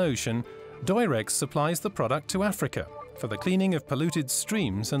Earth, One Ocean, Durex supplies the product to Africa for the cleaning of polluted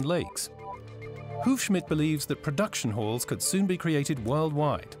streams and lakes. Hufschmidt believes that production halls could soon be created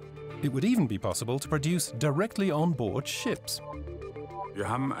worldwide. It would even be possible to produce directly on board ships. We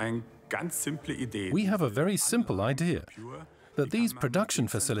have a very simple idea, that these production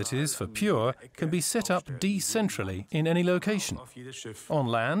facilities for Pure can be set up decentrally in any location, on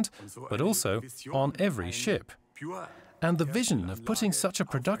land, but also on every ship. And the vision of putting such a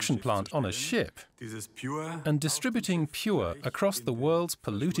production plant on a ship and distributing Pure across the world's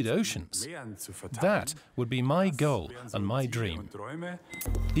polluted oceans, that would be my goal and my dream.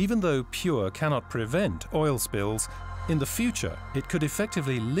 Even though Pure cannot prevent oil spills, in the future it could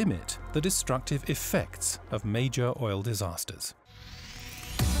effectively limit the destructive effects of major oil disasters.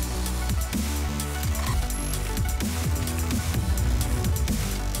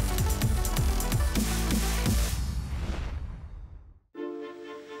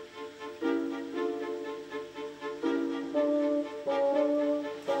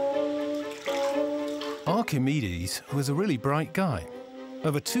 Archimedes was a really bright guy.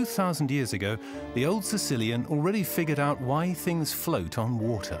 Over 2,000 years ago, the old Sicilian already figured out why things float on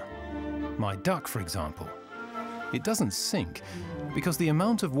water. My duck, for example. It doesn't sink because the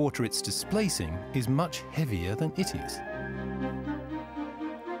amount of water it's displacing is much heavier than it is.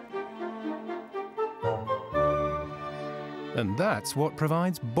 And that's what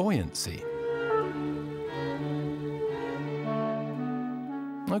provides buoyancy.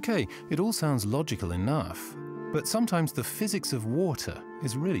 Okay, it all sounds logical enough, but sometimes the physics of water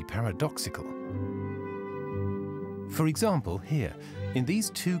is really paradoxical. For example, here, in these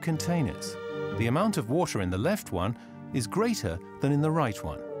 2 containers, the amount of water in the left one is greater than in the right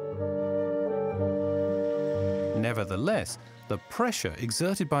one. Nevertheless, the pressure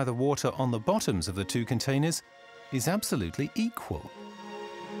exerted by the water on the bottoms of the two containers is absolutely equal.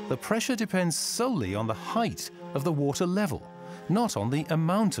 The pressure depends solely on the height of the water level, not on the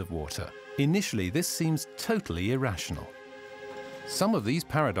amount of water. Initially, this seems totally irrational. Some of these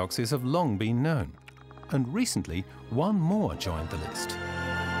paradoxes have long been known, and recently one more joined the list.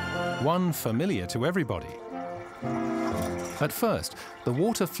 One familiar to everybody. At first, the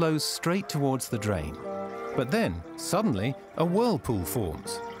water flows straight towards the drain, but then, suddenly, a whirlpool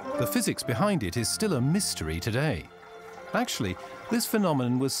forms. The physics behind it is still a mystery today. Actually, this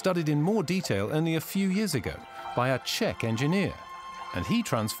phenomenon was studied in more detail only a few years ago by a Czech engineer, and he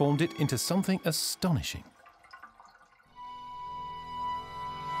transformed it into something astonishing.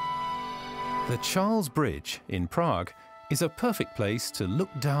 The Charles Bridge in Prague is a perfect place to look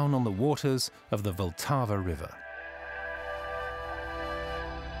down on the waters of the Vltava River.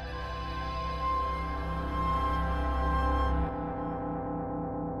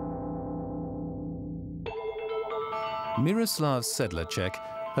 Miroslav Sedlacek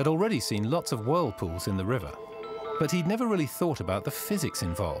had already seen lots of whirlpools in the river, but he'd never really thought about the physics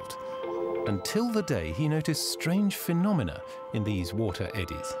involved, until the day he noticed strange phenomena in these water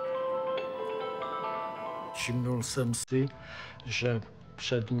eddies.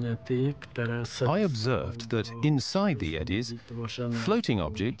 I observed that inside the eddies, floating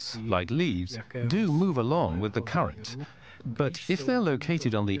objects, like leaves, do move along with the current. But if they're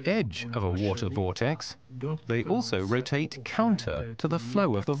located on the edge of a water vortex, they also rotate counter to the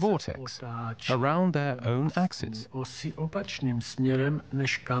flow of the vortex, around their own axis.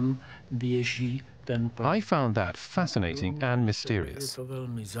 I found that fascinating and mysterious.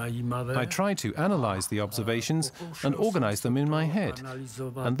 I tried to analyze the observations and organize them in my head,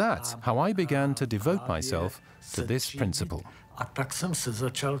 and that's how I began to devote myself to this principle.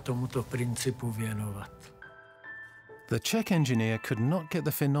 The Czech engineer could not get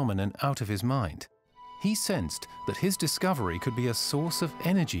the phenomenon out of his mind. He sensed that his discovery could be a source of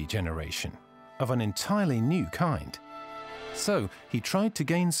energy generation, of an entirely new kind. So he tried to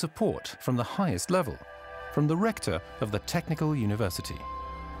gain support from the highest level, from the rector of the Technical University.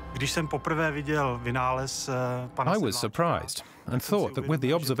 I was surprised and thought that with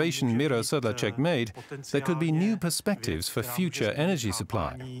the observation Miro Sedlacek made, there could be new perspectives for future energy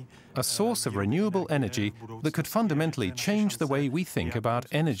supply, a source of renewable energy that could fundamentally change the way we think about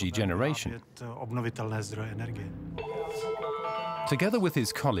energy generation. Together with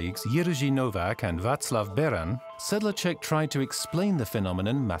his colleagues Jiří Novák and Václav Beran, Sedlacek tried to explain the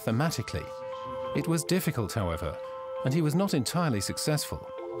phenomenon mathematically. It was difficult, however, and he was not entirely successful.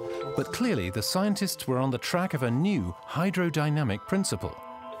 But clearly the scientists were on the track of a new hydrodynamic principle.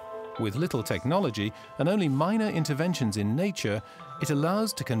 With little technology and only minor interventions in nature, it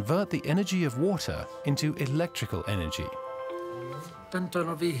allows to convert the energy of water into electrical energy.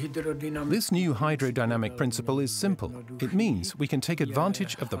 This new hydrodynamic principle is simple. It means we can take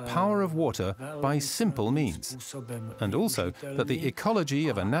advantage of the power of water by simple means, and also that the ecology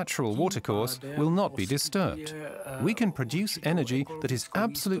of a natural watercourse will not be disturbed. We can produce energy that is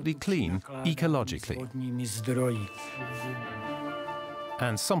absolutely clean ecologically.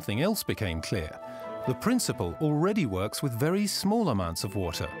 And something else became clear. The principle already works with very small amounts of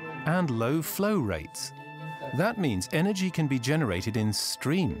water and low flow rates. That means energy can be generated in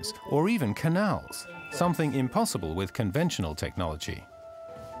streams or even canals, something impossible with conventional technology.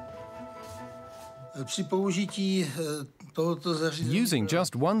 Using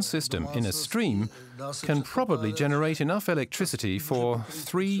just one system in a stream can probably generate enough electricity for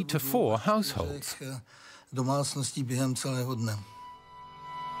 3 to 4 households.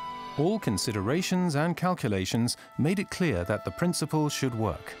 All considerations and calculations made it clear that the principle should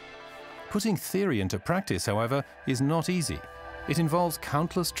work. Putting theory into practice, however, is not easy. It involves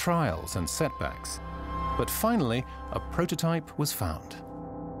countless trials and setbacks. But finally, a prototype was found.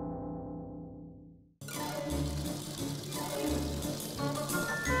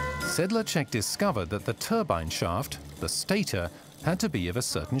 Sedlacek discovered that the turbine shaft, the stator, had to be of a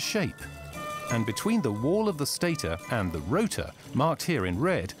certain shape. And between the wall of the stator and the rotor, marked here in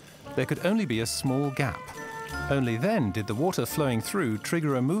red, there could only be a small gap. Only then did the water flowing through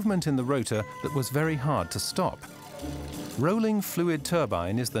trigger a movement in the rotor that was very hard to stop. Rolling fluid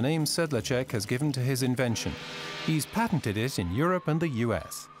turbine is the name Sedlacek has given to his invention. He's patented it in Europe and the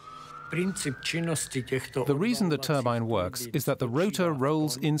US. The reason the turbine works is that the rotor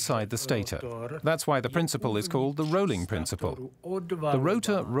rolls inside the stator. That's why the principle is called the rolling principle. The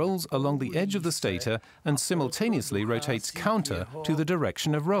rotor rolls along the edge of the stator and simultaneously rotates counter to the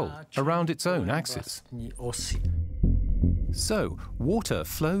direction of roll, around its own axis. So, water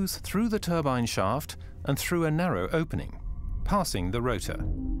flows through the turbine shaft and through a narrow opening, passing the rotor.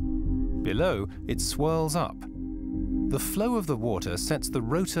 Below, it swirls up. The flow of the water sets the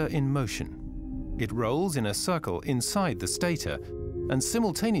rotor in motion. It rolls in a circle inside the stator and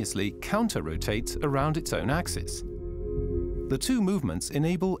simultaneously counter-rotates around its own axis. The two movements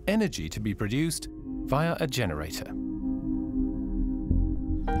enable energy to be produced via a generator.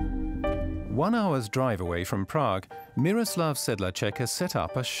 1 hour's drive away from Prague, Miroslav Sedlacek has set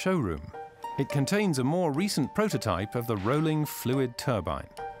up a showroom. It contains a more recent prototype of the rolling fluid turbine.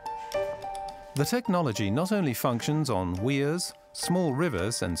 The technology not only functions on weirs, small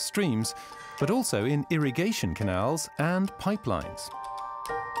rivers and streams, but also in irrigation canals and pipelines.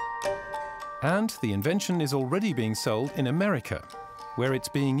 And the invention is already being sold in America, where it's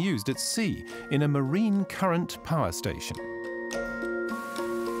being used at sea in a marine current power station.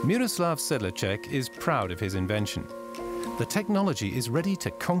 Miroslav Sedlacek is proud of his invention. The technology is ready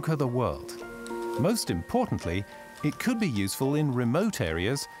to conquer the world. Most importantly, it could be useful in remote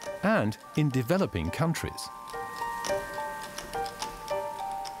areas and in developing countries.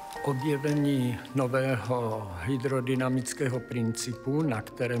 Objevení nového hydrodynamického principu, na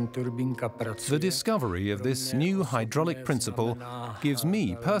kterém turbínka pracuje. The discovery of this new hydraulic principle gives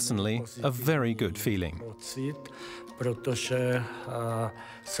me personally a very good feeling.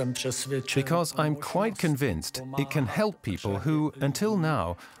 Because I'm quite convinced it can help people who, until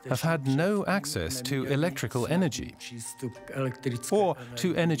now, have had no access to electrical energy or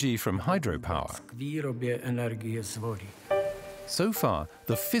to energy from hydropower. So far,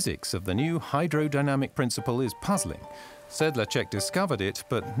 the physics of the new hydrodynamic principle is puzzling. Sedlacek discovered it,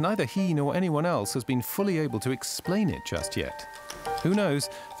 but neither he nor anyone else has been fully able to explain it just yet. Who knows,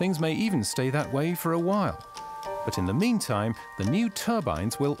 things may even stay that way for a while. But in the meantime, the new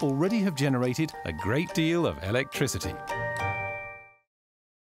turbines will already have generated a great deal of electricity.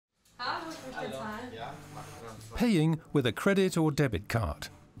 Paying with a credit or debit card.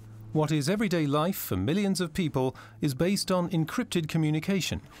 What is everyday life for millions of people is based on encrypted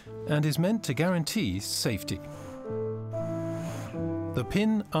communication and is meant to guarantee safety. The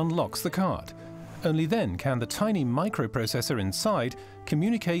PIN unlocks the card. Only then can the tiny microprocessor inside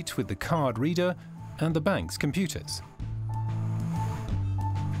communicate with the card reader and the bank's computers.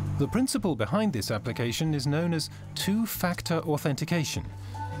 The principle behind this application is known as two-factor authentication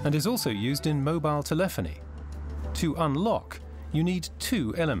and is also used in mobile telephony. To unlock, you need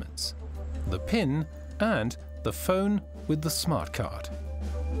two elements, the PIN and the phone with the smart card.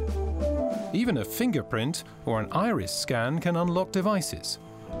 Even a fingerprint or an iris scan can unlock devices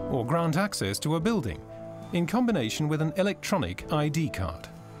or grant access to a building in combination with an electronic ID card.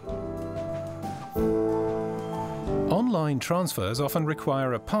 Online transfers often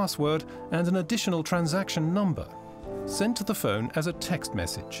require a password and an additional transaction number, sent to the phone as a text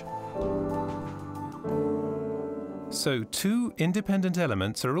message. So two independent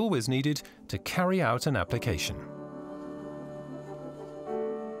elements are always needed to carry out an application.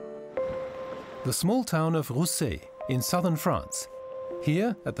 The small town of Rousset in southern France.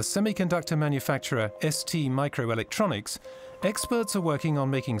 Here, at the semiconductor manufacturer ST Microelectronics, experts are working on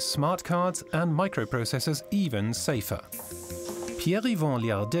making smart cards and microprocessors even safer. Pierre-Yvan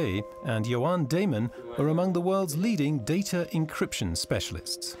Liardet and Johan Damon are among the world's leading data encryption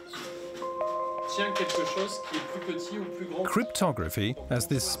specialists. Cryptography, as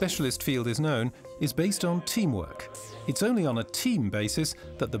this specialist field is known, is based on teamwork. It's only on a team basis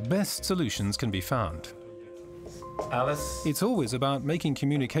that the best solutions can be found. Alice. It's always about making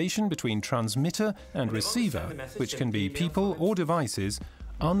communication between transmitter and receiver, which can be people or devices,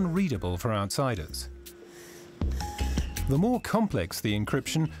 unreadable for outsiders. The more complex the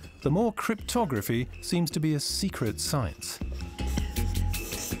encryption, the more cryptography seems to be a secret science.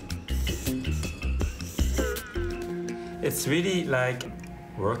 It's really like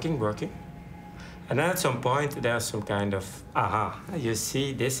working. And then at some point, there's some kind of, aha, you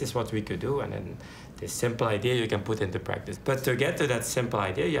see, this is what we could do. And then this simple idea you can put into practice. But to get to that simple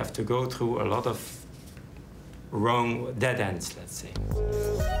idea, you have to go through a lot of wrong dead ends, let's say.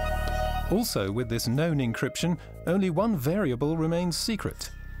 Also, with this known encryption, only one variable remains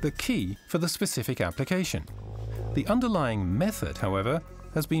secret, the key for the specific application. The underlying method, however,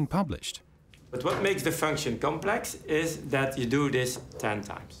 has been published. But what makes the function complex is that you do this 10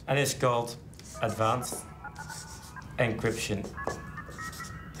 times. And it's called Advanced Encryption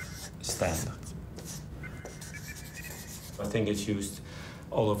Standard. I think it's used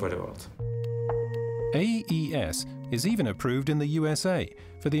all over the world. AES is even approved in the USA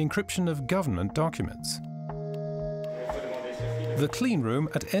for the encryption of government documents. The clean room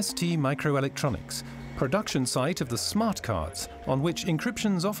at ST Microelectronics, production site of the smart cards, on which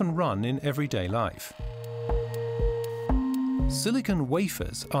encryptions often run in everyday life. Silicon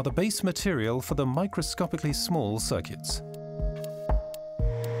wafers are the base material for the microscopically small circuits.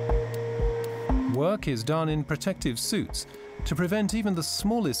 Work is done in protective suits to prevent even the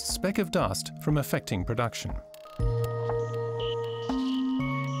smallest speck of dust from affecting production.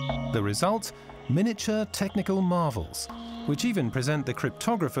 The result? Miniature technical marvels, which even present the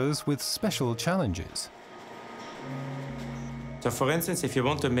cryptographers with special challenges. So for instance, if you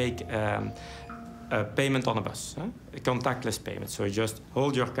want to make a payment on a bus, a contactless payment, so you just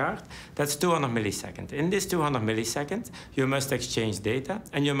hold your card, that's 200 milliseconds. In this 200 milliseconds, you must exchange data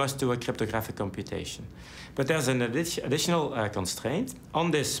and you must do a cryptographic computation. But there's an additional constraint.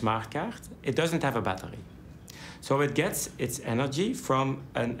 On this smart card, it doesn't have a battery. So it gets its energy from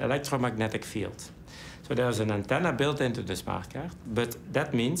an electromagnetic field. So there's an antenna built into the smart card, but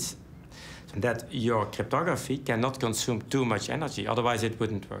that means that your cryptography cannot consume too much energy, otherwise it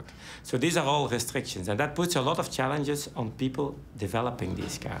wouldn't work. So these are all restrictions, and that puts a lot of challenges on people developing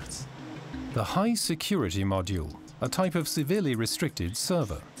these cards. The high security module, a type of severely restricted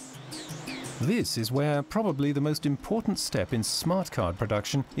server. This is where probably the most important step in smart card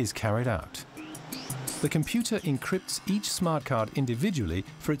production is carried out. The computer encrypts each smart card individually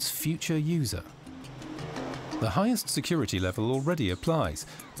for its future user. The highest security level already applies,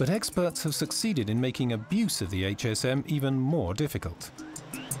 but experts have succeeded in making abuse of the HSM even more difficult.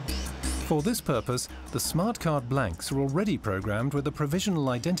 For this purpose, the smart card blanks are already programmed with a provisional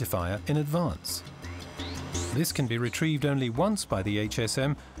identifier in advance. This can be retrieved only once by the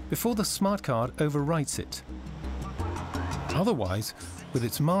HSM before the smart card overwrites it. Otherwise, with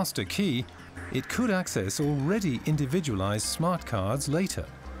its master key, it could access already individualized smart cards later.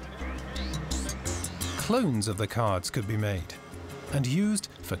 Clones of the cards could be made and used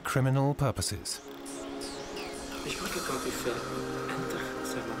for criminal purposes.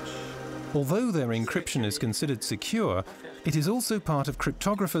 Although their encryption is considered secure, it is also part of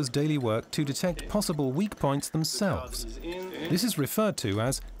cryptographers' daily work to detect possible weak points themselves. This is referred to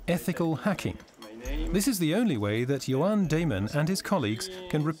as ethical hacking. This is the only way that Johan Damon and his colleagues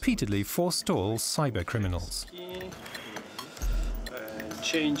can repeatedly forestall cybercriminals.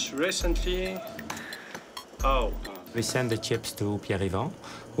 Changed recently. Oh. We send the chips to Pierre-Yvan,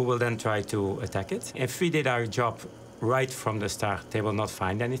 who will then try to attack it. If we did our job right from the start, they will not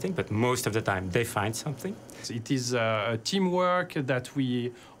find anything, but most of the time they find something. It is a teamwork that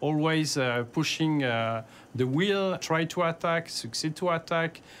we always pushing the wheel, try to attack, succeed to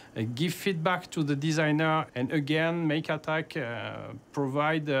attack, give feedback to the designer, and again make attack,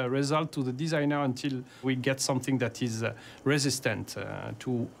 provide a result to the designer until we get something that is resistant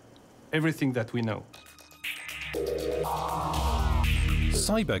to everything that we know.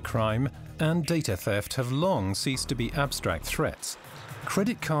 Cybercrime and data theft have long ceased to be abstract threats.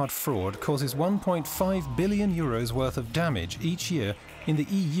 Credit card fraud causes 1.5 billion euros worth of damage each year in the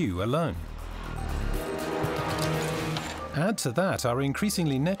EU alone. Add to that our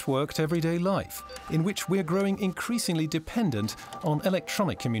increasingly networked everyday life, in which we're growing increasingly dependent on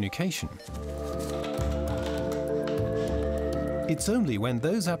electronic communication. It's only when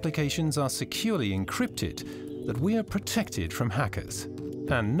those applications are securely encrypted that we are protected from hackers,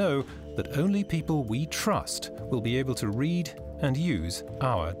 and know that only people we trust will be able to read and use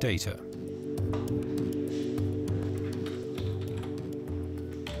our data.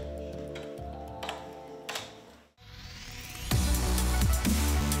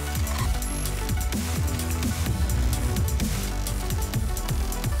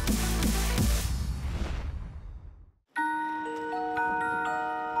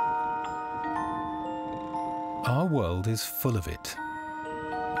 Our world is full of it.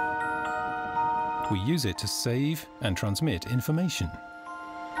 We use it to save and transmit information.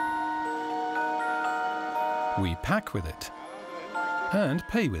 We pack with it and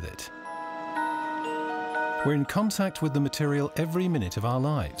pay with it. We're in contact with the material every minute of our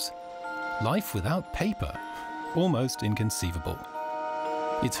lives. Life without paper, almost inconceivable.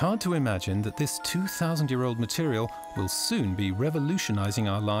 It's hard to imagine that this 2,000-year-old material will soon be revolutionizing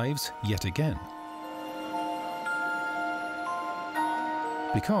our lives yet again.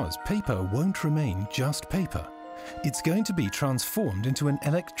 Because paper won't remain just paper. It's going to be transformed into an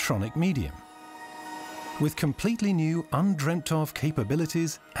electronic medium with completely new, undreamt-of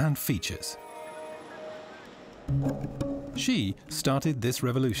capabilities and features. She started this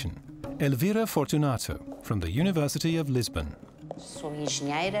revolution, Elvira Fortunato from the University of Lisbon.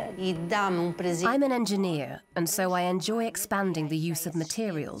 I'm an engineer, and so I enjoy expanding the use of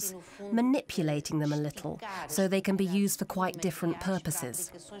materials, manipulating them a little, so they can be used for quite different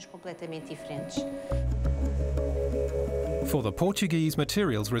purposes. For the Portuguese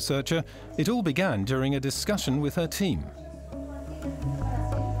materials researcher, it all began during a discussion with her team.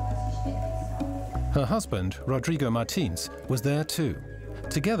 Her husband, Rodrigo Martins, was there too.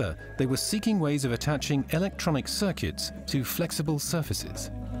 Together, they were seeking ways of attaching electronic circuits to flexible surfaces.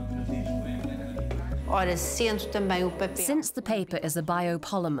 Since the paper is a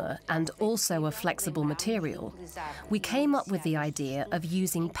biopolymer and also a flexible material, we came up with the idea of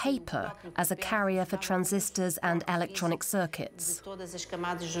using paper as a carrier for transistors and electronic circuits.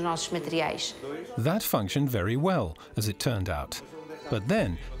 That functioned very well, as it turned out. But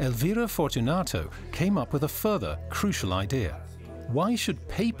then Elvira Fortunato came up with a further crucial idea. Why should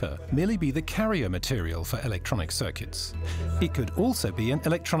paper merely be the carrier material for electronic circuits? It could also be an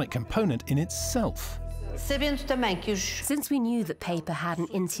electronic component in itself. Since we knew that paper had an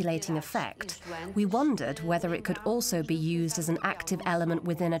insulating effect, we wondered whether it could also be used as an active element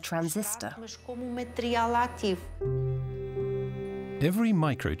within a transistor. Every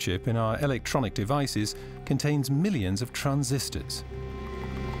microchip in our electronic devices contains millions of transistors.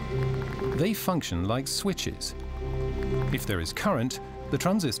 They function like switches. If there is current, the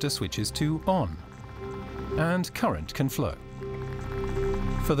transistor switches to on, and current can flow.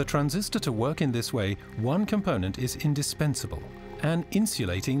 For the transistor to work in this way, one component is indispensable, an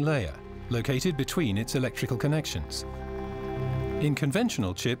insulating layer located between its electrical connections. In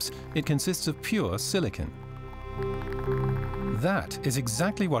conventional chips, it consists of pure silicon. That is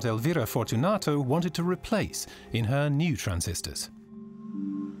exactly what Elvira Fortunato wanted to replace in her new transistors.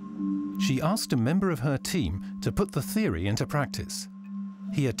 She asked a member of her team to put the theory into practice.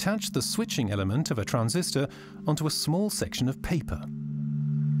 He attached the switching element of a transistor onto a small section of paper.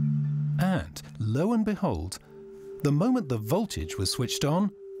 And, lo and behold, the moment the voltage was switched on,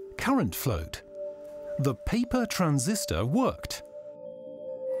 current flowed. The paper transistor worked.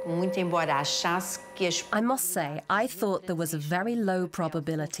 I must say, I thought there was a very low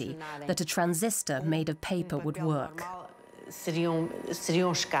probability that a transistor made of paper would work.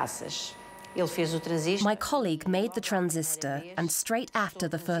 My colleague made the transistor, and straight after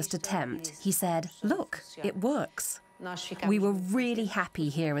the first attempt, he said, "Look, it works." We were really happy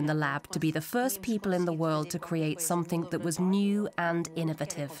here in the lab to be the first people in the world to create something that was new and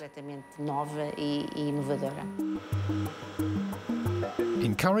innovative.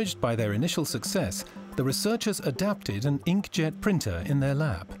 Encouraged by their initial success, the researchers adapted an inkjet printer in their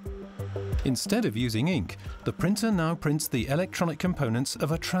lab. Instead of using ink, the printer now prints the electronic components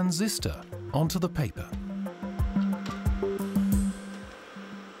of a transistor onto the paper.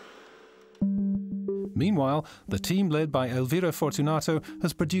 Meanwhile, the team led by Elvira Fortunato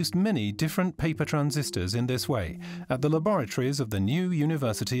has produced many different paper transistors in this way at the laboratories of the new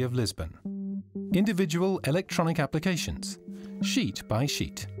University of Lisbon. Individual electronic applications, sheet by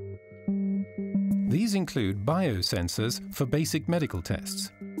sheet. These include biosensors for basic medical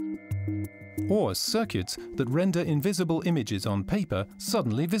tests, or circuits that render invisible images on paper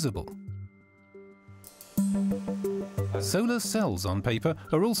suddenly visible. Solar cells on paper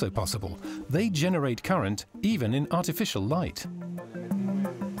are also possible. They generate current even in artificial light.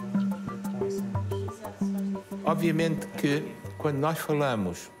 Obviamente que quando nós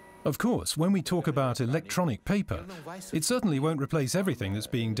falamos Of course, when we talk about electronic paper, it certainly won't replace everything that's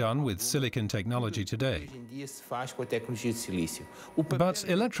being done with silicon technology today. But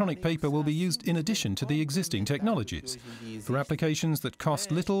electronic paper will be used in addition to the existing technologies, for applications that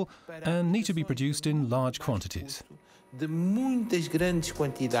cost little and need to be produced in large quantities.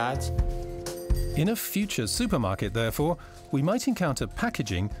 In a future supermarket, therefore, we might encounter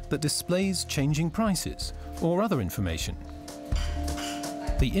packaging that displays changing prices or other information.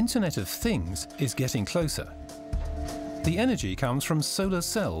 The Internet of Things is getting closer. The energy comes from solar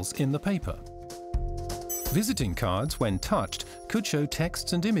cells in the paper. Visiting cards, when touched, could show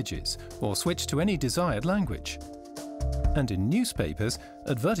texts and images or switch to any desired language. And in newspapers,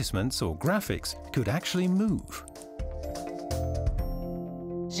 advertisements or graphics could actually move.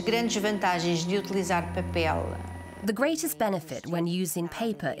 The greatest benefit when using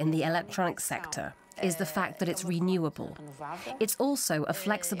paper in the electronic sector is the fact that it's renewable. It's also a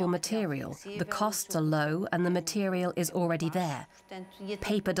flexible material. The costs are low and the material is already there.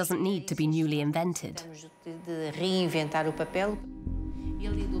 Paper doesn't need to be newly invented.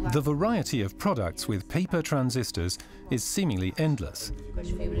 The variety of products with paper transistors is seemingly endless,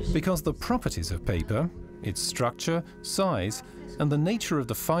 because the properties of paper, its structure, size, and the nature of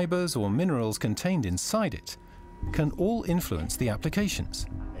the fibers or minerals contained inside it can all influence the applications.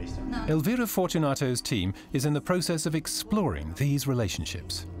 Elvira Fortunato's team is in the process of exploring these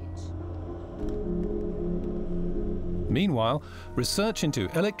relationships. Meanwhile, research into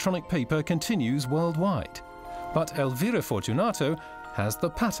electronic paper continues worldwide, but Elvira Fortunato has the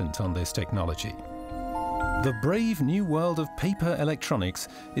patent on this technology. The brave new world of paper electronics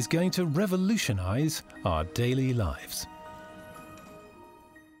is going to revolutionize our daily lives.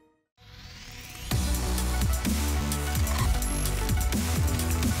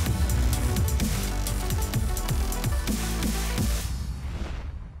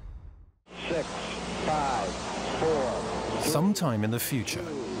 Sometime in the future,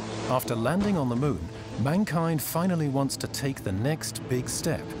 after landing on the moon, mankind finally wants to take the next big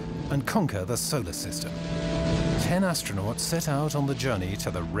step and conquer the solar system. 10 astronauts set out on the journey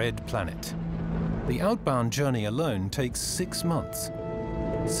to the Red Planet. The outbound journey alone takes 6 months.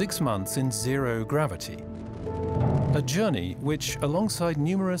 6 months in zero gravity. A journey which, alongside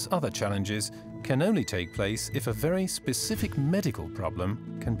numerous other challenges, can only take place if a very specific medical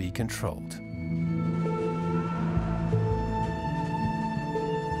problem can be controlled.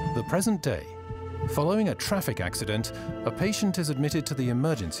 The present day. Following a traffic accident, a patient is admitted to the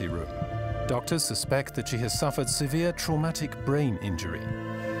emergency room. Doctors suspect that she has suffered severe traumatic brain injury.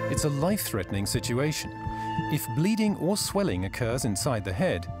 It's a life-threatening situation. If bleeding or swelling occurs inside the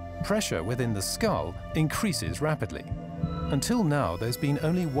head, pressure within the skull increases rapidly. Until now, there's been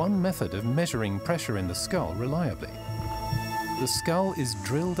only one method of measuring pressure in the skull reliably. The skull is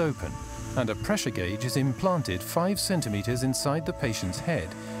drilled open and a pressure gauge is implanted 5 centimeters inside the patient's head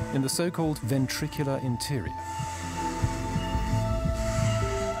in the so-called ventricular interior.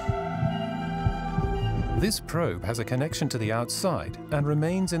 This probe has a connection to the outside and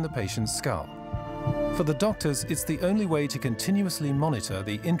remains in the patient's skull. For the doctors, it's the only way to continuously monitor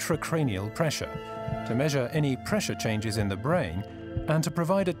the intracranial pressure, to measure any pressure changes in the brain, and to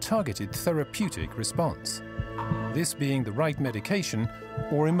provide a targeted therapeutic response, this being the right medication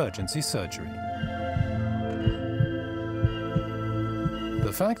or emergency surgery.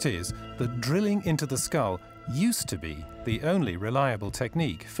 The fact is that drilling into the skull used to be the only reliable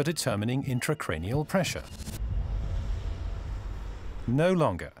technique for determining intracranial pressure. No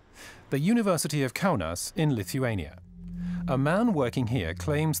longer. The University of Kaunas in Lithuania. A man working here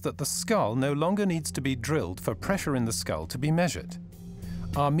claims that the skull no longer needs to be drilled for pressure in the skull to be measured.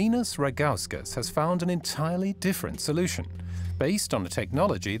 Arminas Ragauskas has found an entirely different solution, based on a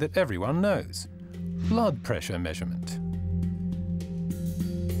technology that everyone knows: blood pressure measurement.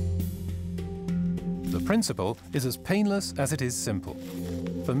 The principle is as painless as it is simple.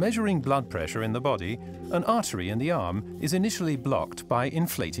 For measuring blood pressure in the body, an artery in the arm is initially blocked by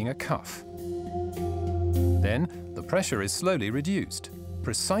inflating a cuff. Then, the pressure is slowly reduced,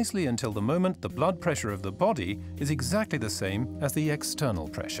 precisely until the moment the blood pressure of the body is exactly the same as the external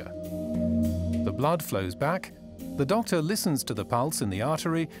pressure. The blood flows back, the doctor listens to the pulse in the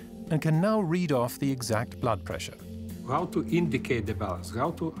artery and can now read off the exact blood pressure. How to indicate the balance,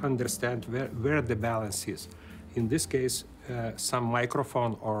 how to understand where the balance is. In this case, some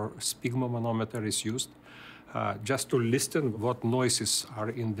microphone or sphygmomanometer is used just to listen what noises are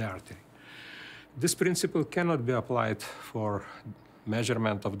in the artery. This principle cannot be applied for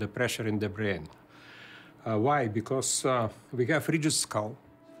measurement of the pressure in the brain. Why? Because we have rigid skull.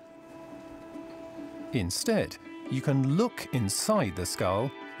 Instead, you can look inside the skull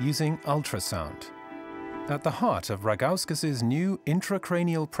using ultrasound. At the heart of Ragauskas' new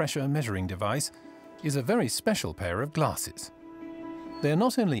intracranial pressure measuring device is a very special pair of glasses. They're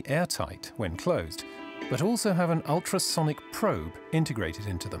not only airtight when closed, but also have an ultrasonic probe integrated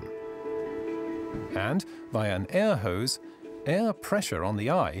into them. And via an air hose, air pressure on the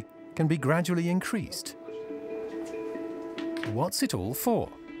eye can be gradually increased. What's it all for?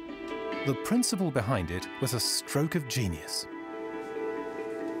 The principle behind it was a stroke of genius.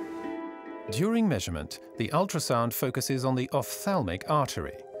 During measurement, the ultrasound focuses on the ophthalmic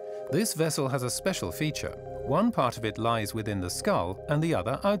artery. This vessel has a special feature. One part of it lies within the skull and the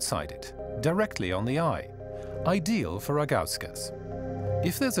other outside it, directly on the eye, ideal for Ragauskas.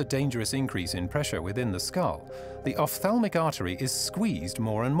 If there's a dangerous increase in pressure within the skull, the ophthalmic artery is squeezed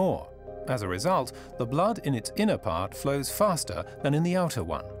more and more. As a result, the blood in its inner part flows faster than in the outer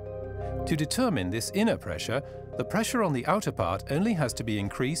one. To determine this inner pressure, the pressure on the outer part only has to be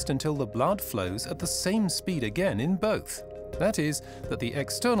increased until the blood flows at the same speed again in both. That is, that the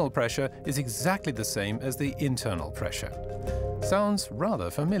external pressure is exactly the same as the internal pressure. Sounds rather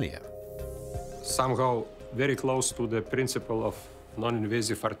familiar. Somehow very close to the principle of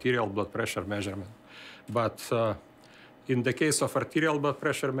non-invasive arterial blood pressure measurement. But In the case of arterial blood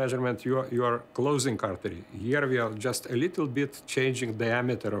pressure measurement, you are closing artery. Here we are just a little bit changing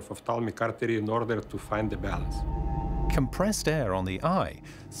diameter of ophthalmic artery in order to find the balance. Compressed air on the eye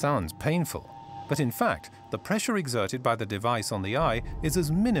sounds painful, but in fact, the pressure exerted by the device on the eye is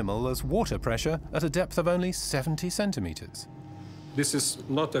as minimal as water pressure at a depth of only 70 centimeters. This is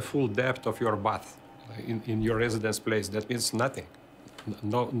not a full depth of your bath in your residence place. That means nothing.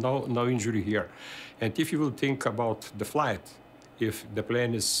 No injury here. And if you will think about the flight, if the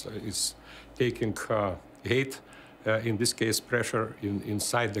plane is taking height, in this case, pressure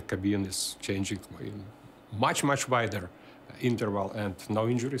inside the cabin is changing in much wider interval and no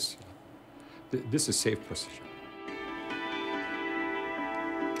injuries. This is safe procedure.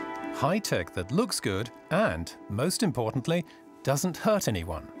 High tech that looks good and, most importantly, doesn't hurt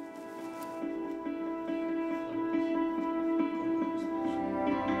anyone.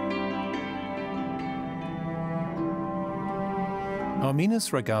 Arminas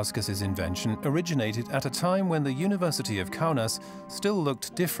Ragauskas' invention originated at a time when the University of Kaunas still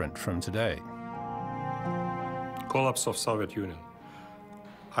looked different from today. Collapse of Soviet Union.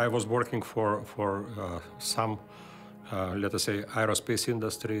 I was working for some, let us say, aerospace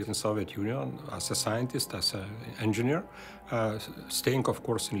industry in Soviet Union as a scientist, as an engineer, staying, of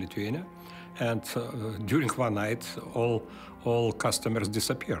course, in Lithuania. And during one night, all customers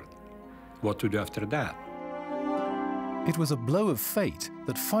disappeared. What to do after that? It was a blow of fate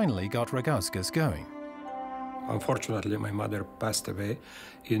that finally got Ragauskas going. Unfortunately, my mother passed away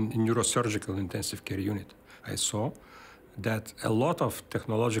in neurosurgical intensive care unit. I saw that a lot of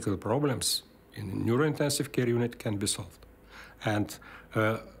technological problems in neurointensive care unit can be solved. And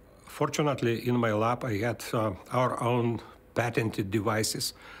fortunately, in my lab, I had our own patented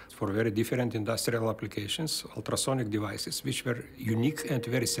devices for very different industrial applications, ultrasonic devices, which were unique and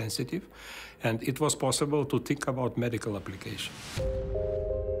very sensitive. And it was possible to think about medical application.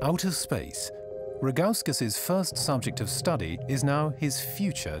 Outer space. Ragauskas' first subject of study is now his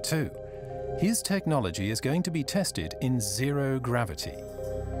future too. His technology is going to be tested in zero gravity.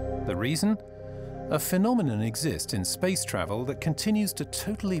 The reason? A phenomenon exists in space travel that continues to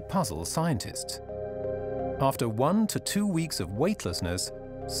totally puzzle scientists. After 1 to 2 weeks of weightlessness,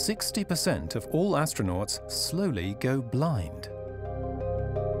 60% of all astronauts slowly go blind.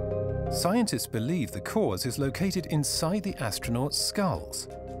 Scientists believe the cause is located inside the astronauts' skulls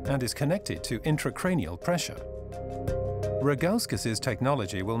and is connected to intracranial pressure. Ragauskas'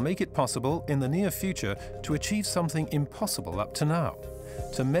 technology will make it possible in the near future to achieve something impossible up to now,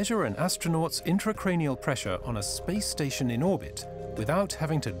 to measure an astronaut's intracranial pressure on a space station in orbit without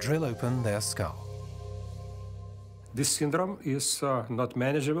having to drill open their skull. This syndrome is not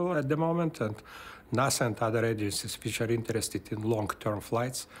manageable at the moment, and NASA and other agencies which are interested in long-term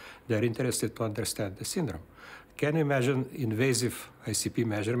flights, they're interested to understand the syndrome. Can you imagine invasive ICP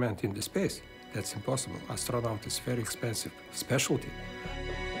measurement in the space? That's impossible. Astronaut is very expensive specialty.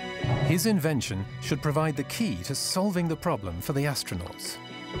 His invention should provide the key to solving the problem for the astronauts.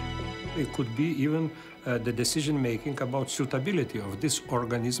 It could be even the decision-making about suitability of this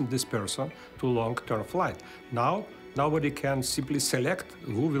organism, this person, to long-term flight. Now, nobody can simply select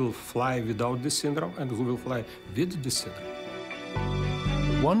who will fly without this syndrome and who will fly with this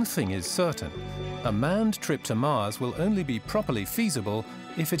syndrome. One thing is certain. A manned trip to Mars will only be properly feasible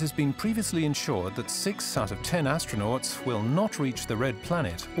if it has been previously ensured that 6 out of 10 astronauts will not reach the red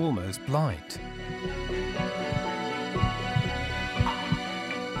planet almost blind.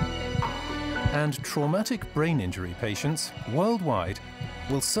 And traumatic brain injury patients worldwide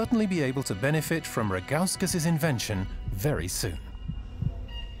will certainly be able to benefit from Ragauskas' invention very soon.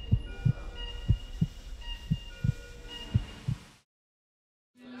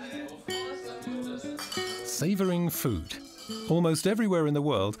 Savouring food. Almost everywhere in the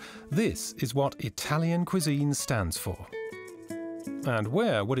world, this is what Italian cuisine stands for. And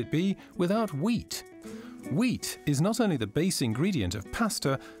where would it be without wheat? Wheat is not only the base ingredient of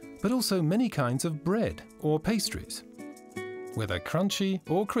pasta, but also many kinds of bread or pastries. Whether crunchy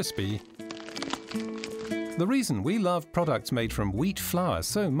or crispy, the reason we love products made from wheat flour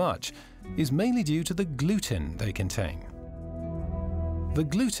so much is mainly due to the gluten they contain. The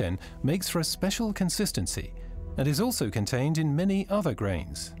gluten makes for a special consistency and is also contained in many other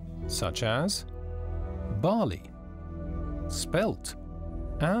grains, such as barley, spelt,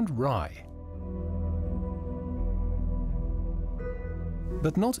 and rye.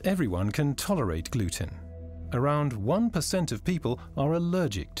 But not everyone can tolerate gluten. Around 1% of people are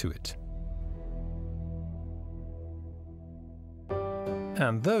allergic to it.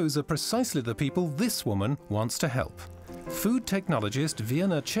 And those are precisely the people this woman wants to help. Food technologist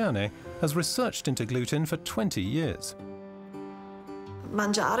Vienna Czerny has researched into gluten for 20 years.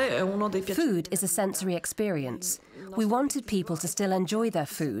 Food is a sensory experience. We wanted people to still enjoy their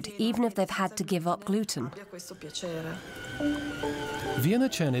food, even if they've had to give up gluten. Vienna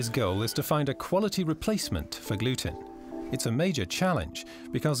Czerny's goal is to find a quality replacement for gluten. It's a major challenge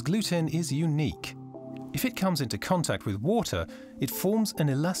because gluten is unique. If it comes into contact with water, it forms an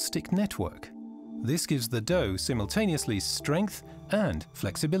elastic network. This gives the dough simultaneously strength and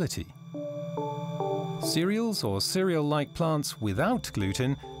flexibility. Cereals or cereal-like plants without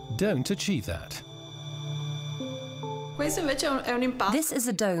gluten don't achieve that. This is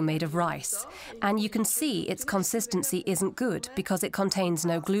a dough made of rice, and you can see its consistency isn't good because it contains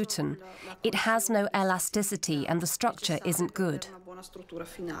no gluten. It has no elasticity and the structure isn't good.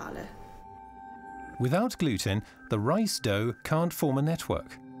 Without gluten, the rice dough can't form a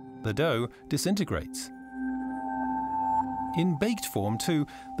network. The dough disintegrates. In baked form too,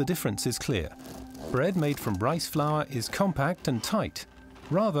 the difference is clear. Bread made from rice flour is compact and tight,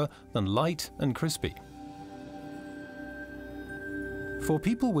 rather than light and crispy. For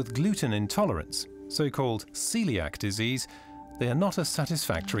people with gluten intolerance, so-called celiac disease, they are not a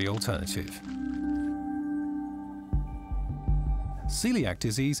satisfactory alternative. Celiac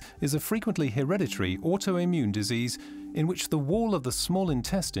disease is a frequently hereditary autoimmune disease in which the wall of the small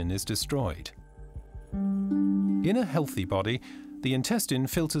intestine is destroyed. In a healthy body, the intestine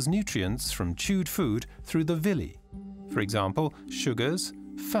filters nutrients from chewed food through the villi, for example, sugars,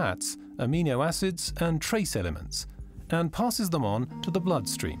 fats, amino acids and trace elements, and passes them on to the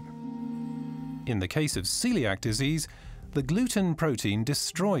bloodstream. In the case of celiac disease, the gluten protein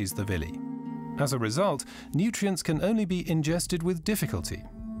destroys the villi. As a result, nutrients can only be ingested with difficulty.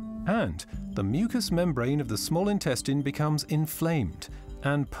 And the mucous membrane of the small intestine becomes inflamed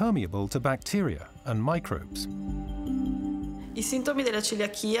and permeable to bacteria and microbes. The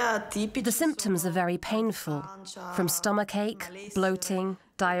symptoms are very painful, from stomachache, bloating,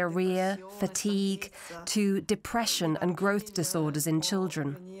 diarrhea, fatigue, to depression and growth disorders in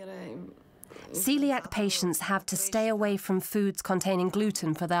children. Celiac patients have to stay away from foods containing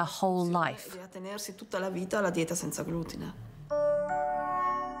gluten for their whole life.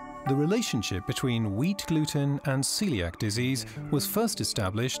 The relationship between wheat gluten and celiac disease was first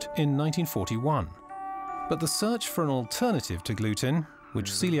established in 1941. But the search for an alternative to gluten, which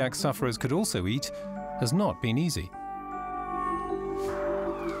celiac sufferers could also eat, has not been easy.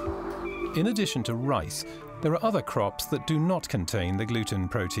 In addition to rice, there are other crops that do not contain the gluten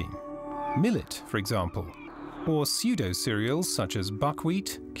protein. Millet, for example, or pseudo-cereals such as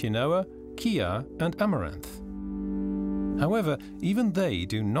buckwheat, quinoa, chia and amaranth. However, even they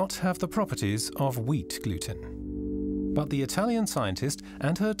do not have the properties of wheat gluten. But the Italian scientist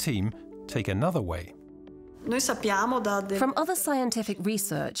and her team take another way. From other scientific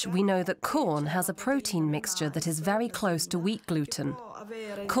research, we know that corn has a protein mixture that is very close to wheat gluten.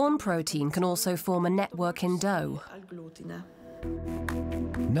 Corn protein can also form a network in dough.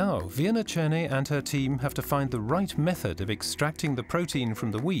 Now, Vienna Czerny and her team have to find the right method of extracting the protein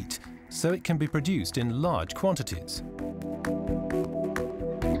from the wheat so it can be produced in large quantities.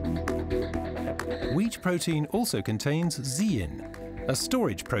 Wheat protein also contains zein, a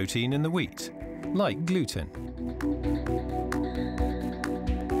storage protein in the wheat, like gluten.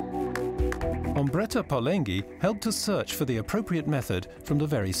 Ombretta Polenghi helped us search for the appropriate method from the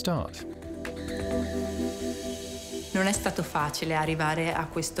very start. Non è stato facile arrivare a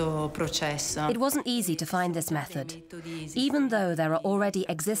questo processo. It wasn't easy to find this method. Even though there are already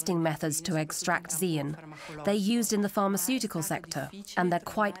existing methods to extract zein, they're used in the pharmaceutical sector, and they're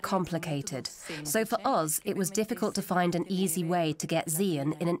quite complicated. So for us, it was difficult to find an easy way to get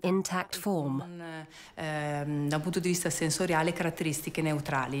zein in an intact form. Da un punto di vista sensoriale, caratteristiche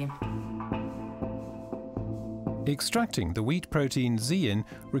neutrali. Extracting the wheat protein zein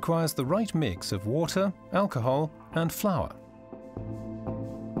requires the right mix of water, alcohol and flour.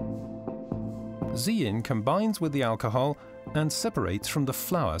 Zein combines with the alcohol and separates from the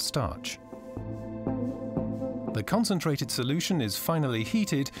flour starch. The concentrated solution is finally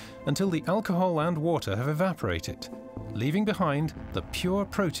heated until the alcohol and water have evaporated, leaving behind the pure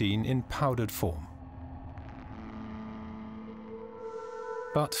protein in powdered form.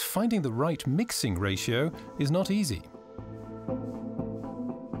 But finding the right mixing ratio is not easy.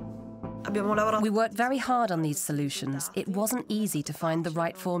 We worked very hard on these solutions. It wasn't easy to find the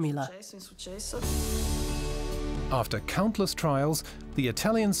right formula. After countless trials, the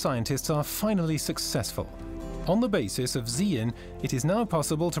Italian scientists are finally successful. On the basis of zein, it is now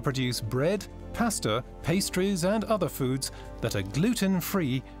possible to produce bread, pasta, pastries and other foods that are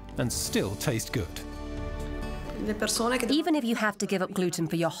gluten-free and still taste good. Even if you have to give up gluten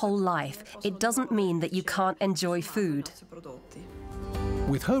for your whole life, it doesn't mean that you can't enjoy food.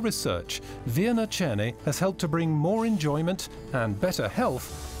 With her research, Virna Czerny has helped to bring more enjoyment and better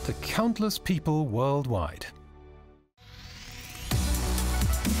health to countless people worldwide.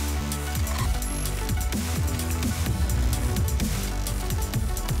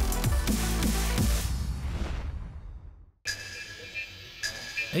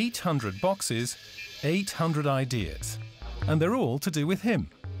 "800 boxes, 800 ideas. And they're all to do with him,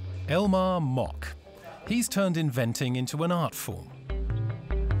 Elmar Mock. He's turned inventing into an art form.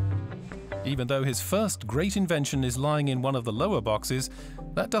 Even though his first great invention is lying in one of the lower boxes,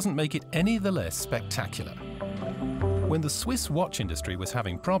 that doesn't make it any the less spectacular. When the Swiss watch industry was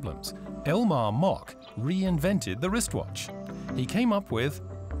having problems, Elmar Mock reinvented the wristwatch. He came up with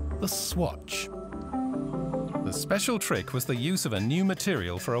the Swatch. The special trick was the use of a new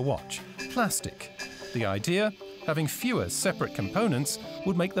material for a watch, plastic. The idea, having fewer separate components,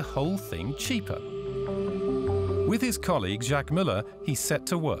 would make the whole thing cheaper. With his colleague Jacques Müller, he set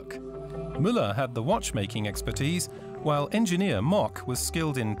to work. Müller had the watchmaking expertise, while engineer Mock was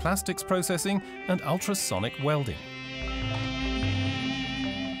skilled in plastics processing and ultrasonic welding.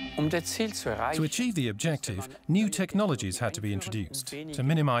 To achieve the objective, new technologies had to be introduced to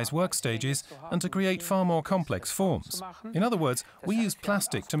minimize work stages and to create far more complex forms. In other words, we used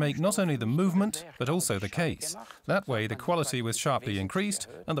plastic to make not only the movement, but also the case. That way, the quality was sharply increased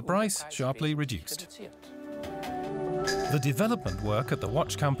and the price sharply reduced. The development work at the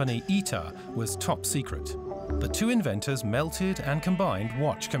watch company ITA was top secret. The two inventors melted and combined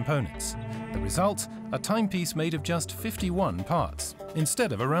watch components. The result, a timepiece made of just 51 parts,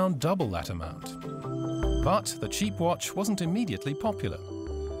 instead of around double that amount. But the cheap watch wasn't immediately popular.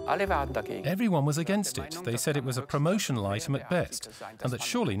 Everyone was against it. They said it was a promotional item at best, and that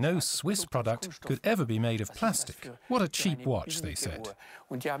surely no Swiss product could ever be made of plastic. What a cheap watch, they said.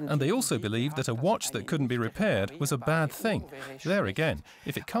 And they also believed that a watch that couldn't be repaired was a bad thing. There again,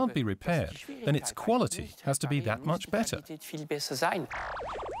 if it can't be repaired, then its quality has to be that much better.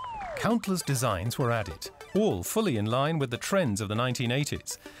 Countless designs were added, all fully in line with the trends of the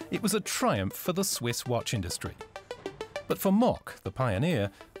 1980s. It was a triumph for the Swiss watch industry. But for Mock, the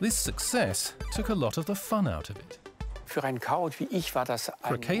pioneer, this success took a lot of the fun out of it. For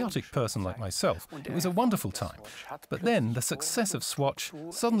a chaotic person like myself, it was a wonderful time. But then the success of Swatch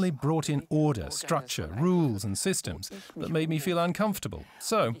suddenly brought in order, structure, rules and systems that made me feel uncomfortable.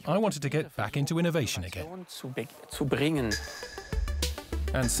 So I wanted to get back into innovation again.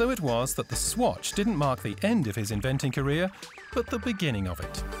 And so it was that the Swatch didn't mark the end of his inventing career, but the beginning of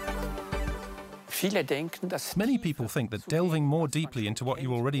it. Many people think that delving more deeply into what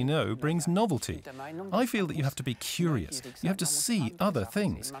you already know brings novelty. I feel that you have to be curious, you have to see other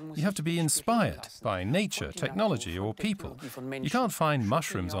things, you have to be inspired by nature, technology or people. You can't find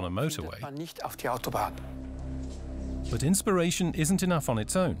mushrooms on a motorway. But inspiration isn't enough on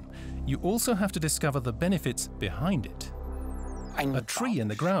its own. You also have to discover the benefits behind it. A tree in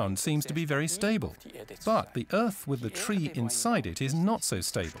the ground seems to be very stable, but the earth with the tree inside it is not so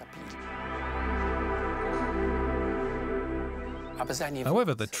stable.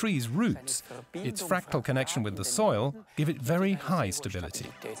 However, the tree's roots, its fractal connection with the soil, give it very high stability.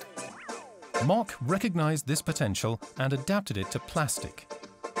 Mock recognized this potential and adapted it to plastic.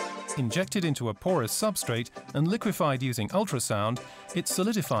 Injected into a porous substrate and liquefied using ultrasound, it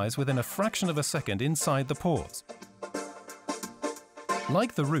solidifies within a fraction of a second inside the pores.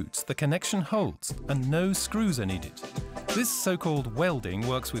 Like the roots, the connection holds and no screws are needed. This so-called welding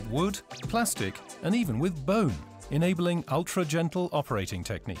works with wood, plastic and even with bone, enabling ultra-gentle operating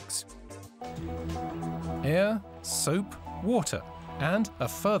techniques. Air, soap, water, and a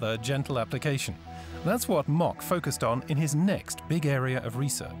further gentle application. That's what Mock focused on in his next big area of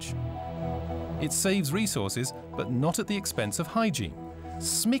research. It saves resources, but not at the expense of hygiene.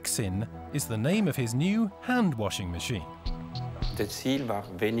 Smixin is the name of his new hand-washing machine.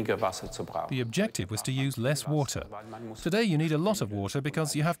 The objective was to use less water. Today you need a lot of water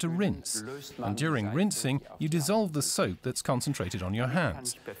because you have to rinse. And during rinsing, you dissolve the soap that's concentrated on your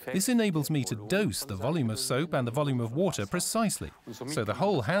hands. This enables me to dose the volume of soap and the volume of water precisely. So the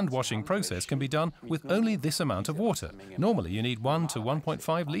whole hand-washing process can be done with only this amount of water. Normally you need 1 to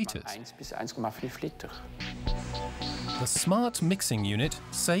 1.5 liters. The smart mixing unit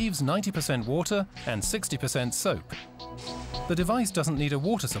saves 90% water and 60% soap. The device doesn't need a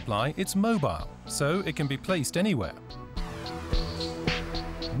water supply, it's mobile, so it can be placed anywhere.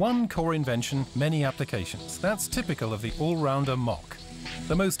 One core invention, many applications. That's typical of the all-rounder Mock.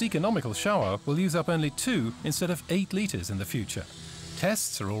 The most economical shower will use up only 2 instead of 8 liters in the future.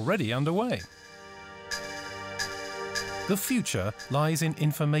 Tests are already underway. The future lies in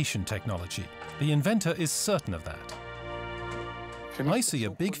information technology. The inventor is certain of that. I see a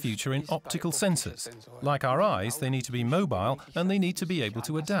big future in optical sensors. Like our eyes, they need to be mobile and they need to be able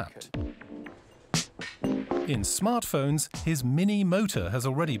to adapt. In smartphones, his mini motor has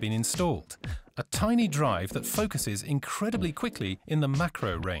already been installed, a tiny drive that focuses incredibly quickly in the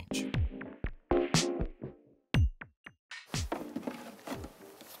macro range.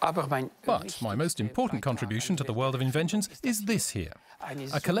 But my most important contribution to the world of inventions is this here,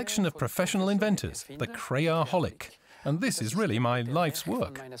 a collection of professional inventors, the Creaholic. And this is really my life's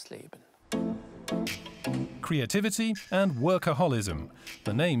work. Creativity and workaholism.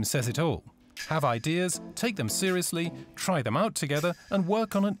 The name says it all. Have ideas, take them seriously, try them out together, and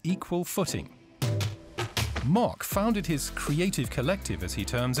work on an equal footing. Mock founded his creative collective, as he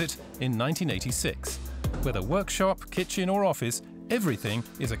terms it, in 1986. Whether workshop, kitchen, or office, everything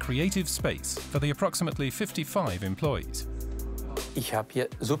is a creative space for the approximately 55 employees.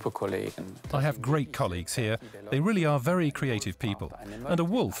 I have great colleagues here. They really are very creative people. And a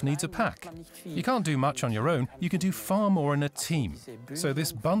wolf needs a pack. You can't do much on your own, you can do far more in a team. So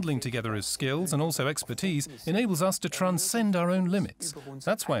this bundling together of skills and also expertise enables us to transcend our own limits.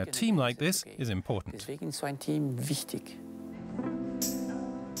 That's why a team like this is important.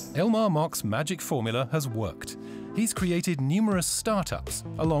 Elmar Mock's magic formula has worked. He's created numerous startups,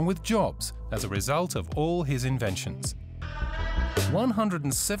 along with jobs, as a result of all his inventions.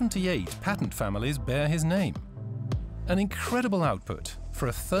 178 patent families bear his name. An incredible output for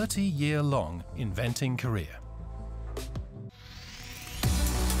a 30-year-long inventing career.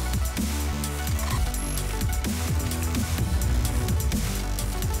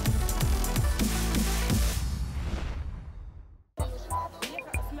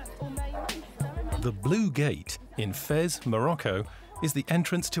 The Blue Gate in Fez, Morocco, is the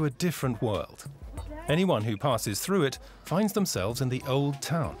entrance to a different world. Anyone who passes through it finds themselves in the old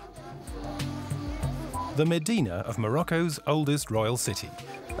town. The Medina of Morocco's oldest royal city,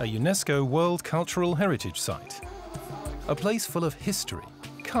 a UNESCO World Cultural Heritage Site. A place full of history,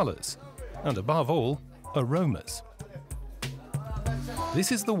 colours, and above all, aromas.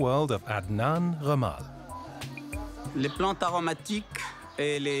 This is the world of Adnan Ramal. Les plantes aromatiques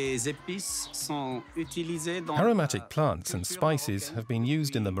Aromatic plants and spices have been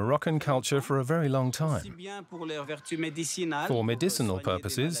used in the Moroccan culture for a very long time. For medicinal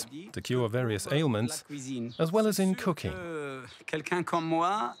purposes, to cure various ailments, as well as in cooking.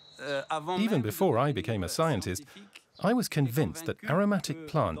 Even before I became a scientist, I was convinced that aromatic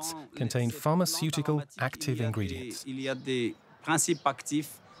plants contain pharmaceutical active ingredients.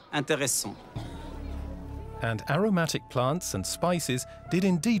 And aromatic plants and spices did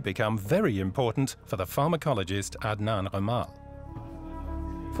indeed become very important for the pharmacologist Adnan Ramal.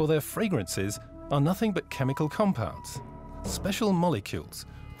 For their fragrances are nothing but chemical compounds, special molecules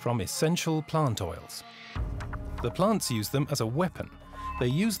from essential plant oils. The plants use them as a weapon. They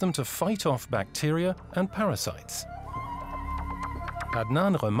use them to fight off bacteria and parasites.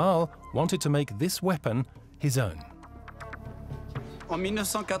 Adnan Ramal wanted to make this weapon his own. In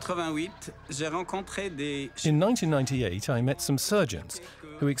 1998, I met some surgeons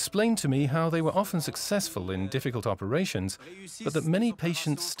who explained to me how they were often successful in difficult operations, but that many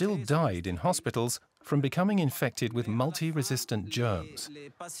patients still died in hospitals from becoming infected with multi-resistant germs,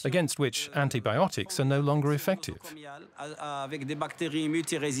 against which antibiotics are no longer effective.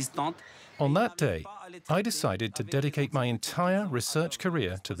 On that day, I decided to dedicate my entire research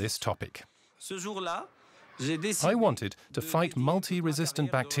career to this topic. I wanted to fight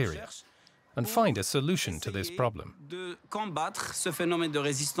multi-resistant bacteria and find a solution to this problem.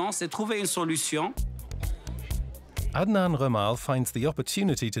 Adnan Ramal finds the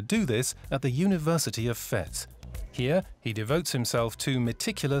opportunity to do this at the University of Fez. Here, he devotes himself to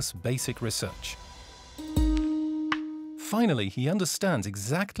meticulous basic research. Finally, he understands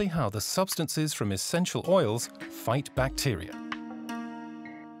exactly how the substances from essential oils fight bacteria.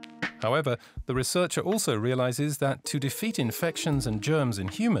 However, the researcher also realizes that to defeat infections and germs in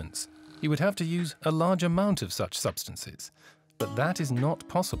humans, he would have to use a large amount of such substances. But that is not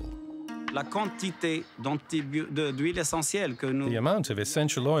possible. The amount of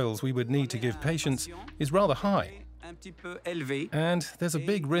essential oils we would need to give patients is rather high, and there's a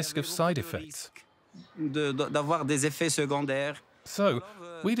big risk of side effects. So,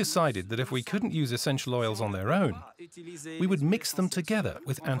 we decided that if we couldn't use essential oils on their own, we would mix them together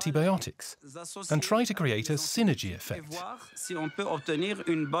with antibiotics and try to create a synergy effect.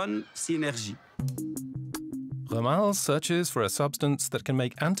 Ramal searches for a substance that can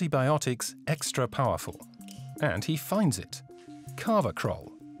make antibiotics extra powerful, and he finds it: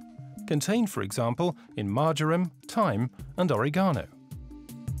 carvacrol, contained, for example, in marjoram, thyme, and oregano.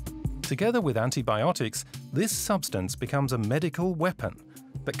 Together with antibiotics, this substance becomes a medical weapon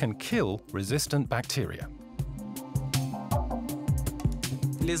that can kill resistant bacteria.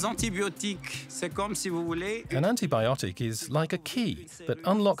 Les antibiotiques, c'est comme si vous voulez. An antibiotic is like a key that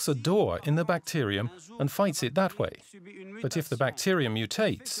unlocks a door in the bacterium and fights it that way. But if the bacterium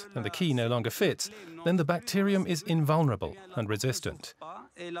mutates and the key no longer fits, then the bacterium is invulnerable and resistant.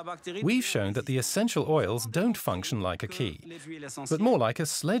 We've shown that the essential oils don't function like a key, but more like a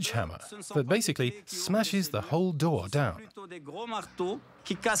sledgehammer that basically smashes the whole door down.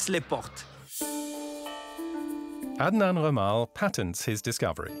 Adnan Ramal patents his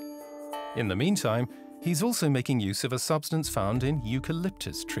discovery. In the meantime, he's also making use of a substance found in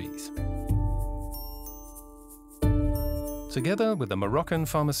eucalyptus trees. Together with a Moroccan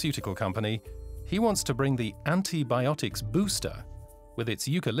pharmaceutical company, he wants to bring the antibiotics booster, with its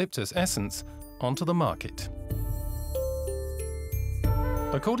eucalyptus essence, onto the market.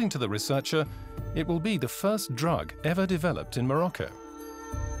 According to the researcher, it will be the first drug ever developed in Morocco.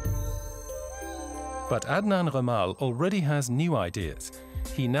 But Adnan Ramal already has new ideas.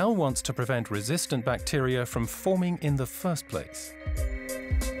 He now wants to prevent resistant bacteria from forming in the first place.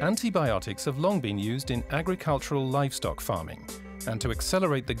 Antibiotics have long been used in agricultural livestock farming and to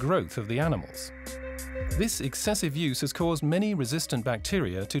accelerate the growth of the animals. This excessive use has caused many resistant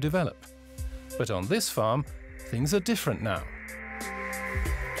bacteria to develop. But on this farm, things are different now.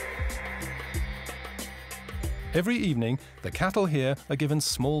 Every evening, the cattle here are given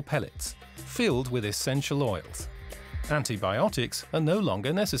small pellets, filled with essential oils. Antibiotics are no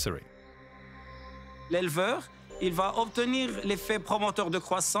longer necessary. L'éleveur, il va obtenir l'effet promoteur de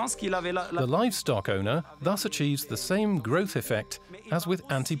croissance qu'il avait là. The livestock owner thus achieves the same growth effect as with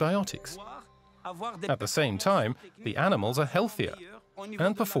antibiotics. At the same time, the animals are healthier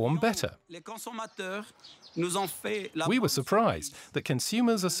and perform better. We were surprised that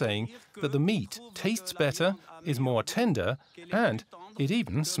consumers are saying that the meat tastes better, is more tender, and it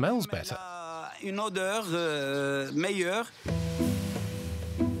even smells better.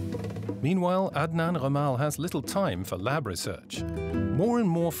 Meanwhile, Adnan Ramal has little time for lab research. More and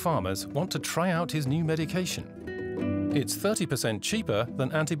more farmers want to try out his new medication. It's 30% cheaper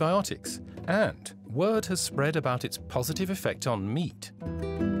than antibiotics, and word has spread about its positive effect on meat.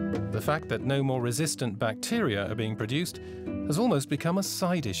 The fact that no more resistant bacteria are being produced has almost become a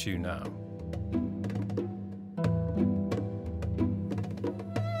side issue now.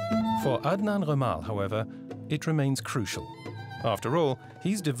 For Adnan Ramal, however, it remains crucial. After all,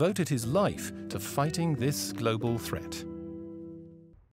 he's devoted his life to fighting this global threat.